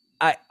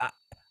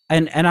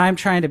 And I'm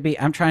trying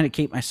to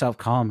keep myself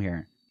calm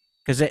here,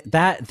 because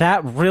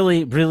that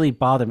really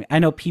bothered me. I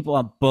know people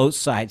on both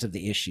sides of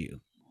the issue.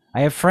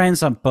 I have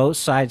friends on both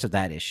sides of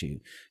that issue.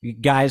 You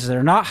guys that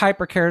are not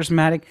hyper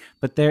charismatic,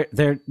 but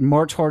they're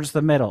more towards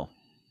the middle.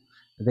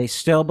 They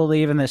still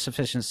believe in the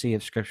sufficiency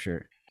of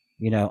Scripture,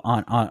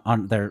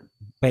 on their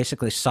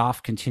basically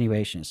soft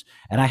continuations.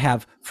 And I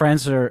have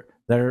friends that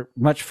are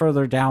much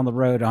further down the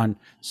road on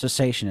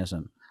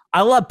cessationism.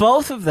 I love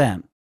both of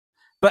them,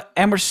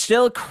 and we're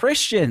still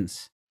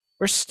Christians.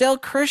 We're still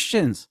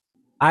Christians.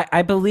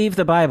 I believe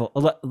the Bible.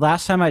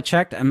 Last time I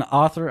checked, I'm the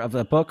author of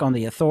a book on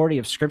the authority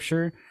of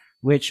Scripture,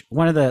 which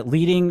one of the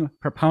leading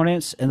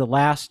proponents in the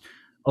last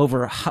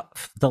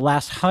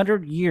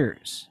 100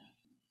 years,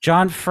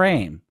 John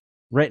Frame,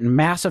 written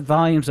massive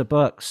volumes of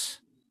books.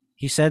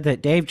 He said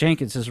that Dave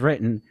Jenkins has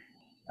written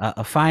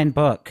a fine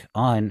book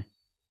on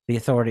the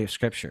authority of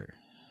Scripture.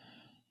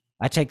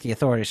 I take the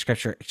authority of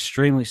Scripture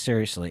extremely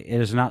seriously. It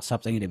is not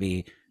something to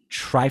be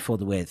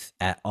trifled with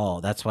at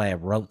all. That's why I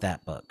wrote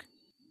that book.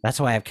 That's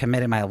why I've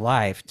committed my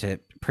life to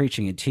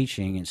preaching and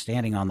teaching and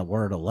standing on the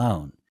Word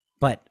alone.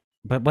 But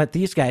what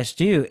these guys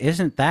do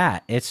isn't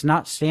that. It's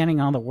not standing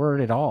on the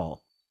Word at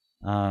all.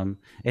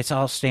 It's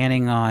all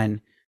standing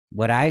on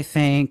what I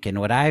think and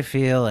what I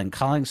feel, and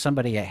calling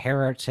somebody a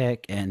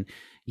heretic and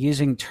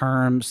using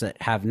terms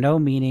that have no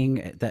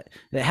meaning, that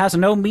has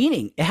no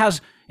meaning.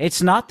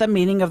 It's not the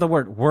meaning of the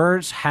word.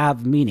 Words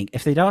have meaning.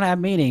 If they don't have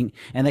meaning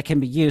and they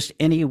can be used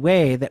any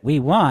way that we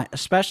want,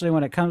 especially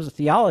when it comes to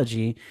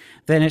theology,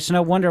 then it's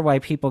no wonder why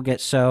people get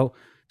so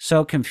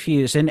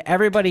confused. And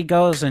everybody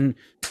goes and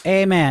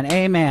amen,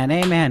 amen,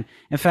 amen.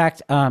 In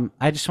fact, I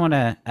don't want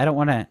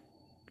to,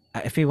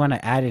 if you want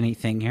to add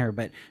anything here,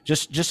 but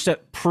just to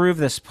prove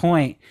this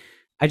point,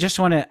 I just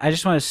want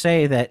to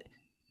say that,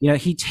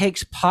 he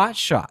takes pot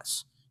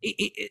shots.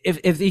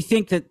 If you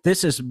think that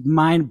this is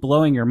mind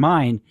blowing your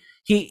mind,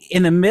 he,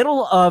 in the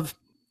middle of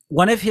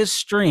one of his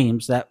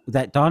streams that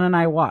Don and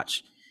I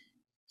watched,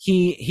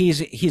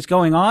 he's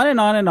going on and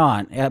on and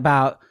on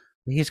about,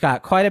 he's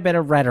got quite a bit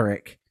of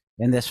rhetoric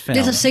in this film.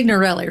 It's a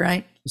Signorelli,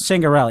 right?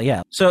 Signorelli,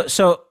 yeah.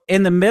 So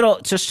in the middle,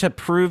 just to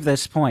prove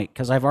this point,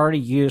 because I've already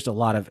used a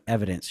lot of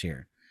evidence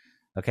here,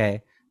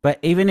 Okay. But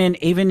even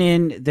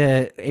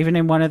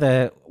in one of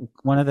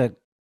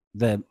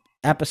the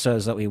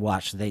episodes that we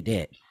watched, they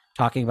did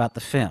talking about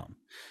the film.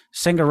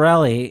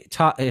 Cingarelli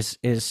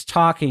is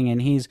talking,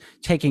 and he's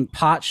taking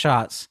pot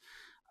shots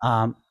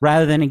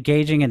rather than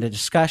engaging in a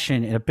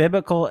discussion in a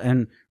biblical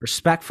and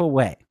respectful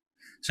way.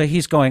 So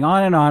he's going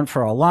on and on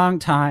for a long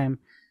time,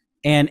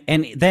 and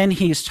then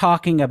he's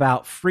talking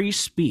about free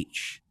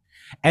speech,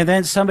 and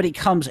then somebody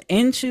comes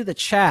into the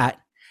chat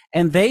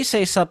and they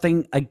say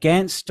something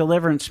against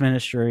deliverance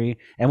ministry,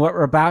 and what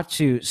we're about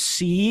to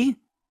see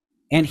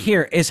and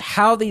hear is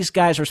how these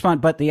guys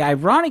respond. But the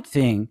ironic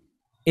thing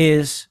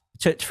is,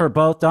 for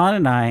both Don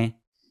and I,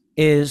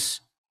 is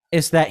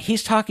that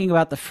he's talking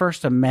about the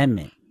First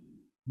Amendment,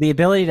 the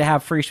ability to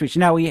have free speech.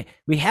 Now we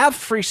have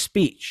free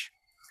speech.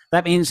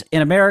 That means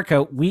in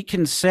America we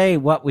can say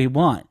what we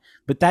want,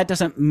 but that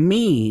doesn't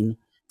mean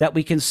that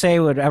we can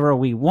say whatever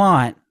we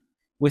want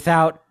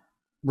without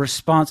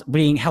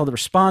being held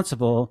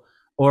responsible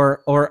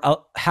or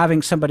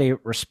having somebody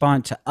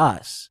respond to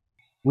us.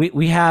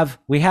 We have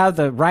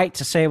the right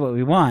to say what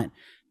we want,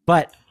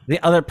 but the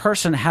other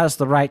person has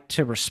the right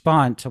to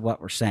respond to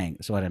what we're saying,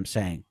 is what I'm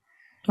saying.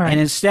 Right.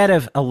 And instead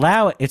of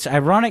it's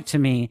ironic to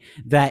me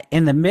that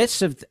in the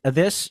midst of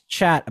this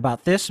chat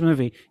about this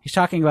movie, he's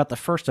talking about the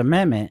First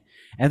Amendment,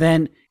 and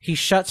then he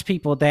shuts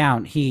people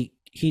down. He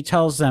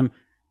tells them,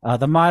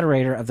 the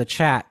moderator of the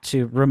chat,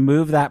 to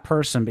remove that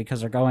person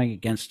because they're going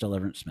against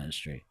deliverance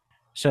ministry.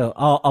 So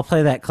I'll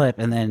play that clip,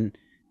 and then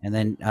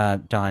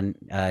Don,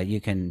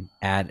 you can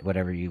add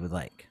whatever you would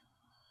like.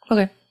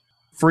 Okay.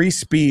 Free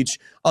speech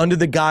under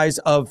the guise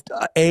of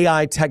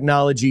AI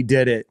technology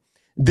did it.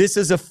 This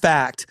is a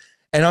fact.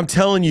 And I'm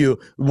telling you,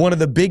 one of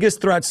the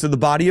biggest threats to the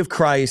body of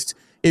Christ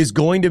is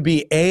going to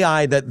be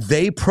AI that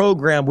they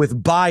program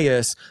with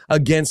bias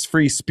against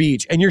free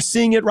speech. And you're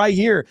seeing it right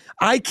here.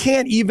 I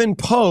can't even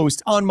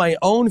post on my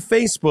own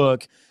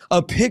Facebook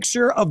a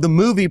picture of the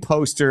movie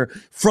poster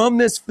from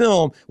this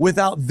film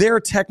without their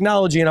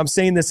technology. And I'm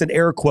saying this in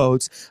air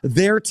quotes,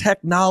 their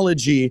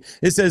technology.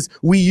 It says,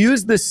 we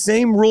use the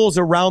same rules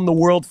around the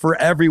world for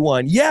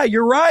everyone. Yeah,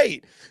 you're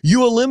right.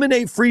 You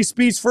eliminate free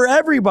speech for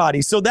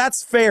everybody. So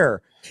that's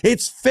fair.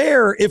 It's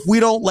fair if we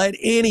don't let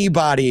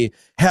anybody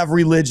have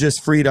religious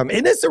freedom.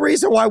 And it's the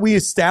reason why we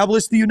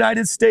established the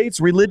United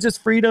States, religious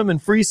freedom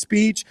and free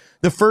speech,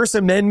 the First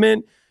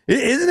Amendment.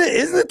 Isn't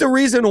it the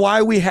reason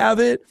why we have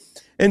it?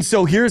 And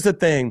so here's the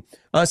thing.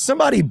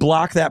 Somebody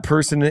block that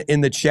person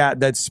in the chat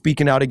that's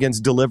speaking out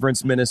against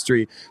deliverance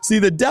ministry. See,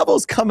 the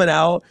devil's coming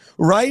out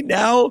right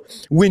now.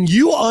 When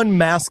you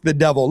unmask the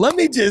devil,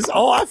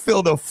 I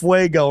feel the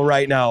fuego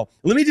right now.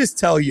 Let me just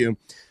tell you.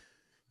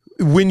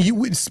 When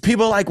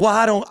people are like,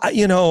 well,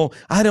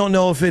 I don't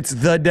know if it's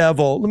the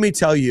devil. Let me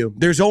tell you,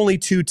 there's only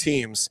two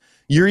teams.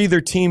 You're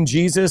either team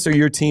Jesus or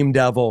you're team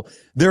devil.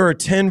 There are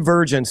 10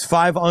 virgins,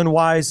 5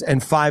 unwise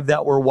and 5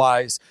 that were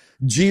wise.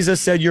 Jesus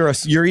said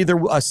you're either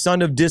a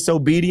son of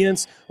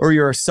disobedience or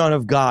you're a son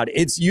of God.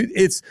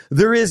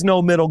 There is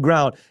no middle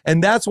ground.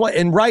 And that's why,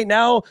 and right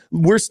now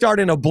we're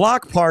starting a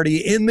block party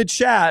in the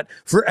chat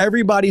for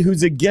everybody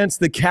who's against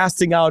the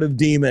casting out of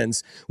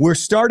demons. We're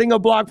starting a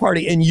block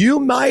party, and you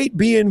might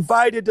be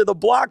invited to the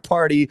block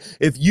party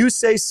if you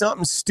say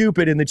something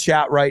stupid in the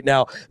chat right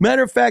now.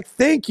 Matter of fact,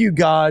 thank you,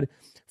 God,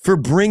 for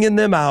bringing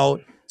them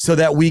out so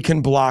that we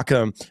can block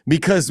them.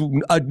 Because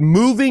a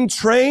moving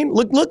train,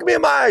 look me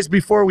in my eyes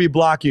before we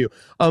block you.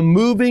 A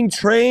moving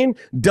train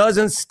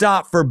doesn't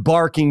stop for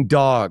barking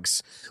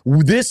dogs.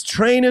 This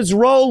train is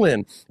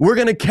rolling. We're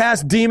going to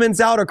cast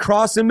demons out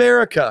across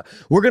America.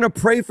 We're going to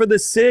pray for the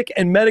sick,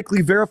 and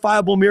medically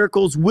verifiable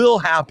miracles will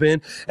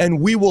happen.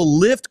 And we will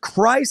lift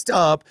Christ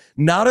up,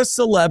 not a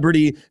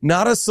celebrity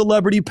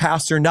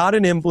pastor, not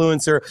an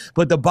influencer.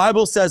 But the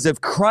Bible says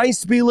if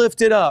Christ be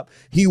lifted up,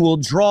 he will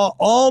draw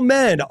all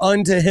men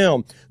unto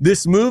him.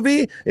 This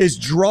movie is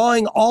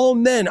drawing all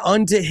men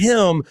unto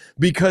him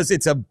because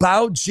it's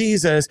about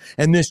Jesus,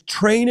 and this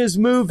train is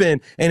moving,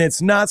 and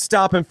it's not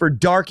stopping for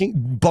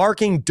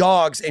barking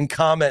dogs in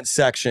comment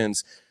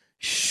sections.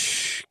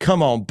 Shh,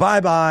 come on,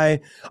 bye-bye.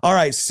 All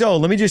right, so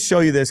let me just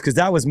show you this because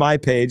that was my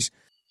page.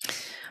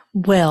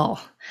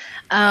 Well,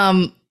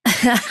 I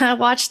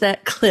watched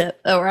that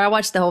clip, or I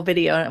watched the whole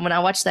video, and when I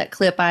watched that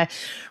clip, I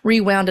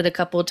rewound it a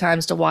couple of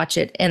times to watch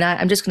it, and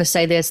I'm just going to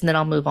say this, and then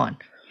I'll move on.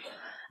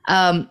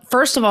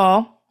 First of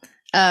all,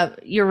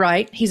 you're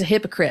right. He's a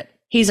hypocrite.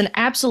 He's an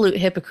absolute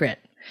hypocrite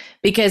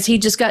because he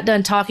just got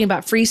done talking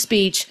about free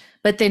speech,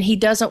 but then he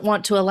doesn't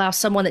want to allow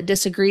someone that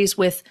disagrees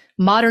with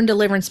modern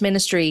deliverance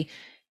ministry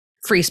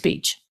free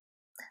speech.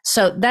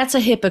 So that's a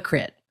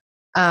hypocrite.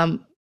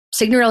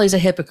 Signorelli's a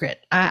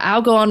hypocrite.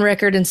 I'll go on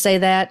record and say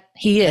that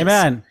he is.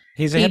 Amen.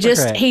 He's a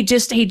hypocrite. He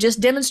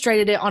just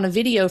demonstrated it on a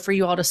video for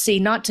you all to see,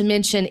 not to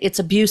mention it's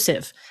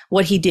abusive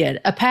what he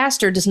did. A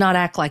pastor does not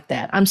act like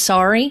that. I'm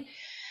sorry.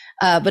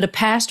 But a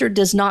pastor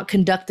does not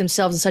conduct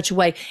themselves in such a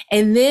way.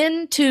 And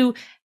then to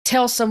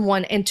tell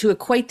someone and to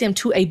equate them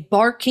to a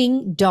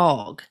barking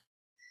dog.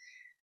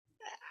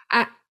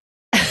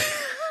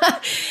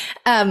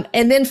 And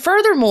then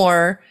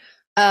furthermore,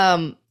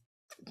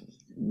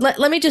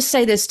 let me just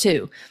say this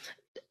too.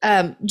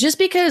 Just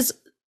because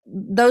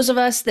those of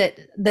us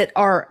that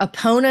are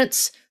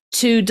opponents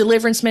to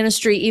deliverance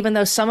ministry, even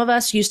though some of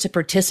us used to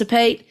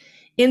participate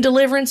in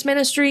deliverance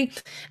ministry,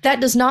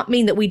 that does not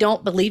mean that we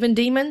don't believe in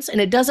demons,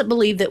 and it doesn't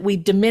believe that we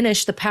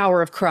diminish the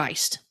power of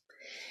Christ.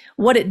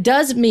 What it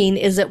does mean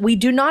is that we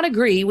do not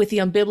agree with the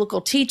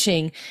unbiblical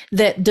teaching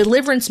that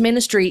deliverance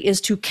ministry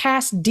is to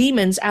cast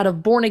demons out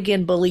of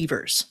born-again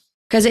believers,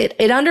 because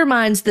it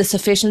undermines the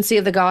sufficiency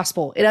of the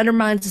gospel. It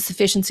undermines the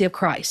sufficiency of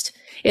Christ.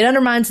 It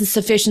undermines the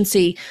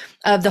sufficiency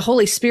of the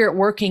Holy Spirit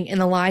working in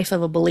the life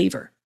of a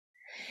believer.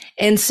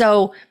 And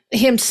so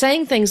him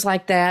saying things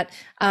like that,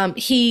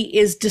 he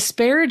is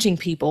disparaging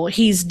people.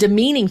 He's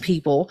demeaning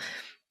people,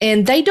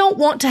 and they don't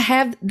want to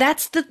have,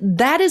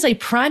 that is a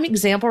prime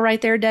example right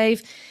there,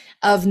 Dave,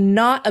 of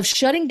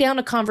shutting down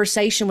a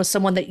conversation with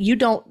someone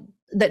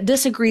that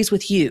disagrees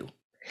with you.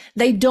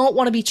 They don't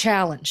want to be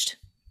challenged.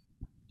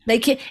 They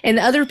can't, and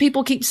other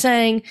people keep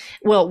saying,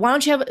 well, why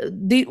don't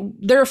you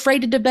they're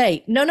afraid to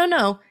debate.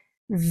 No.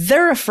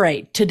 They're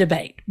afraid to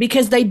debate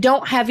because they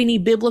don't have any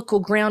biblical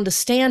ground to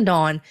stand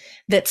on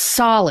that's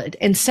solid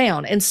and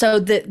sound. And so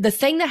the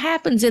thing that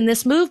happens in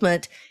this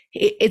movement,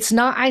 it's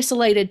not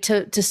isolated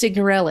to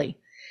Signorelli.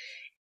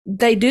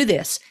 They do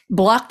this,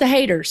 block the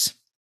haters.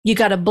 You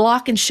got to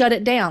block and shut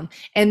it down.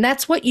 And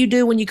that's what you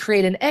do when you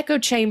create an echo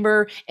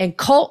chamber and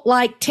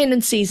cult-like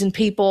tendencies in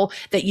people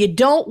that you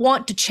don't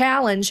want to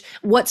challenge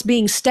what's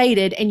being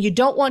stated, and you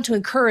don't want to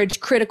encourage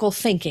critical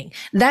thinking.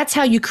 That's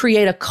how you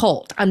create a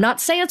cult. I'm not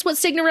saying it's what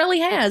Signorelli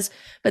has,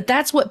 but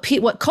that's what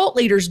cult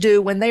leaders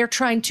do when they are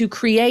trying to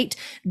create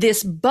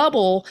this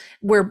bubble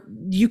where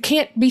you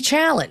can't be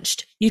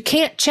challenged. You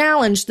can't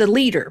challenge the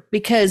leader,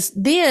 because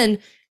then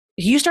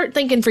you start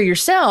thinking for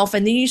yourself,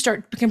 and then you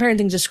start comparing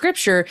things to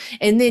scripture,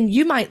 and then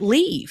you might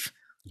leave.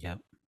 Yep.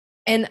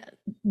 And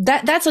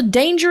that's a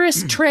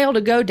dangerous trail to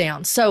go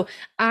down. So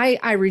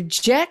I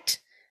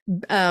reject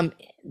that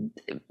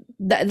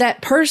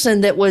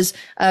person that was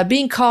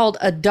being called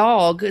a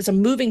dog. As a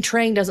moving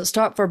train doesn't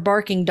stop for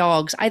barking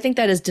dogs. I think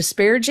that is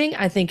disparaging.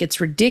 I think it's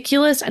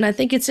ridiculous, and I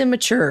think it's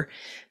immature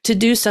to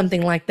do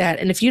something like that.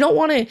 And if you don't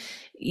want to,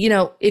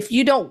 if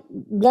you don't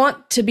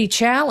want to be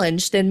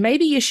challenged, then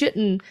maybe you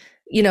shouldn't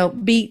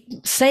be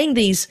saying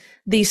these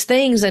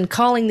things and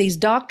calling these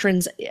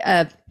doctrines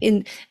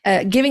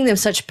giving them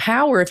such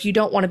power if you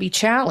don't want to be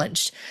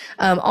challenged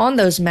on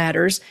those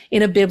matters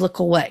in a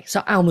biblical way.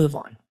 So I'll move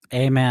on.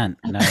 Amen.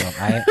 No,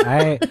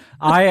 I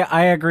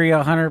agree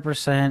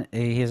 100%.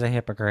 He's a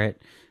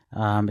hypocrite.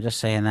 Just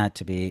saying that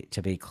to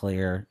be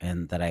clear,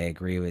 and that I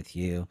agree with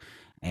you.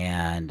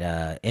 And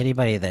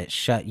anybody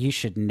that you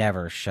should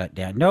never shut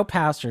down. No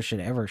pastor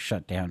should ever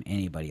shut down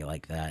anybody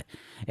like that.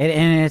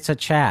 And it's a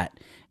chat.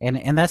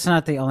 And that's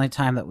not the only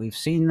time that we've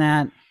seen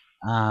that.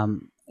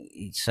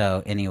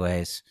 So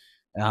anyways,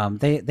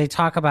 they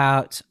talk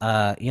about,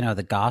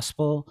 the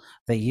gospel.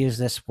 They use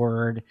this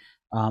word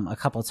a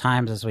couple of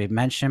times, as we've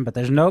mentioned, but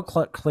there's no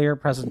clear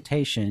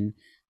presentation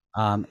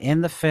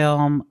in the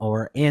film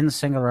or in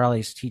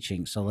Signorelli's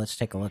teaching. So let's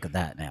take a look at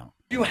that now.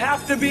 You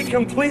have to be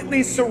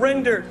completely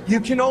surrendered. You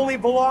can only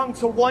belong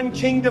to one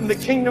kingdom, the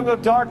kingdom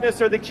of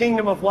darkness or the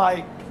kingdom of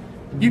light.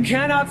 You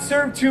cannot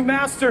serve two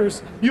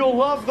masters. You'll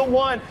love the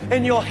one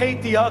and you'll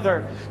hate the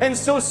other. And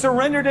so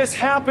surrenderedness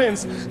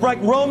happens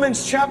like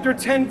Romans chapter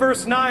 10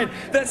 verse 9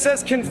 that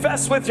says,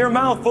 confess with your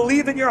mouth,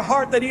 believe in your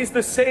heart that he's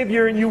the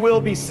Savior, and you will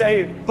be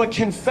saved. But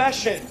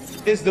confession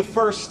is the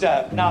first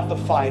step, not the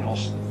final.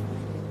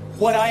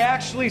 What I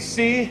actually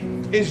see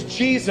is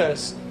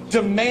Jesus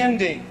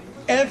demanding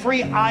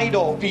every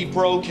idol be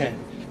broken.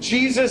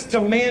 Jesus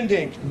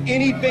demanding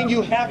anything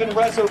you have in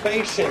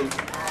reservation,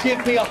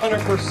 give me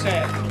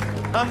 100%.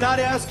 I'm not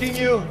asking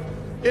you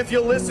if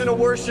you listen to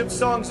worship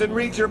songs and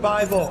read your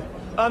Bible.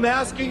 I'm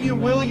asking you,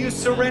 will you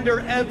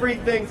surrender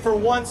everything for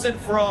once and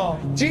for all?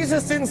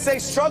 Jesus didn't say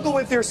struggle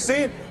with your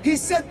sin. He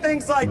said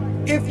things like,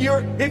 if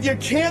you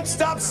can't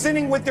stop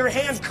sinning with your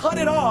hand, cut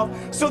it off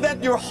so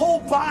that your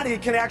whole body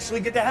can actually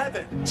get to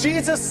heaven.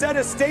 Jesus said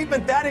a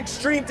statement that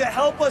extreme to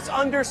help us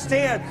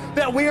understand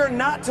that we are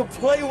not to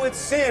play with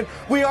sin.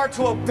 We are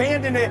to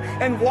abandon it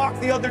and walk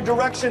the other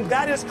direction.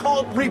 That is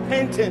called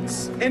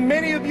repentance. And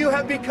many of you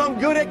have become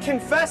good at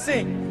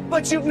confessing,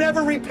 but you've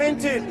never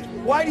repented.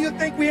 Why do you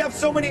think we have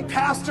so many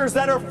pastors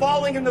that are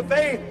falling in the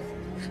faith?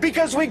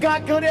 Because we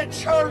got good at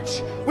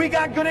church, we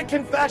got good at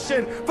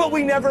confession, but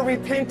we never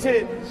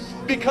repented.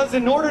 Because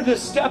in order to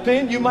step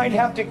in, you might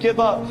have to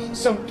give up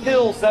some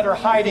pills that are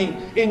hiding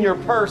in your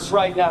purse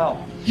right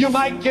now. You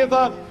might give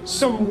up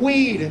some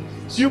weed.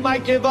 You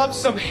might give up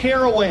some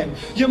heroin.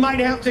 You might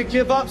have to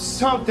give up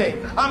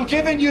something. I'm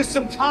giving you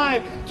some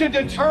time to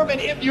determine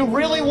if you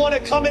really want to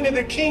come into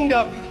the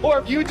kingdom or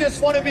if you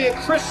just want to be a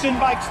Christian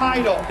by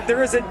title.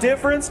 There is a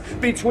difference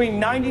between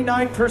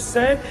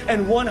 99%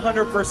 and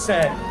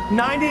 100%.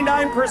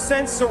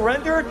 99%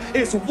 surrender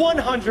is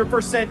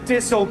 100%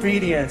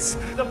 disobedience.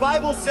 The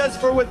Bible says,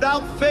 for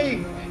without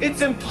faith,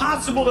 it's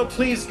impossible to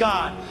please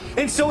God.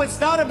 And so it's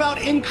not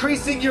about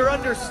increasing your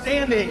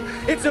understanding.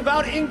 It's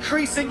about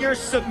increasing your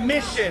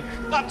submission.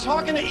 I'm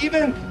talking to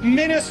even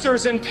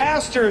ministers and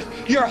pastors.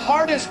 Your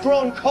heart has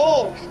grown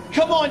cold.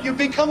 Come on, you've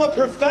become a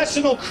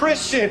professional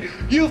Christian.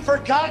 You've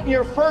forgotten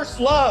your first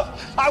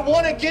love. I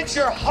want to get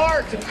your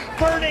heart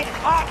burning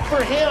hot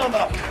for Him.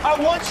 I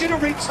want you to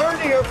return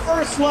to your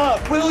first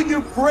love. Will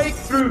you break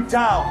through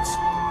doubt?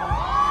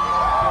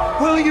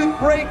 Will you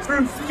break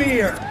through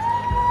fear?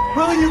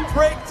 Will you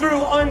break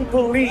through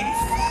unbelief?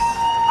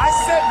 I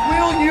said,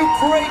 will you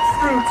break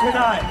through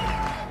tonight?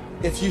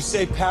 If you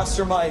say,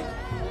 Pastor Mike,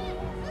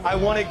 I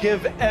want to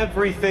give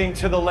everything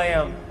to the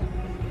Lamb.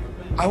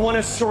 I want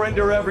to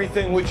surrender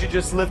everything. Would you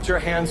just lift your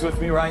hands with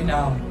me right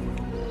now?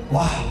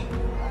 Wow.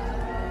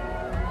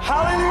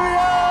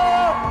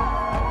 Hallelujah!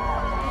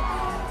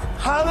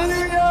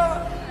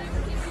 Hallelujah!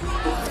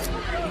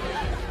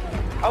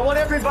 I want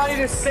everybody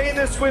to say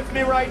this with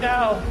me right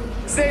now.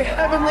 Say,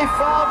 Heavenly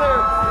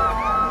Father,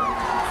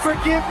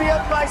 forgive me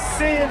of my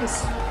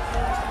sins.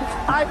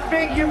 I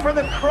thank you for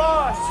the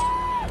cross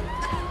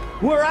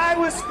where I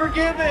was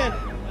forgiven.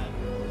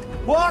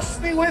 Wash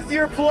me with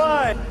your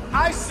blood.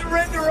 I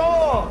surrender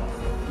all.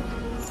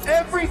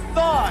 Every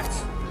thought,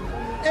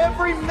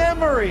 every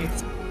memory,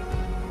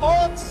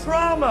 all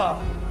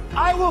trauma.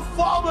 I will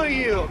follow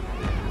you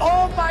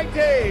all my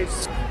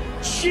days.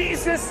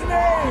 Jesus' name.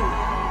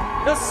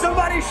 Now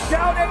somebody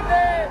shout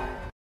amen.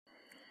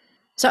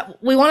 So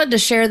we wanted to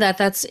share that.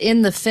 That's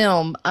in the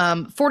film.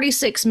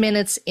 46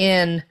 minutes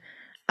in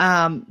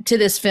to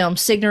this film,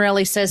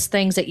 Signorelli says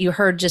things that you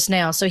heard just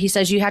now. So he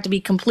says you have to be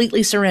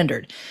completely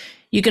surrendered.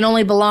 You can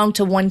only belong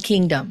to one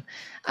kingdom.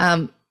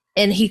 And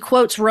he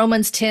quotes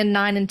Romans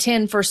 10:9 and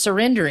 10 for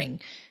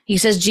surrendering. He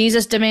says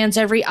Jesus demands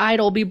every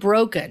idol be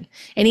broken.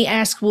 And he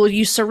asks, will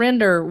you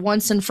surrender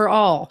once and for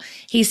all?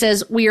 He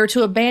says we are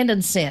to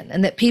abandon sin,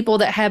 and that people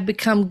that have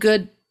become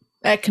good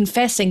at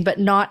confessing but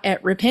not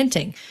at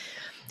repenting.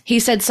 He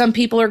said some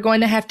people are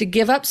going to have to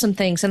give up some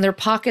things in their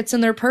pockets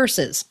and their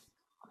purses.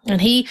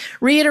 And he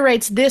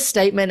reiterates this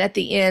statement at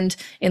the end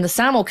in the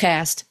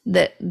simulcast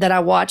that I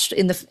watched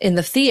in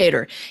the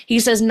theater. He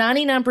says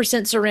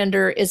 99%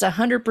 surrender is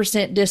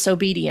 100%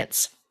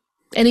 disobedience.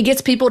 And he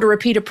gets people to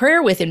repeat a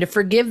prayer with him to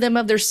forgive them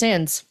of their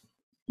sins,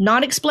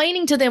 not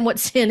explaining to them what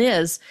sin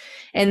is.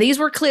 And these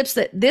were clips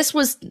this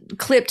was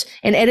clipped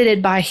and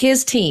edited by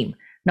his team,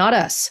 not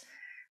us.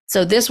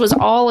 So this was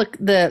all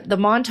the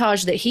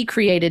montage that he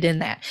created in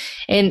that.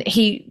 And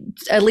he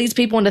leads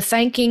people into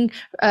thanking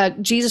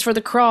Jesus for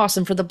the cross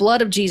and for the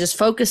blood of Jesus,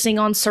 focusing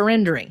on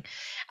surrendering.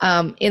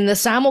 In the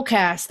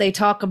simulcast, they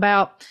talk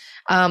about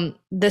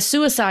the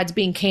suicides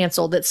being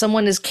canceled, that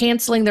someone is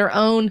canceling their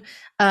own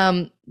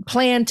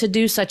plan to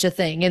do such a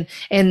thing.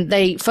 And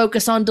they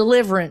focus on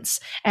deliverance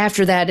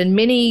after that, and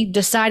many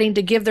deciding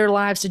to give their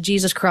lives to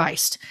Jesus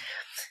Christ.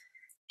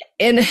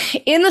 And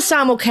in the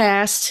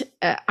simulcast,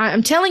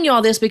 I'm telling you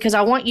all this because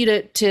I want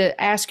you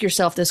to ask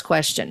yourself this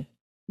question.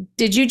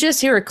 Did you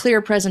just hear a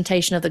clear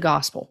presentation of the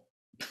gospel?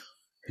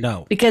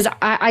 No. Because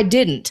I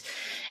didn't.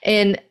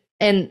 And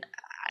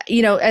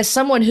you know, as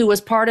someone who was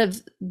part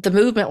of the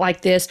movement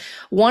like this,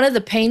 one of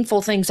the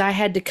painful things I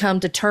had to come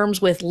to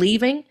terms with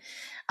leaving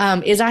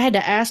is I had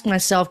to ask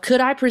myself,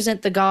 could I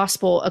present the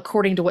gospel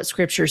according to what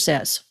Scripture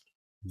says?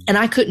 And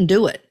I couldn't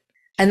do it.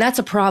 And that's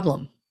a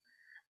problem.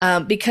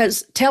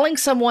 Because telling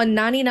someone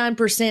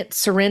 99%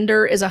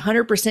 surrender is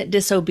 100%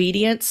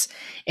 disobedience,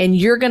 and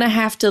you're going to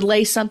have to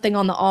lay something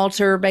on the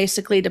altar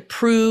basically to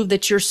prove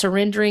that you're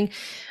surrendering.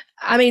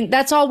 I mean,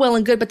 that's all well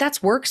and good, but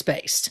that's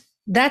works-based.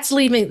 That's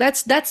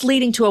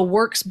leading to a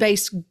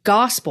works-based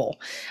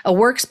gospel, a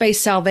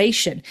works-based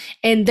salvation.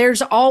 And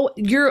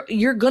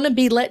you're going to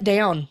be let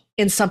down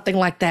in something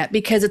like that,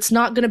 because it's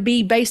not going to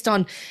be based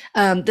on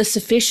the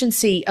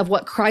sufficiency of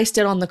what Christ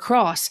did on the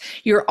cross.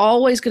 You're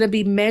always going to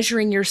be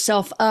measuring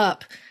yourself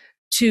up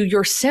to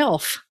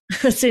yourself,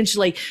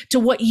 essentially,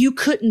 to what you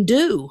couldn't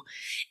do.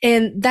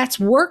 And that's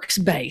works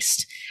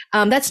based.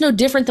 That's no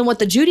different than what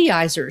the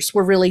Judaizers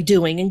were really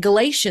doing in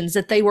Galatians,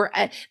 that they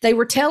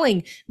were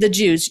telling the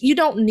Jews, you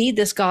don't need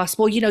this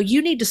gospel. You know,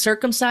 you need to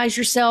circumcise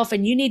yourself,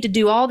 and you need to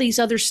do all these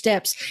other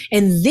steps.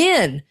 And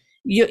then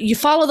you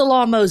follow the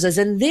law of Moses,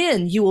 and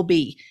then you will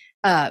be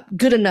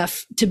good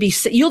enough to be,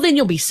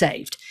 you'll be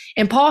saved.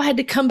 And Paul had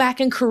to come back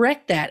and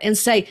correct that and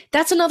say,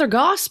 that's another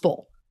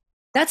gospel.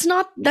 That's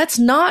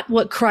not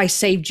what Christ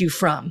saved you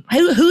from.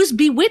 Who's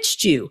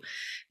bewitched you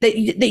that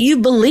you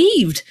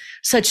believed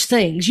such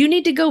things? You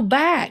need to go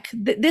back.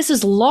 This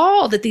is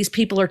law that these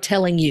people are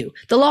telling you.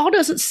 The law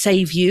doesn't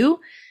save you.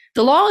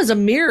 The law is a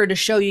mirror to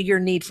show you your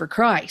need for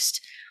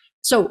Christ.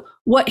 So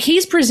what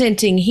he's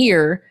presenting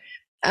here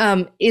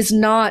is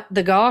not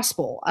the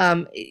gospel.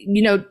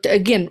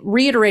 Again,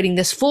 reiterating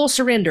this full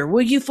surrender.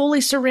 Will you fully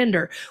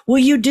surrender? Will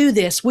you do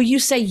this? Will you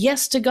say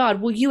yes to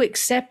God? Will you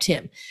accept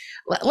him?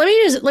 Let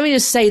me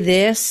just say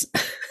this.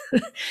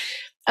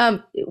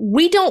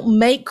 We don't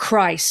make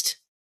Christ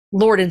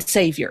Lord and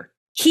Savior.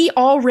 He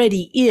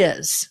already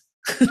is.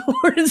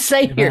 Lord and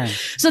Savior. Amen.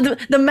 So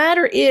the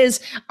matter is,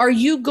 are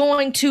you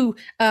going to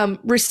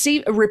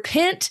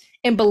repent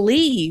and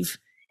believe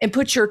and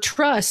put your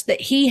trust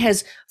that he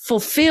has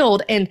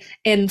fulfilled and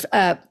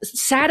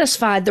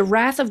satisfied the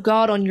wrath of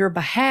God on your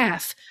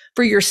behalf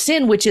for your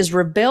sin, which is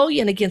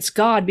rebellion against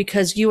God,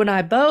 because you and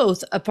I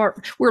both,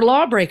 we're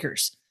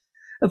lawbreakers.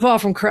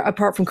 Apart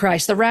from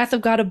Christ, the wrath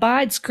of God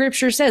abides.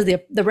 Scripture says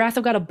the wrath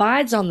of God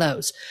abides on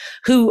those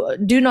who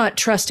do not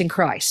trust in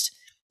Christ.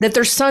 That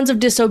they're sons of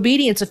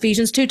disobedience.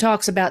 Ephesians 2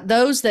 talks about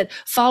those that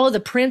follow the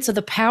prince of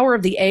the power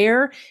of the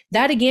air.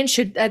 That again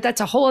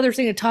that's a whole other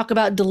thing to talk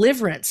about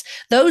deliverance.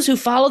 Those who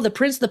follow the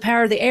prince of the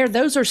power of the air,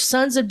 those are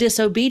sons of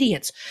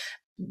disobedience.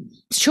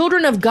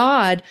 Children of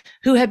God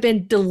who have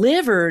been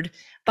delivered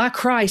by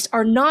Christ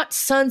are not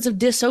sons of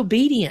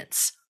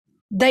disobedience.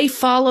 They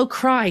follow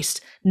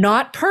Christ,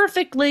 not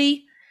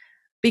perfectly,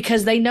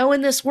 because they know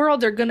in this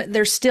world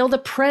there's still the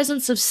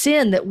presence of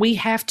sin that we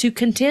have to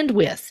contend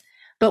with,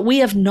 but we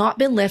have not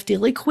been left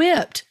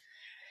ill-equipped.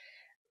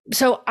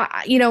 So,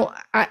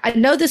 I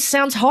know this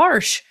sounds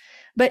harsh,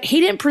 but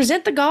he didn't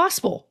present the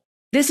gospel.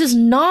 This is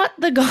not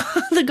the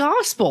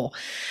gospel.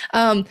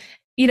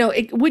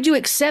 Would you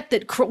accept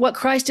that what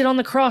Christ did on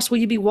the cross? Will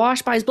you be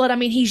washed by his blood? I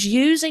mean, he's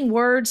using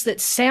words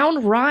that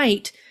sound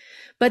right,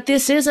 but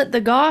this isn't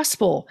the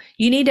gospel.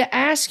 You need to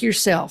ask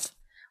yourself,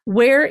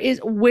 where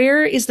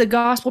is the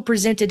gospel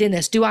presented in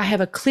this? Do I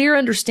have a clear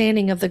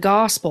understanding of the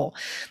gospel?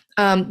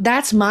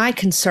 That's my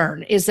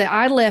concern, is that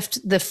I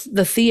left the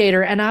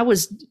theater and I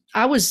was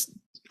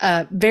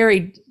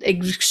very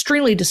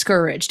extremely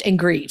discouraged and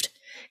grieved,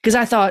 because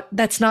I thought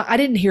I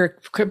didn't hear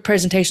a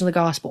presentation of the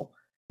gospel.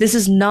 This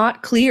is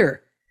not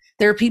clear.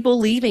 There are people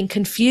leaving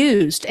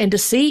confused and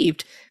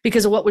deceived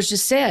because of what was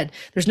just said.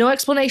 There's no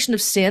explanation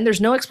of sin.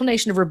 There's no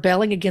explanation of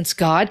rebelling against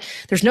God.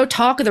 There's no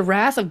talk of the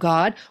wrath of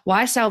God,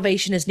 why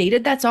salvation is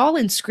needed. That's all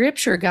in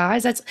Scripture,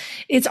 guys.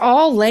 It's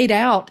all laid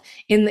out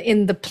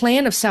in the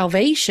plan of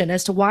salvation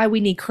as to why we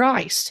need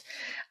Christ.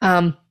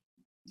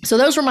 So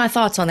those were my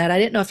thoughts on that. I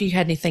didn't know if you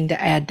had anything to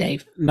add,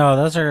 Dave. No,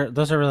 those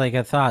are really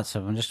good thoughts.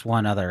 So just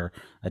one other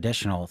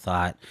additional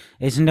thought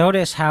is,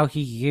 notice how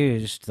he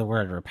used the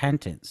word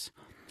repentance.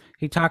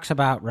 He talks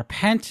about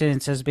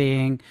repentance as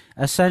being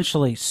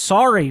essentially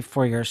sorry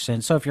for your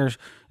sin. So if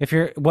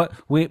you're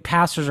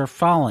pastors are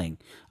falling,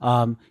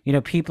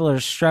 people are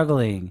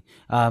struggling,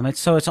 and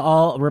so it's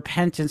all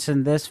repentance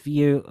in this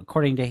view,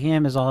 according to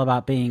him, is all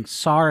about being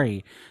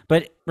sorry.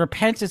 But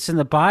repentance in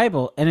the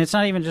Bible, and it's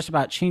not even just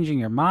about changing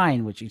your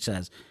mind, which he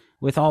says,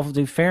 with all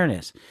due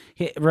fairness,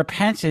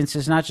 repentance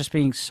is not just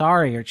being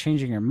sorry or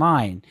changing your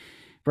mind.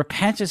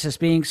 Repentance is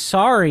being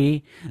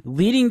sorry,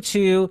 leading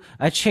to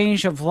a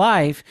change of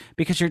life,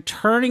 because you're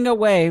turning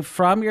away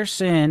from your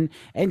sin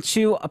and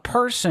to a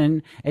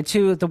person and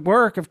to the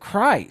work of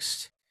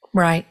Christ.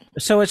 Right.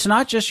 So it's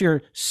not just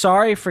you're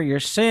sorry for your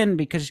sin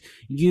because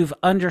you've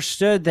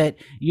understood that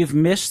you've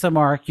missed the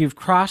mark, you've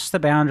crossed the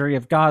boundary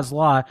of God's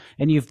law,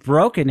 and you've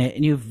broken it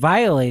and you've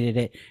violated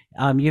it,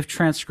 you've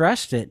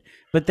transgressed it.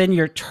 But then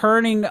you're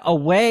turning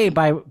away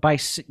by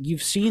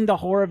you've seen the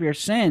horror of your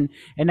sin,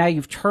 and now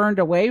you've turned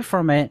away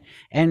from it,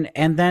 and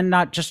then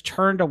not just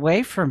turned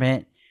away from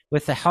it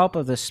with the help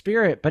of the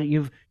Spirit, but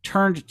you've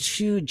turned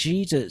to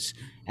Jesus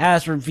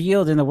as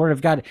revealed in the Word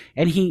of God.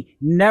 And he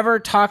never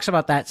talks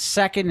about that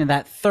second and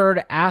that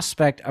third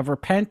aspect of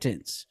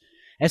repentance.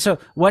 And so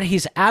what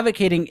he's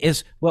advocating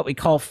is what we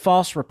call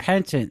false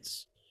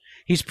repentance.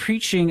 He's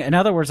preaching, in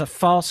other words, a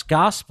false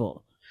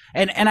gospel.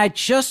 And I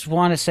just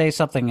want to say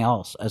something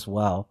else as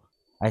well.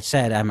 I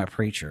said I'm a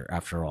preacher,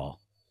 after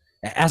all.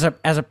 As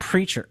a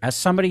preacher, as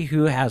somebody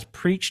who has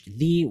preached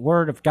the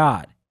Word of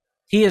God,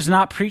 he is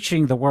not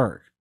preaching the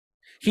Word.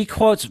 He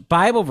quotes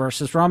Bible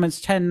verses,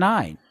 Romans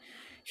 10:9.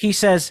 He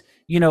says,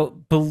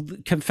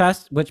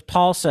 confess, which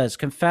Paul says,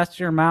 confess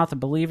to your mouth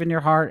and believe in your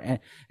heart,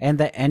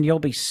 and you'll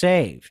be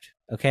saved.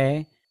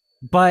 Okay,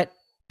 but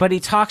he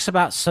talks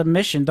about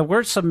submission. The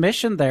word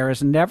submission there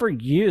is never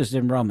used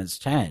in Romans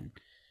 10.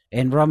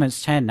 In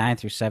Romans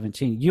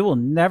 10:9-17, you will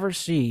never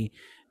see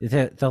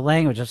the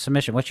language of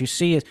submission. What you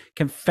see is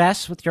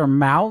confess with your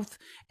mouth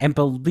and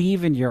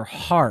believe in your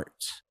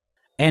heart.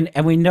 And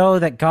we know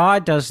that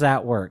God does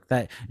that work,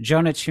 that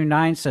Jonah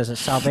 2:9 says that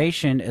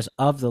salvation is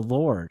of the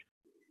Lord.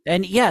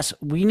 And yes,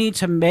 we need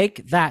to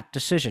make that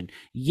decision.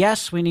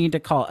 Yes, we need to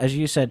call, as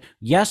you said,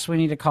 yes, we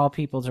need to call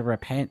people to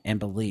repent and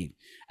believe.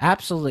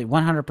 Absolutely,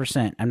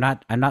 100%.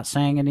 I'm not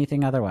saying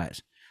anything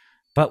otherwise.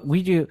 But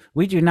we do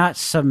not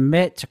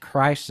submit to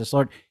Christ as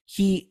Lord.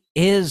 He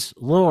is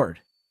Lord.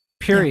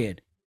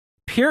 Period.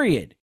 Yeah.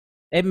 Period.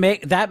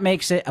 That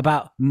makes it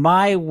about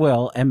my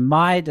will and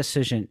my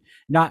decision,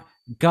 not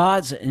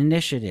God's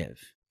initiative.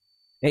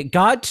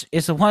 God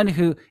is the one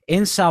who,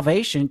 in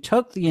salvation,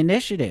 took the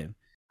initiative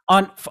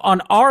on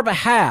our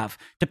behalf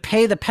to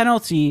pay the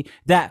penalty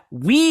that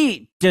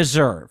we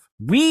deserve.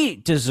 We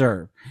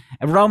deserve.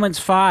 And Romans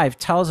 5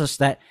 tells us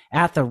that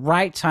at the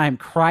right time,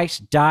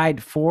 Christ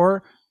died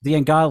for the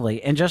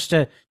ungodly. And just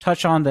to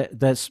touch on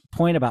this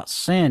point about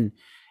sin,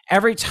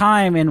 Every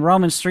time in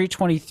Romans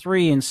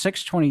 3:23 and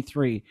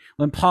 6:23,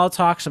 when Paul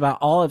talks about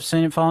all of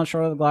sin and fallen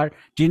short of the glory,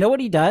 do you know what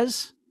he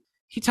does?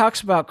 He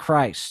talks about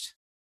Christ.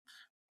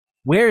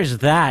 Where is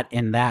that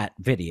in that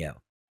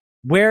video?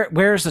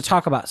 Where's the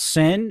talk about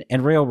sin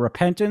and real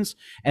repentance?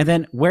 And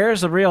then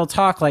where's the real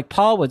talk, like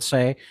Paul would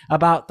say,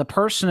 about the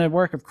person and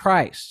work of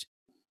Christ?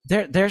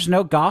 There's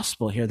no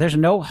gospel here. There's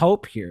no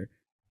hope here.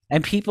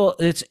 And people,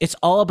 it's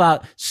all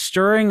about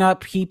stirring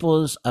up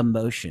people's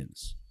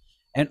emotions.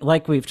 And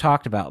like we've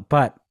talked about,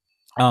 but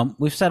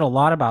we've said a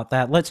lot about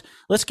that.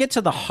 Let's get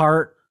to the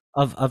heart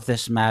of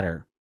this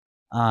matter.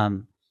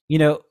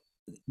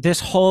 This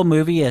whole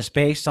movie is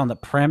based on the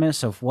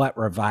premise of what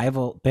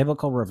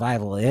biblical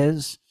revival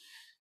is,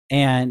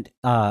 and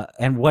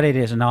what it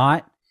is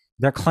not.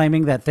 They're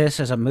claiming that this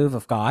is a move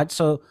of God.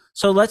 So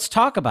let's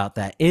talk about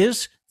that.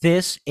 Is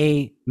this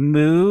a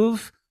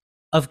move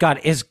of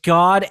God? Is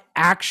God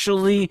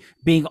actually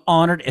being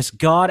honored? Is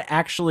God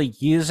actually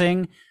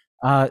using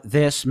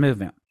this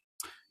movement?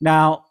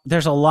 Now,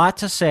 there's a lot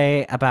to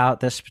say about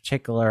this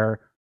particular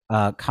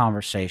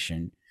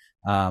conversation.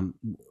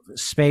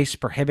 Space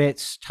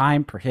prohibits,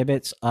 time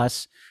prohibits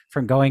us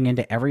from going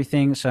into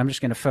everything. So I'm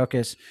just going to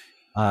focus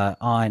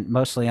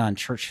mostly on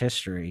church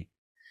history.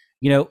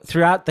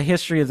 Throughout the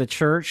history of the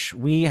church,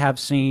 we have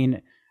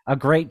seen a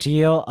great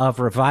deal of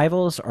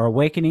revivals or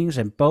awakenings,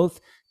 and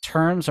both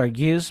terms are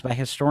used by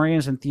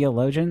historians and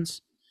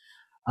theologians.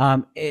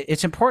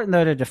 It's important,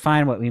 though, to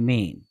define what we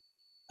mean.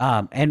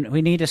 And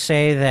we need to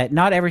say that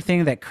not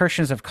everything that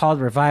Christians have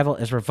called revival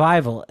is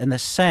revival in the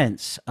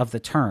sense of the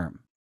term.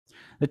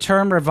 The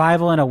term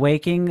revival and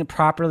awakening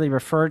properly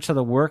refer to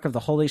the work of the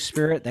Holy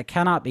Spirit that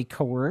cannot be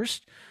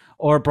coerced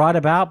or brought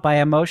about by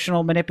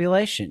emotional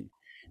manipulation.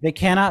 They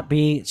cannot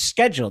be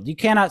scheduled. You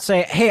cannot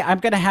say, hey, I'm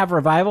going to have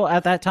revival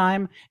at that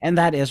time, and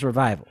that is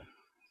revival.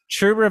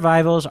 True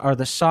revivals are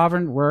the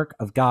sovereign work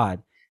of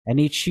God, and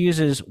he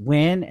chooses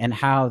when and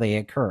how they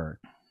occur.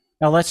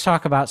 Now, let's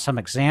talk about some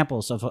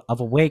examples of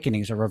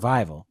awakenings or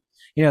revival.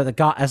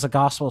 As the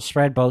gospel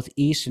spread both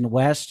east and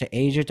west to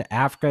Asia, to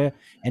Africa,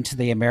 and to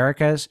the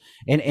Americas.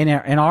 In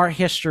our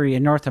history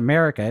in North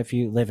America, if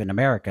you live in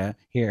America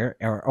here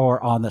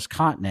or on this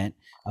continent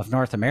of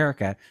North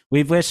America,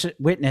 we've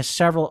witnessed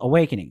several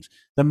awakenings.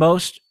 The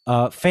most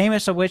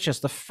famous of which is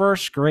the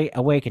First Great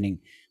Awakening,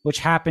 which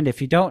happened,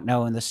 if you don't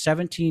know, in the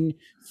 1730s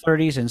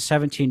and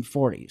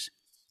 1740s.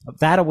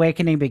 That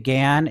awakening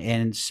began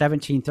in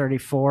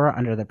 1734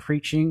 under the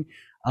preaching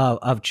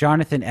of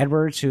Jonathan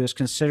Edwards, who is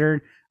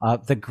considered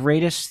the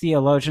greatest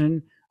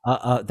theologian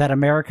that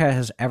America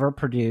has ever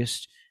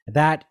produced.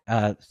 That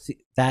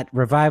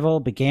revival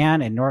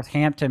began in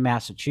Northampton,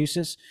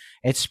 Massachusetts.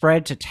 It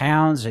spread to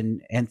towns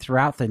and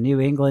throughout the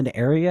New England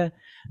area.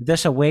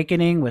 This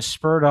awakening was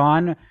spurred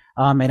on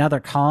in other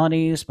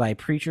colonies by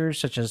preachers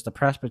such as the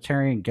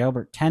Presbyterian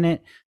Gilbert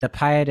Tennant, the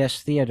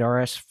Pietist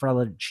Theodorus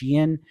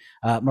Phrygian.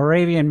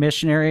 Moravian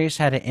missionaries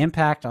had an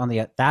impact on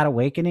that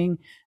awakening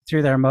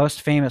through their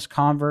most famous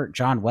convert,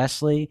 John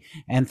Wesley,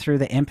 and through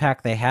the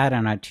impact they had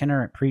on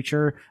itinerant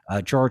preacher,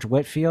 George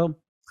Whitefield.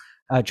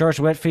 George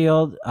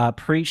Whitefield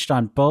preached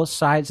on both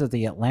sides of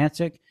the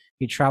Atlantic.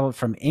 He traveled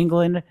from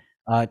England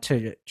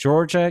to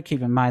Georgia.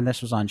 Keep in mind,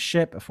 this was on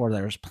ship before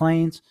there was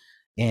planes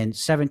in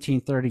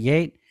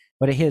 1738.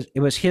 But it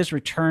was his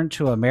return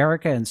to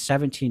America in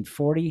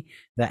 1740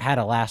 that had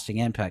a lasting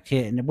impact.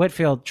 And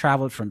Whitefield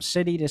traveled from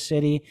city to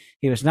city.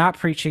 He was not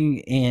preaching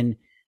in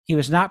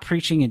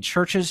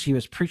churches. He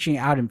was preaching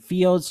out in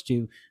fields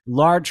to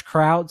large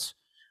crowds.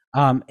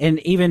 And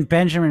even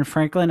Benjamin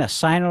Franklin, a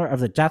signer of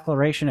the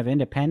Declaration of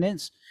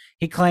Independence,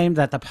 he claimed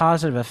that the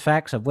positive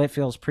effects of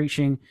Whitefield's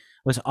preaching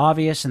was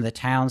obvious in the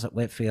towns that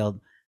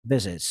Whitefield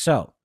visited.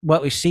 So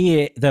what we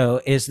see, though,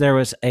 is there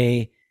was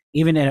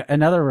even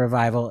another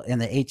revival in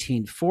the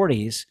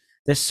 1840s,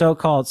 this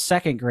so-called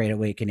Second Great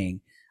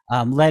Awakening,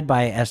 led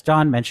by, as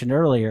Don mentioned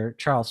earlier,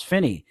 Charles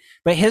Finney.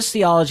 But his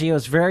theology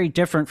was very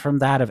different from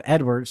that of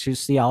Edwards,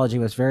 whose theology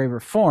was very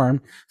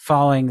reformed,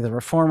 following the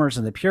Reformers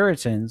and the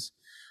Puritans.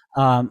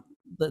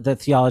 The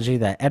theology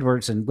that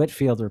Edwards and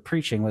Whitefield were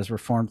preaching was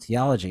Reformed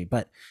theology.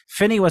 But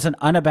Finney was an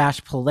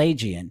unabashed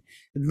Pelagian,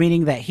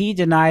 meaning that he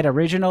denied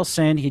original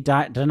sin. He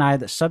denied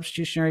the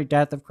substitutionary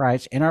death of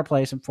Christ in our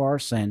place and for our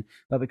sin,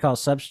 what we call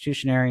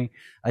substitutionary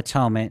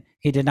atonement.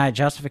 He denied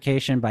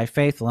justification by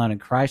faith alone in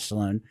Christ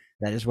alone.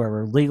 That is where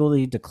we're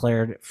legally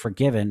declared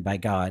forgiven by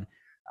God.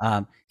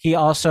 He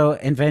also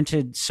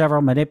invented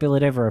several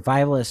manipulative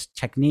revivalist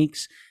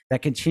techniques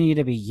that continue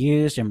to be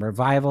used in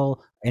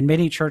revival in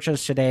many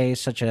churches today,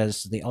 such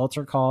as the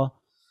altar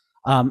call.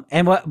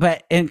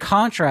 But in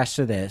contrast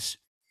to this,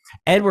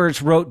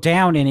 Edwards wrote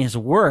down in his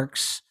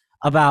works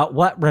about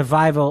what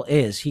revival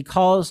is. He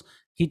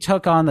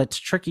took on the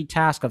tricky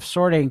task of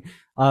sorting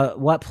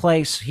what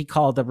place he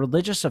called the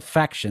religious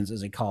affections,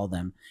 as he called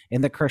them,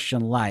 in the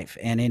Christian life.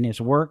 And in his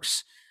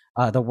works,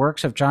 the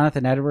works of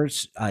Jonathan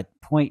Edwards,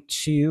 point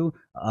 2,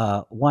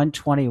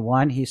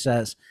 121, he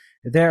says,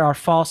 there are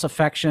false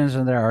affections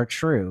and there are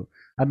true.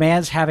 A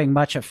man's having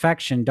much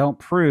affection don't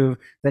prove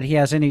that he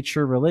has any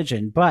true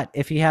religion, but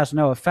if he has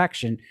no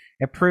affection,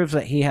 it proves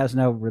that he has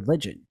no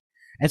religion.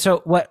 And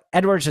so what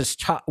Edwards is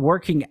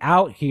working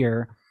out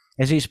here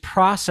is he's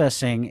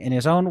processing in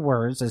his own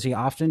words, as he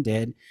often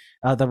did,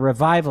 the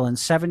revival in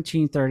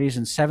 1730s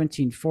and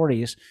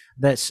 1740s,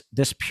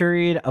 this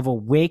period of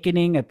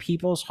awakening of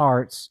people's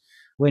hearts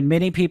when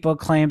many people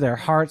claim their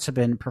hearts have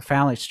been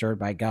profoundly stirred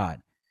by God.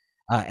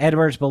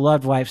 Edward's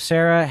beloved wife,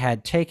 Sarah,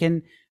 had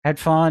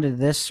fallen into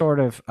this sort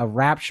of a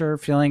rapture,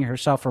 feeling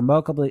herself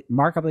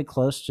remarkably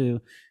close to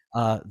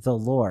the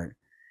Lord.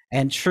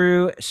 And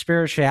true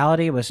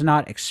spirituality was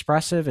not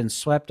expressive and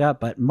swept up,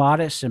 but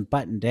modest and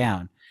buttoned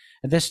down.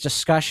 And this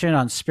discussion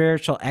on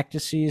spiritual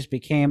ecstasies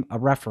became a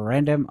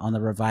referendum on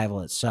the revival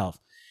itself.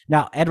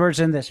 Now, Edwards,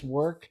 in this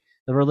work,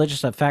 The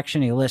Religious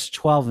Affection, he lists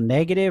 12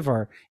 negative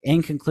or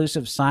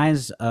inconclusive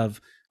signs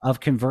of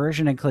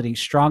conversion, including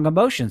strong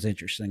emotions,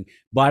 interesting,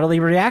 bodily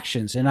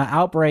reactions, and an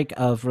outbreak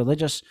of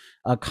religious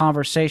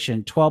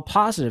conversation, 12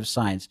 positive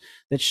signs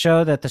that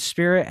show that the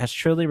Spirit has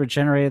truly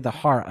regenerated the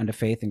heart unto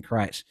faith in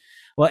Christ.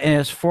 Well, in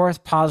his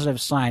fourth positive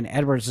sign,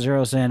 Edwards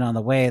zeroes in on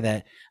the way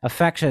that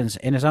affections,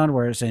 in his own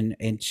words, in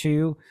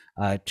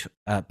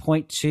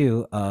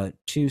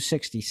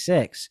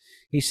 2.266,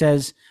 he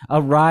says,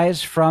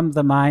 arise from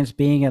the mind's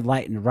being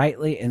enlightened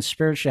rightly in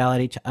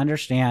spirituality to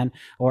understand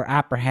or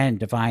apprehend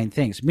divine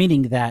things,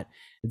 meaning that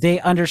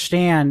they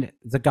understand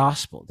the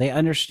gospel. They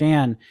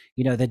understand,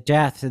 the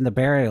death and the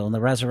burial and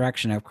the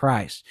resurrection of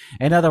Christ.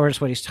 In other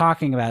words, what he's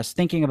talking about is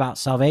thinking about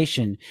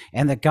salvation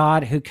and the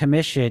God who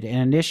commissioned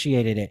and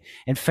initiated it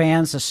and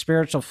fans the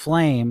spiritual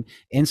flame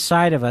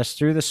inside of us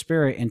through the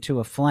Spirit into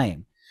a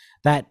flame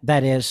that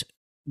is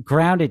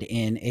grounded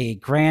in a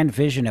grand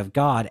vision of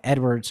God.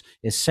 Edwards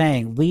is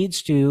saying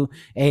leads to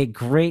a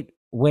great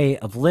way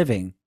of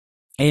living.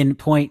 In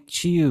point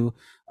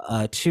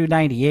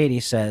 298,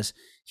 he says,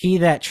 he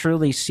that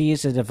truly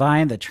sees the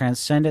divine, the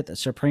transcendent, the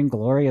supreme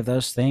glory of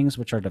those things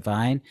which are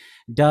divine,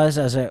 does,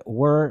 as it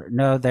were,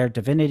 know their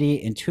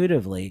divinity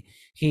intuitively.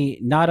 He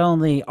not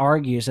only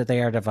argues that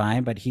they are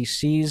divine, but he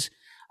sees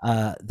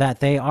that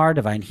they are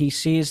divine. He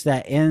sees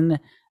that in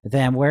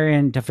them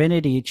wherein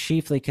divinity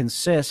chiefly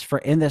consists, for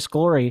in this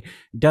glory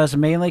does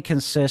mainly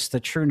consist the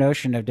true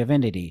notion of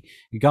divinity.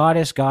 God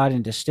is God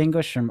and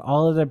distinguished from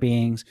all other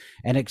beings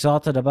and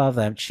exalted above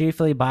them,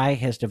 chiefly by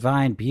his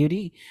divine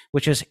beauty,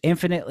 which is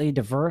infinitely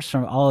diverse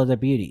from all other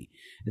beauty.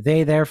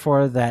 They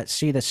therefore that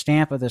see the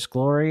stamp of this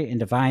glory in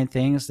divine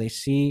things, they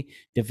see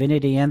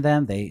divinity in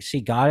them, they see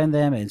God in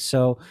them, and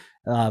so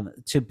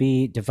to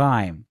be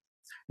divine.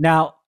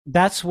 Now,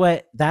 that's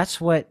what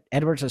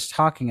Edwards is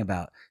talking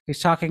about. He's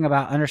talking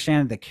about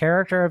understanding the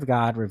character of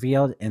God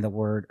revealed in the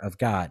Word of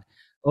God,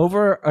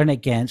 over and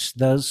against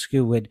those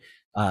who would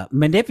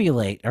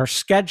manipulate or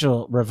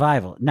schedule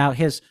revival. Now,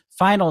 his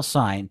final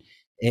sign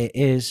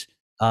is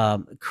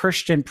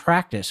Christian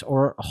practice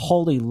or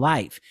holy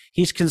life.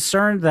 He's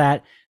concerned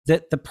that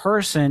the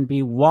person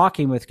be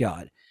walking with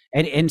God,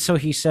 and so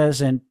he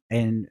says in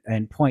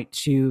point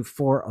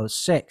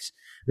 2406.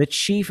 The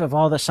chief of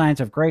all the signs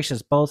of grace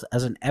is both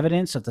as an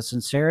evidence of the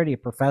sincerity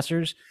of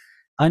professors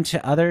unto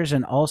others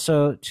and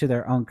also to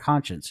their own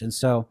conscience. And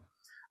so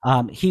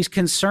he's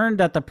concerned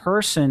that the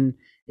person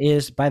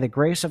is, by the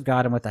grace of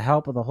God and with the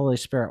help of the Holy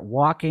Spirit,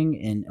 walking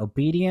in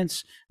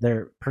obedience.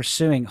 They're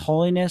pursuing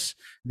holiness.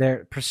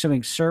 They're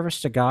pursuing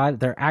service to God.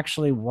 They're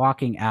actually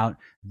walking out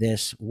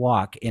this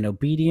walk in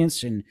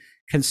obedience and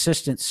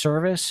consistent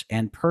service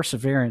and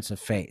perseverance of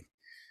faith.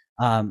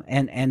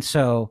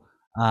 So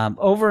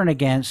over and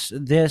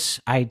against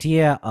this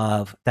idea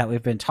of that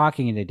we've been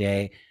talking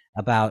today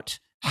about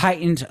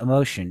heightened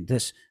emotion,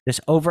 this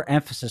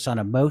overemphasis on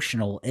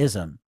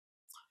emotionalism.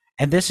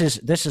 And this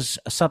is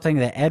something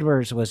that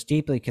Edwards was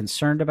deeply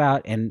concerned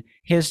about in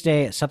his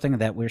day. It's something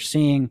that we're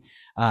seeing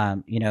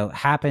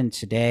happen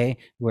today,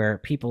 where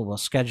people will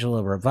schedule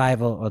a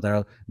revival or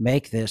they'll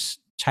make this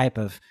type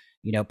of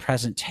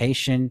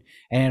presentation,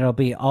 and it'll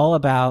be all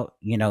about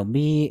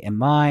me and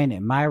mine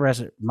and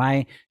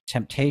my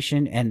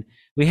temptation. And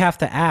we have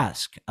to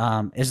ask,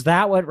 is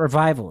that what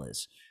revival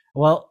is?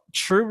 Well,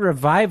 true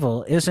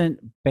revival isn't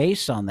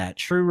based on that.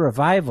 True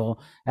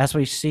revival, as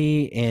we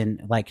see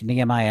in like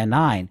Nehemiah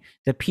 9,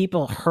 the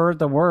people heard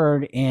the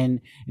word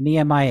in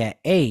Nehemiah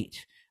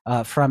 8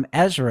 from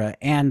Ezra,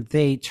 and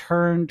they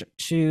turned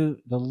to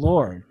the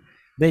Lord.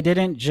 They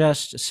didn't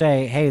just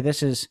say, hey,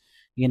 this is,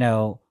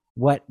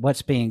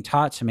 what's being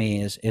taught to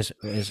me is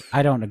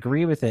I don't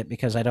agree with it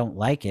because I don't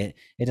like it.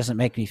 It doesn't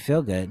make me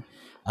feel good.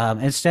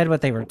 Instead,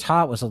 what they were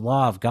taught was the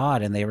law of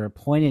God, and they were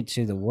pointed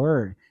to the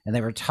word, and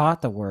they were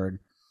taught the word,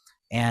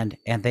 and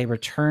they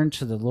returned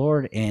to the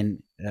Lord,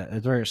 and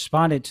they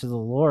responded to the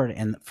Lord,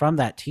 and from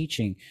that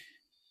teaching,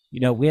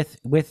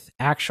 with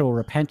actual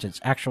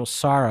repentance, actual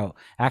sorrow,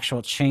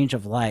 actual change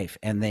of life,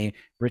 and they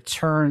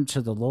returned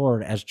to the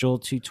Lord, as Joel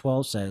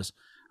 2:12 says,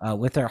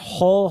 with their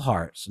whole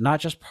hearts,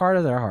 not just part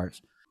of their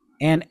hearts.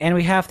 And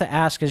we have to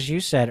ask, as you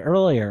said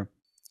earlier,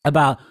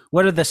 about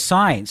what are the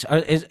signs.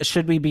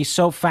 Should we be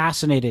so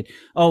fascinated?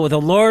 Oh, the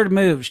Lord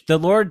moved. The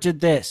Lord did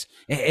this.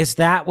 Is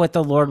that what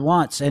the Lord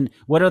wants? And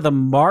what are the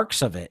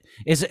marks of it?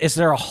 Is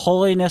there a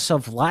holiness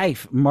of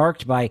life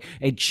marked by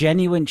a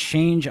genuine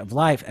change of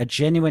life, a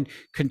genuine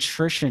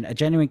contrition, a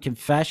genuine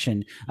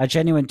confession, a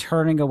genuine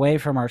turning away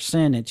from our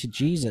sin into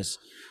Jesus?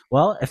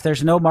 Well, if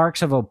there's no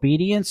marks of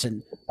obedience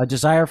and a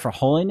desire for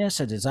holiness,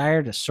 a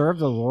desire to serve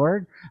the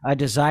Lord, a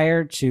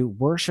desire to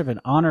worship and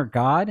honor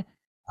God,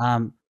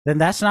 then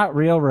that's not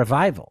real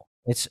revival.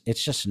 It's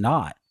just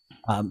not.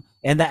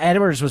 And that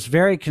Edwards was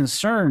very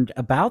concerned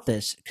about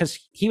this because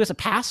he was a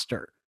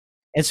pastor.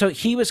 And so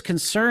he was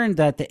concerned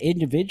that the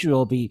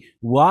individual be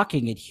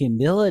walking in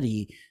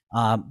humility,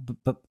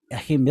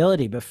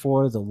 humility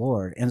before the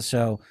Lord. And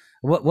so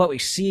what we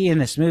see in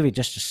this movie,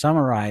 just to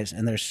summarize,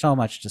 and there's so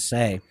much to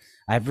say,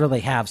 I really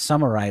have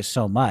summarized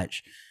so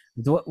much.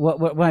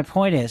 What my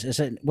point is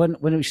that when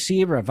we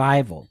see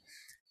revival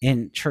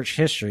in church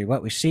history,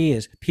 what we see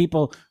is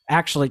people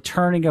actually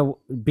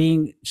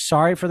being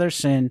sorry for their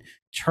sin,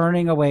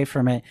 turning away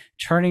from it,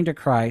 turning to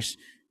Christ.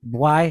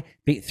 Why?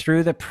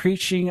 Through the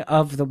preaching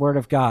of the Word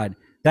of God.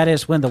 That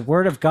is, when the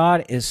Word of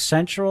God is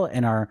central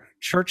in our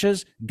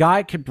churches,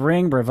 God could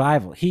bring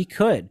revival. He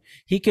could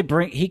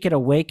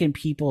awaken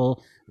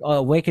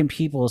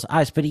people's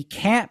eyes, but he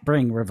can't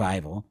bring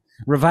revival.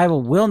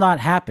 Revival will not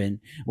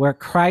happen where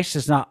Christ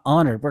is not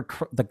honored, where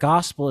the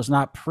gospel is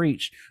not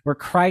preached, where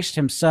Christ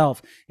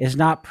himself is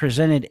not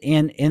presented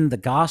in the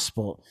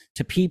gospel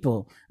to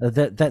people.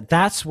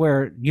 That's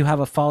where you have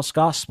a false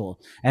gospel.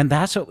 And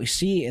that's what we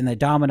see in the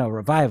Domino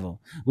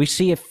revival. We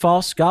see a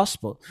false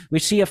gospel. We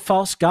see a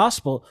false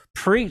gospel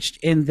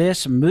preached in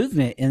this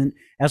movement. And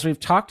as we've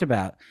talked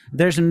about,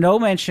 there's no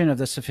mention of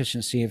the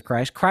sufficiency of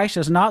Christ. Christ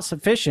is not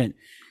sufficient.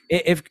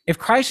 If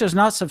Christ is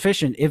not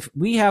sufficient, if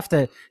we have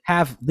to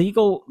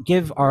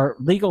give our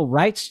legal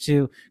rights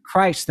to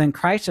Christ, then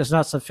Christ is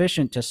not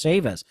sufficient to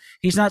save us.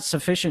 He's not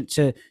sufficient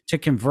to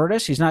convert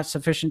us. He's not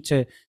sufficient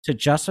to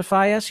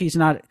justify us. He's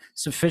not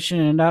sufficient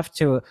enough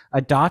to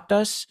adopt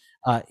us.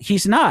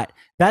 He's not.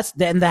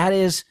 That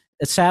is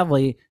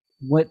sadly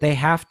what they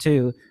have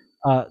to,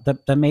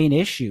 the main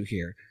issue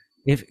here.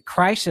 If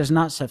Christ is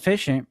not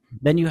sufficient,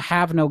 then you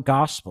have no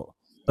gospel.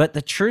 But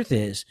the truth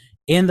is,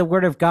 in the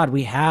Word of God,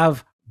 we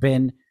have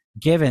been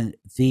given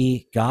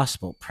the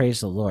gospel.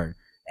 Praise the Lord.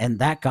 And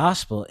that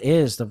gospel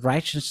is the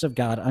righteousness of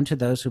God unto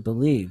those who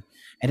believe.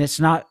 And it's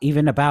not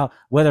even about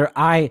whether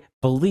I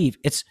believe.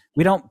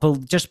 We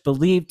don't just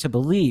believe to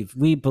believe.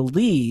 We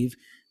believe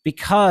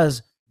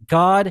because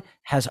God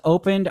has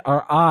opened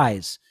our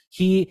eyes.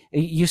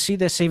 You see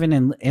this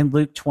even in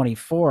Luke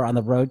 24 on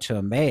the road to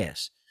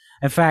Emmaus.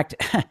 In fact,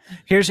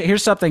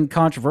 here's something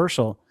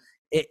controversial,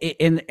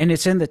 and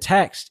it's in the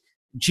text.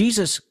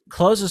 Jesus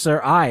closes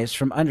their eyes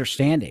from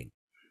understanding.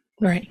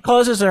 Right. He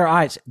closes their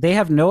eyes. They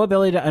have no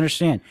ability to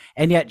understand.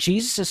 And yet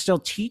Jesus is still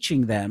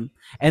teaching them.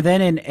 And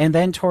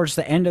then towards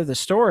the end of the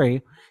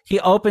story, he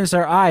opens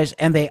their eyes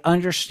and they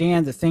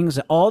understand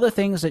all the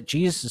things that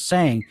Jesus is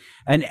saying,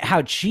 and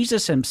how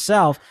Jesus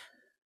himself,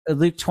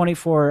 Luke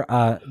 24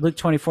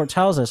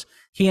 tells us,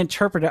 he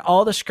interpreted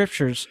all the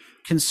scriptures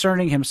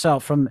concerning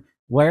himself from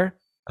where?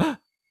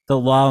 The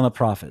law and the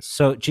prophets.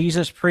 So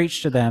Jesus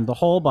preached to them the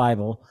whole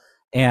Bible,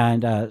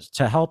 and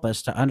to help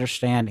us to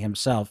understand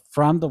himself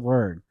from the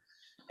Word.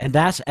 And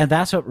that's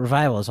what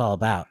revival is all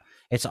about.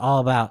 It's all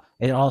about,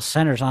 it all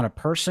centers on a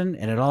person,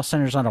 and it all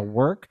centers on a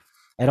work.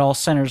 It all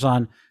centers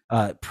on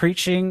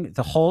preaching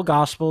the whole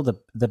gospel,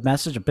 the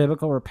message of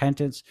biblical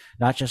repentance,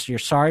 not just you're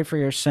sorry for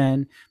your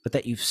sin, but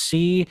that you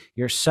see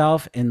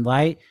yourself in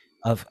light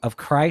of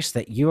Christ,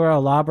 that you are a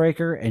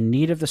lawbreaker in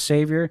need of the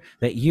Savior,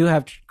 that you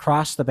have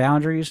crossed the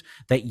boundaries,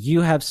 that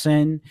you have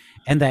sinned,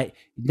 and that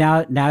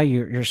now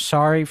you're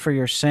sorry for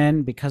your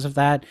sin because of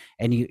that,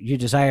 and you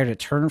desire to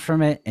turn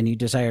from it, and you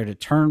desire to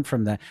turn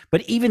from that.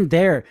 But even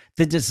there,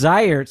 the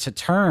desire to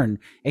turn,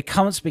 it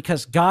comes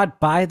because God,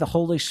 by the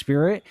Holy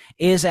Spirit,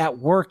 is at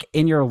work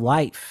in your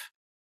life.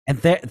 And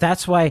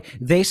that's why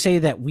they say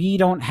that we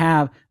don't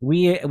have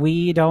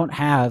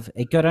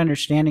a good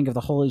understanding of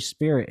the Holy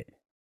Spirit.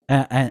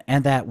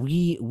 And that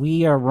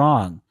we are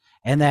wrong,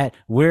 and that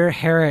we're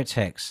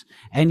heretics.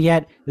 And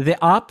yet the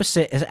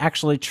opposite is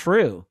actually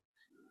true.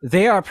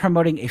 They are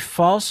promoting a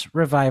false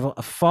revival,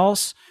 a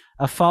false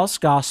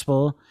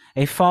gospel,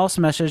 a false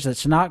message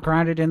that's not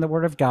grounded in the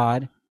Word of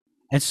God.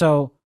 And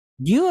so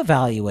you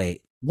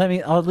evaluate.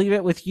 I'll leave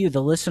it with you,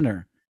 the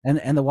listener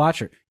and the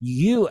watcher.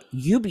 You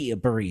be a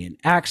Berean.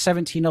 Acts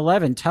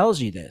 17:11 tells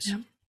you this.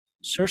 Yeah.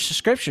 Search the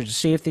scriptures to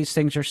see if these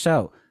things are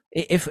so.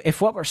 If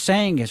what we're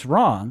saying is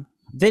wrong,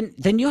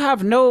 then you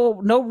have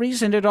no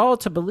reason at all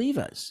to believe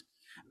us.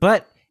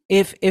 But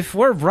if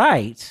we're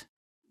right,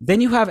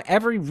 then you have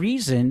every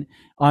reason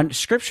on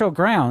scriptural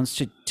grounds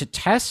to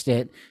test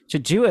it, to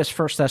do as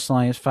 1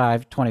 Thessalonians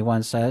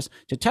 5:21 says,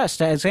 to test,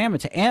 to examine,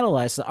 to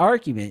analyze the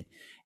argument.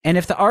 And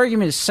if the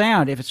argument is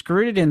sound, if it's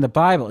rooted in the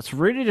Bible, it's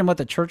rooted in what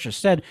the church has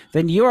said,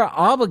 then you are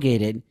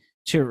obligated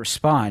to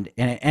respond,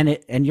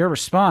 and your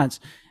response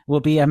will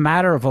be a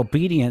matter of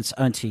obedience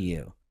unto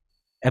you.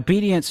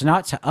 Obedience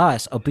not to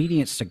us,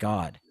 obedience to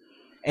God.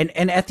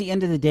 And at the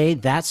end of the day,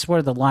 that's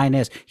where the line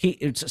is.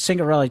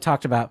 Signorelli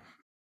talked about,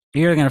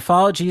 you're going to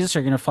follow Jesus or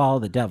you're going to follow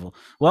the devil.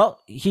 Well,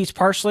 he's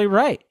partially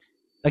right.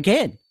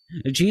 Again,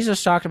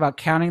 Jesus talked about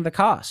counting the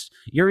cost.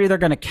 You're either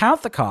going to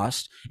count the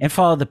cost and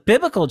follow the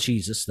biblical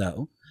Jesus,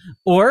 though,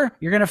 or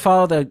you're going to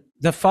follow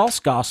the false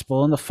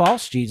gospel and the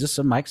false Jesus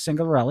of Mike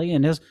Signorelli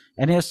and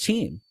his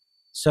team.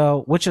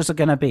 So which is it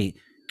going to be?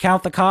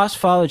 Count the cost,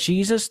 follow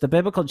Jesus, the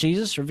biblical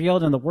Jesus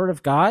revealed in the Word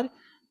of God,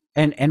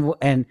 and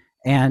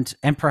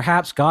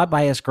perhaps God,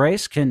 by His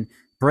grace, can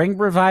bring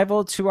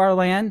revival to our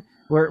land.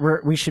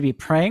 We should be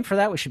praying for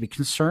that. We should be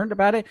concerned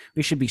about it.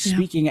 We should be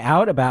speaking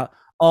out about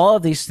all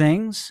of these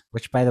things.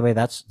 Which, by the way,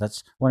 that's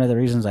one of the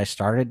reasons I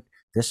started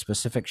this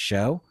specific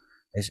show,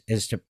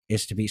 is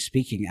to be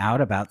speaking out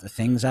about the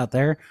things out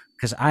there,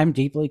 because I'm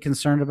deeply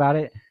concerned about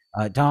it.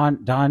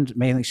 Don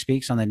mainly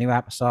speaks on the New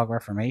Apostolic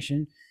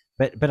Reformation.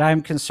 But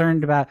I'm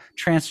concerned about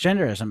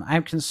transgenderism.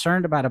 I'm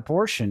concerned about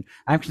abortion.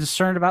 I'm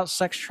concerned about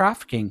sex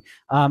trafficking.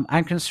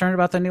 I'm concerned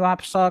about the New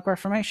Apostolic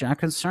Reformation. I'm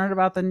concerned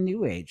about the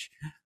New Age.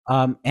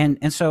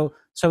 And so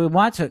we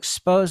want to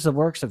expose the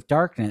works of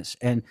darkness.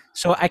 And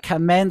so I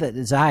commend the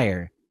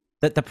desire.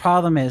 That the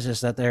problem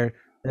is that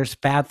there's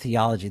bad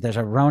theology. There's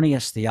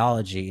erroneous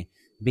theology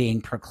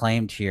being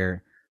proclaimed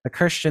here. The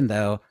Christian,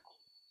 though,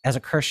 as a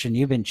Christian,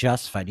 you've been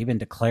justified. You've been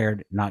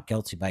declared not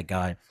guilty by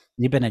God.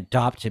 You've been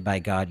adopted by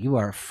God. You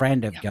are a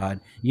friend of God.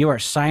 You are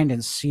signed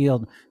and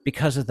sealed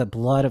because of the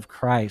blood of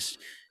Christ.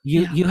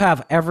 You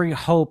have every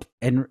hope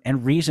and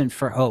reason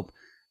for hope,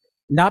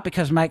 not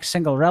because Mike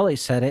Signorelli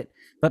said it,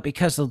 but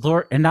because the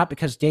Lord, and not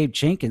because Dave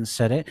Jenkins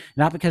said it,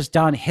 not because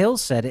Don Hill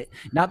said it,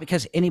 not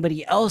because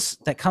anybody else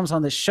that comes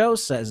on the show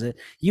says it.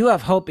 You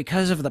have hope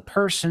because of the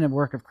person and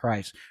work of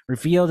Christ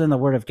revealed in the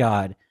Word of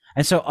God.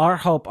 And so our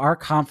hope, our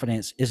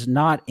confidence is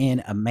not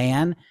in a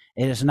man.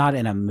 It is not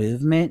in a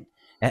movement.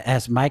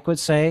 As Mike would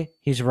say,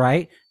 he's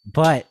right.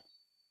 But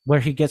where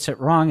he gets it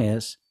wrong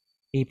is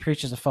he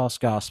preaches a false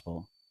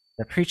gospel.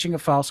 They're preaching a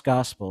false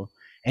gospel.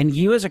 And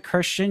you as a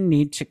Christian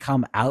need to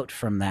come out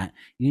from that.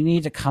 You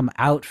need to come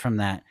out from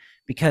that,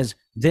 because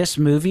this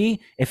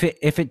movie, if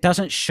it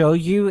doesn't show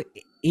you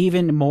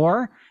even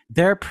more,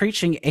 they're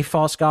preaching a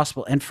false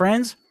gospel. And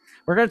friends,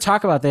 we're going to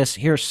talk about this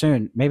here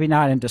soon. Maybe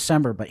not in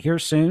December, but here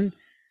soon.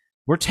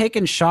 We're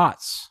taking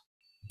shots.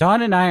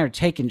 Don and I are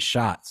taking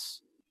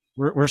shots.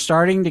 We're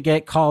starting to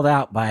get called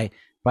out by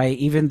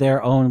even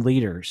their own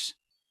leaders.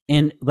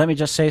 And let me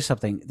just say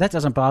something. That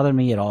doesn't bother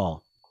me at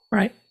all.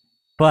 Right.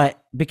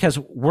 But because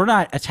we're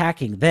not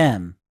attacking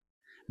them,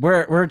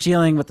 we're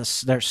dealing with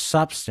their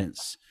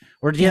substance.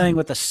 We're dealing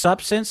with the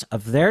substance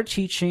of their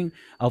teaching,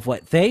 of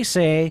what they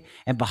say,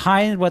 and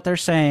behind what they're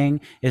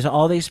saying is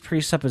all these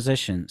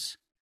presuppositions.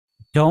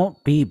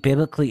 Don't be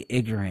biblically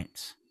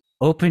ignorant.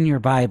 Open your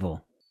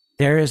Bible.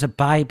 There is a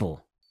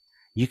Bible.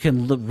 You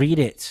can read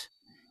it.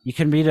 You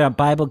can read it on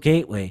Bible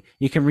Gateway.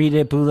 You can read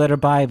it at Blue Letter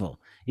Bible.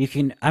 You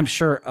can, I'm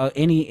sure,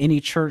 any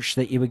church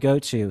that you would go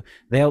to,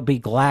 they'll be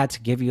glad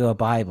to give you a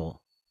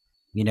Bible.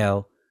 You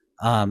know,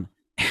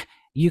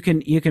 you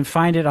can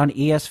find it on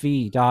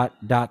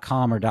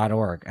esv.com or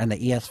 .org and the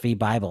ESV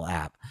Bible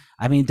app.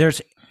 I mean,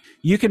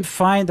 you can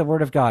find the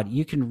Word of God.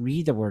 You can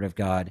read the Word of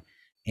God,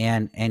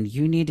 and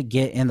you need to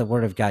get in the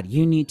Word of God.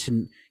 You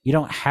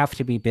don't have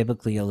to be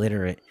biblically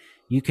illiterate.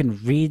 You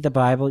can read the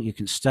Bible. You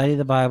can study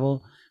the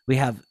Bible. We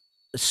have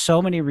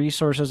so many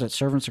resources at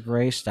Servants of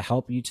Grace to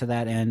help you to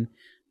that end.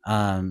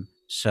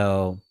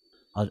 So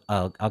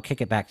I'll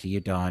kick it back to you,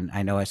 Dawn.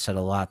 I know I said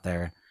a lot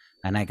there,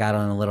 and I got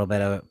on a little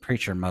bit of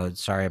preacher mode.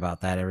 Sorry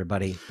about that,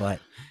 everybody.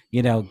 But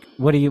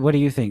what do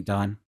you think,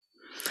 Dawn?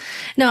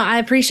 No, I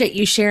appreciate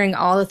you sharing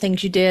all the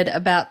things you did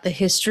about the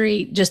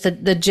history, just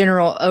the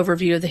general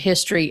overview of the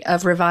history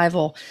of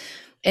revival.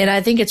 And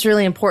I think it's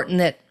really important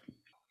that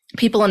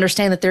people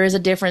understand that there is a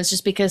difference.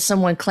 Just because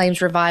someone claims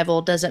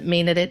revival doesn't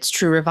mean that it's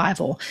true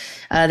revival.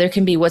 There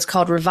can be what's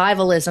called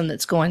revivalism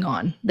that's going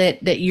on,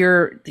 that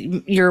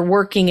you're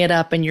working it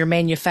up and you're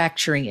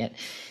manufacturing it.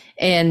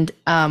 And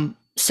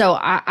so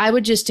I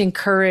would just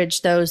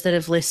encourage those that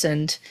have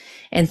listened,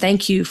 and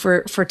thank you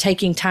for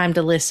taking time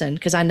to listen,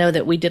 because I know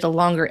that we did a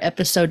longer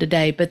episode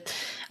today, but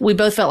we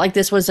both felt like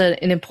this was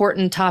an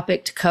important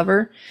topic to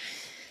cover.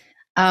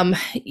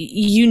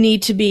 You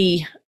need to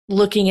be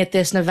looking at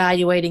this and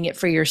evaluating it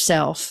for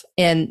yourself,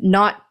 and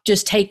not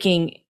just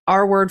taking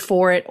our word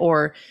for it,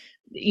 or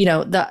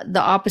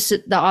the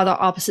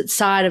opposite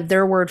side of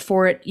their word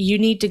for it. You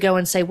need to go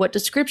and say, what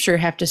does Scripture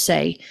have to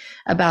say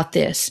about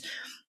this?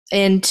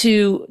 And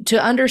to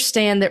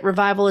understand that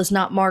revival is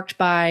not marked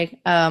by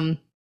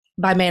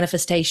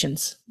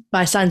manifestations,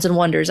 by signs and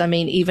wonders. I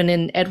mean, even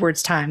in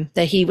Edward's time,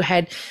 that he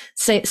had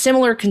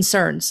similar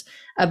concerns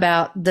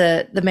about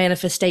the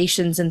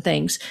manifestations and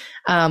things,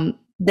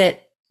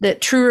 that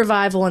true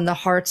revival in the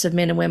hearts of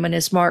men and women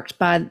is marked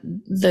by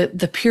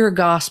the pure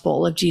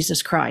gospel of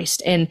Jesus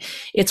Christ. And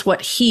it's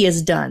what he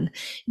has done.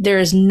 There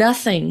is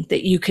nothing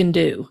that you can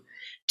do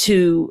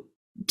to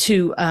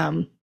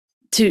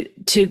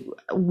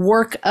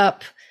work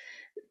up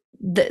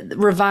the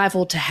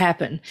revival to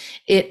happen.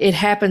 It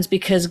happens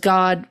because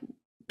God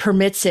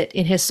permits it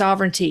in his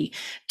sovereignty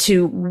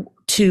to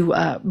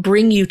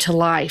bring you to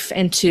life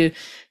and to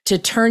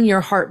turn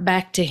your heart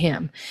back to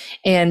him,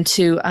 and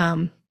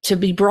to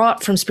be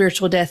brought from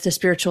spiritual death to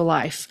spiritual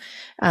life,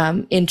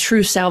 in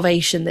true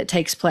salvation that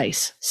takes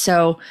place.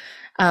 So,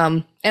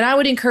 and I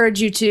would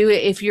encourage you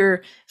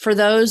to, for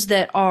those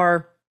that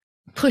are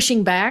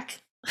pushing back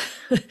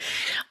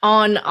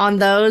on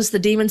those, the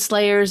demon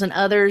slayers and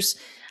others,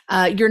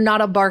 you're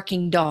not a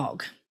barking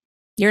dog.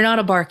 You're not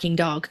a barking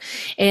dog.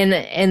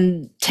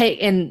 And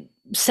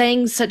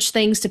saying such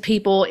things to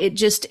people,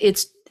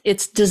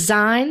 it's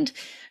designed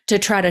to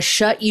try to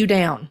shut you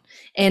down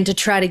and to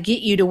try to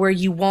get you to where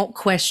you won't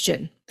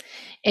question.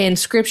 And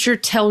scripture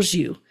tells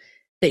you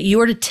that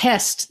you are to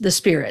test the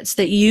spirits,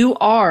 that you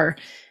are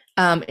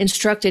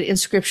instructed in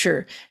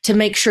scripture to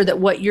make sure that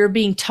what you're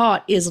being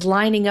taught is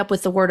lining up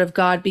with the word of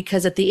God,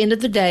 because at the end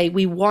of the day,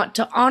 we want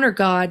to honor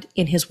God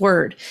in his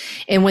word.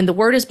 And when the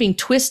word is being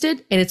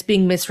twisted and it's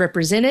being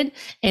misrepresented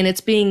and it's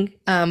being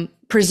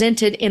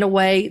presented in a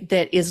way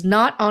that is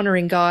not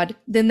honoring God,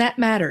 then that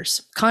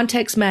matters.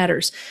 Context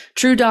matters.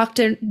 True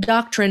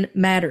doctrine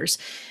matters.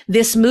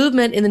 This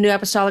movement in the New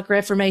Apostolic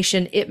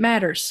Reformation, it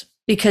matters,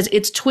 because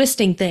it's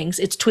twisting things.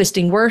 It's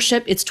twisting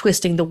worship. It's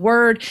twisting the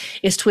word.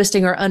 It's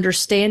twisting our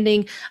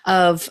understanding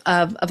of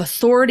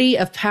authority,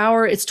 of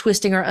power. It's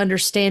twisting our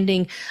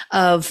understanding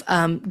of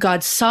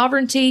God's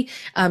sovereignty.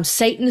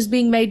 Satan is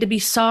being made to be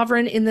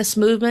sovereign in this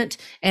movement,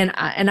 and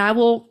I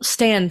will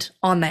stand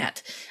on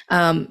that.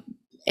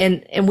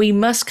 And we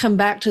must come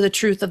back to the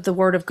truth of the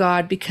word of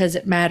God, because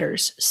it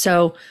matters.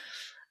 So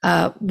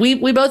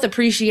we both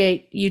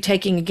appreciate you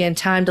taking again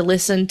time to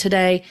listen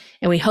today,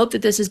 and we hope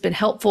that this has been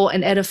helpful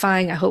and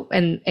edifying. I hope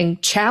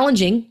and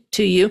challenging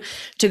to you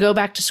to go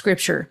back to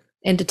scripture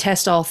and to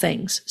test all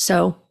things.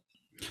 So,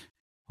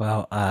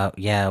 well,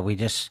 yeah, we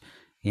just,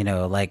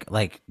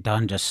 like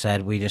Don just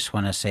said, we just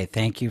want to say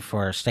thank you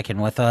for sticking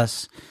with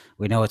us.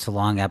 We know it's a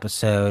long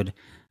episode.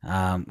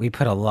 We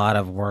put a lot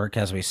of work,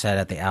 as we said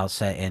at the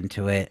outset,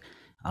 into it.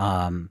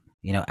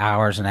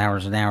 Hours and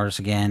hours and hours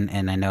again.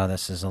 And I know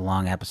this is a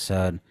long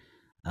episode,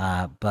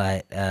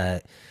 but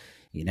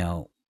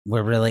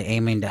we're really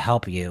aiming to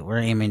help you. We're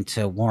aiming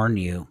to warn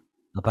you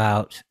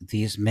about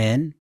these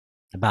men,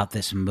 about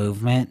this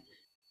movement,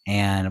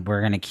 and we're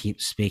going to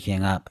keep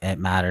speaking up. It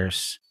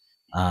matters.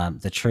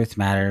 The truth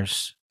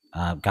matters.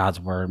 God's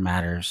word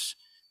matters.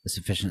 The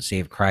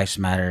sufficiency of Christ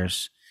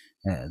matters.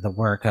 The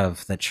work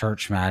of the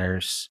church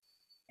matters.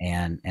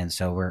 And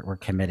so we're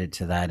committed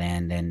to that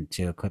end and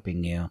to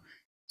equipping you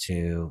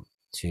to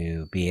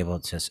be able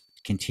to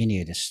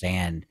continue to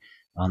stand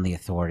on the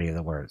authority of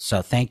the word.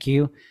 So thank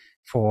you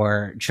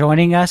for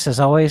joining us as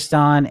always,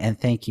 Don, and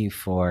thank you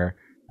for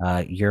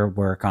your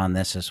work on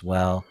this as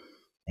well.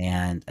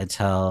 And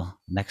until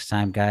next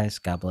time, guys,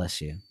 God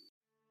bless you.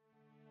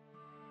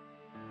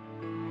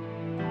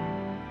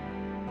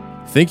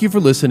 Thank you for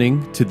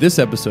listening to this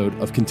episode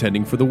of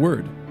Contending for the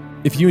Word.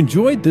 If you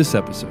enjoyed this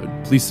episode,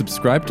 please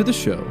subscribe to the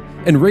show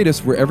and rate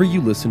us wherever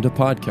you listen to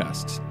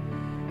podcasts.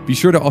 Be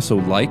sure to also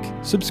like,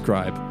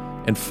 subscribe,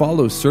 and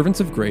follow Servants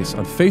of Grace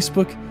on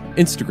Facebook,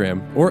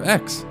 Instagram, or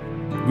X.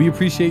 We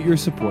appreciate your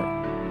support.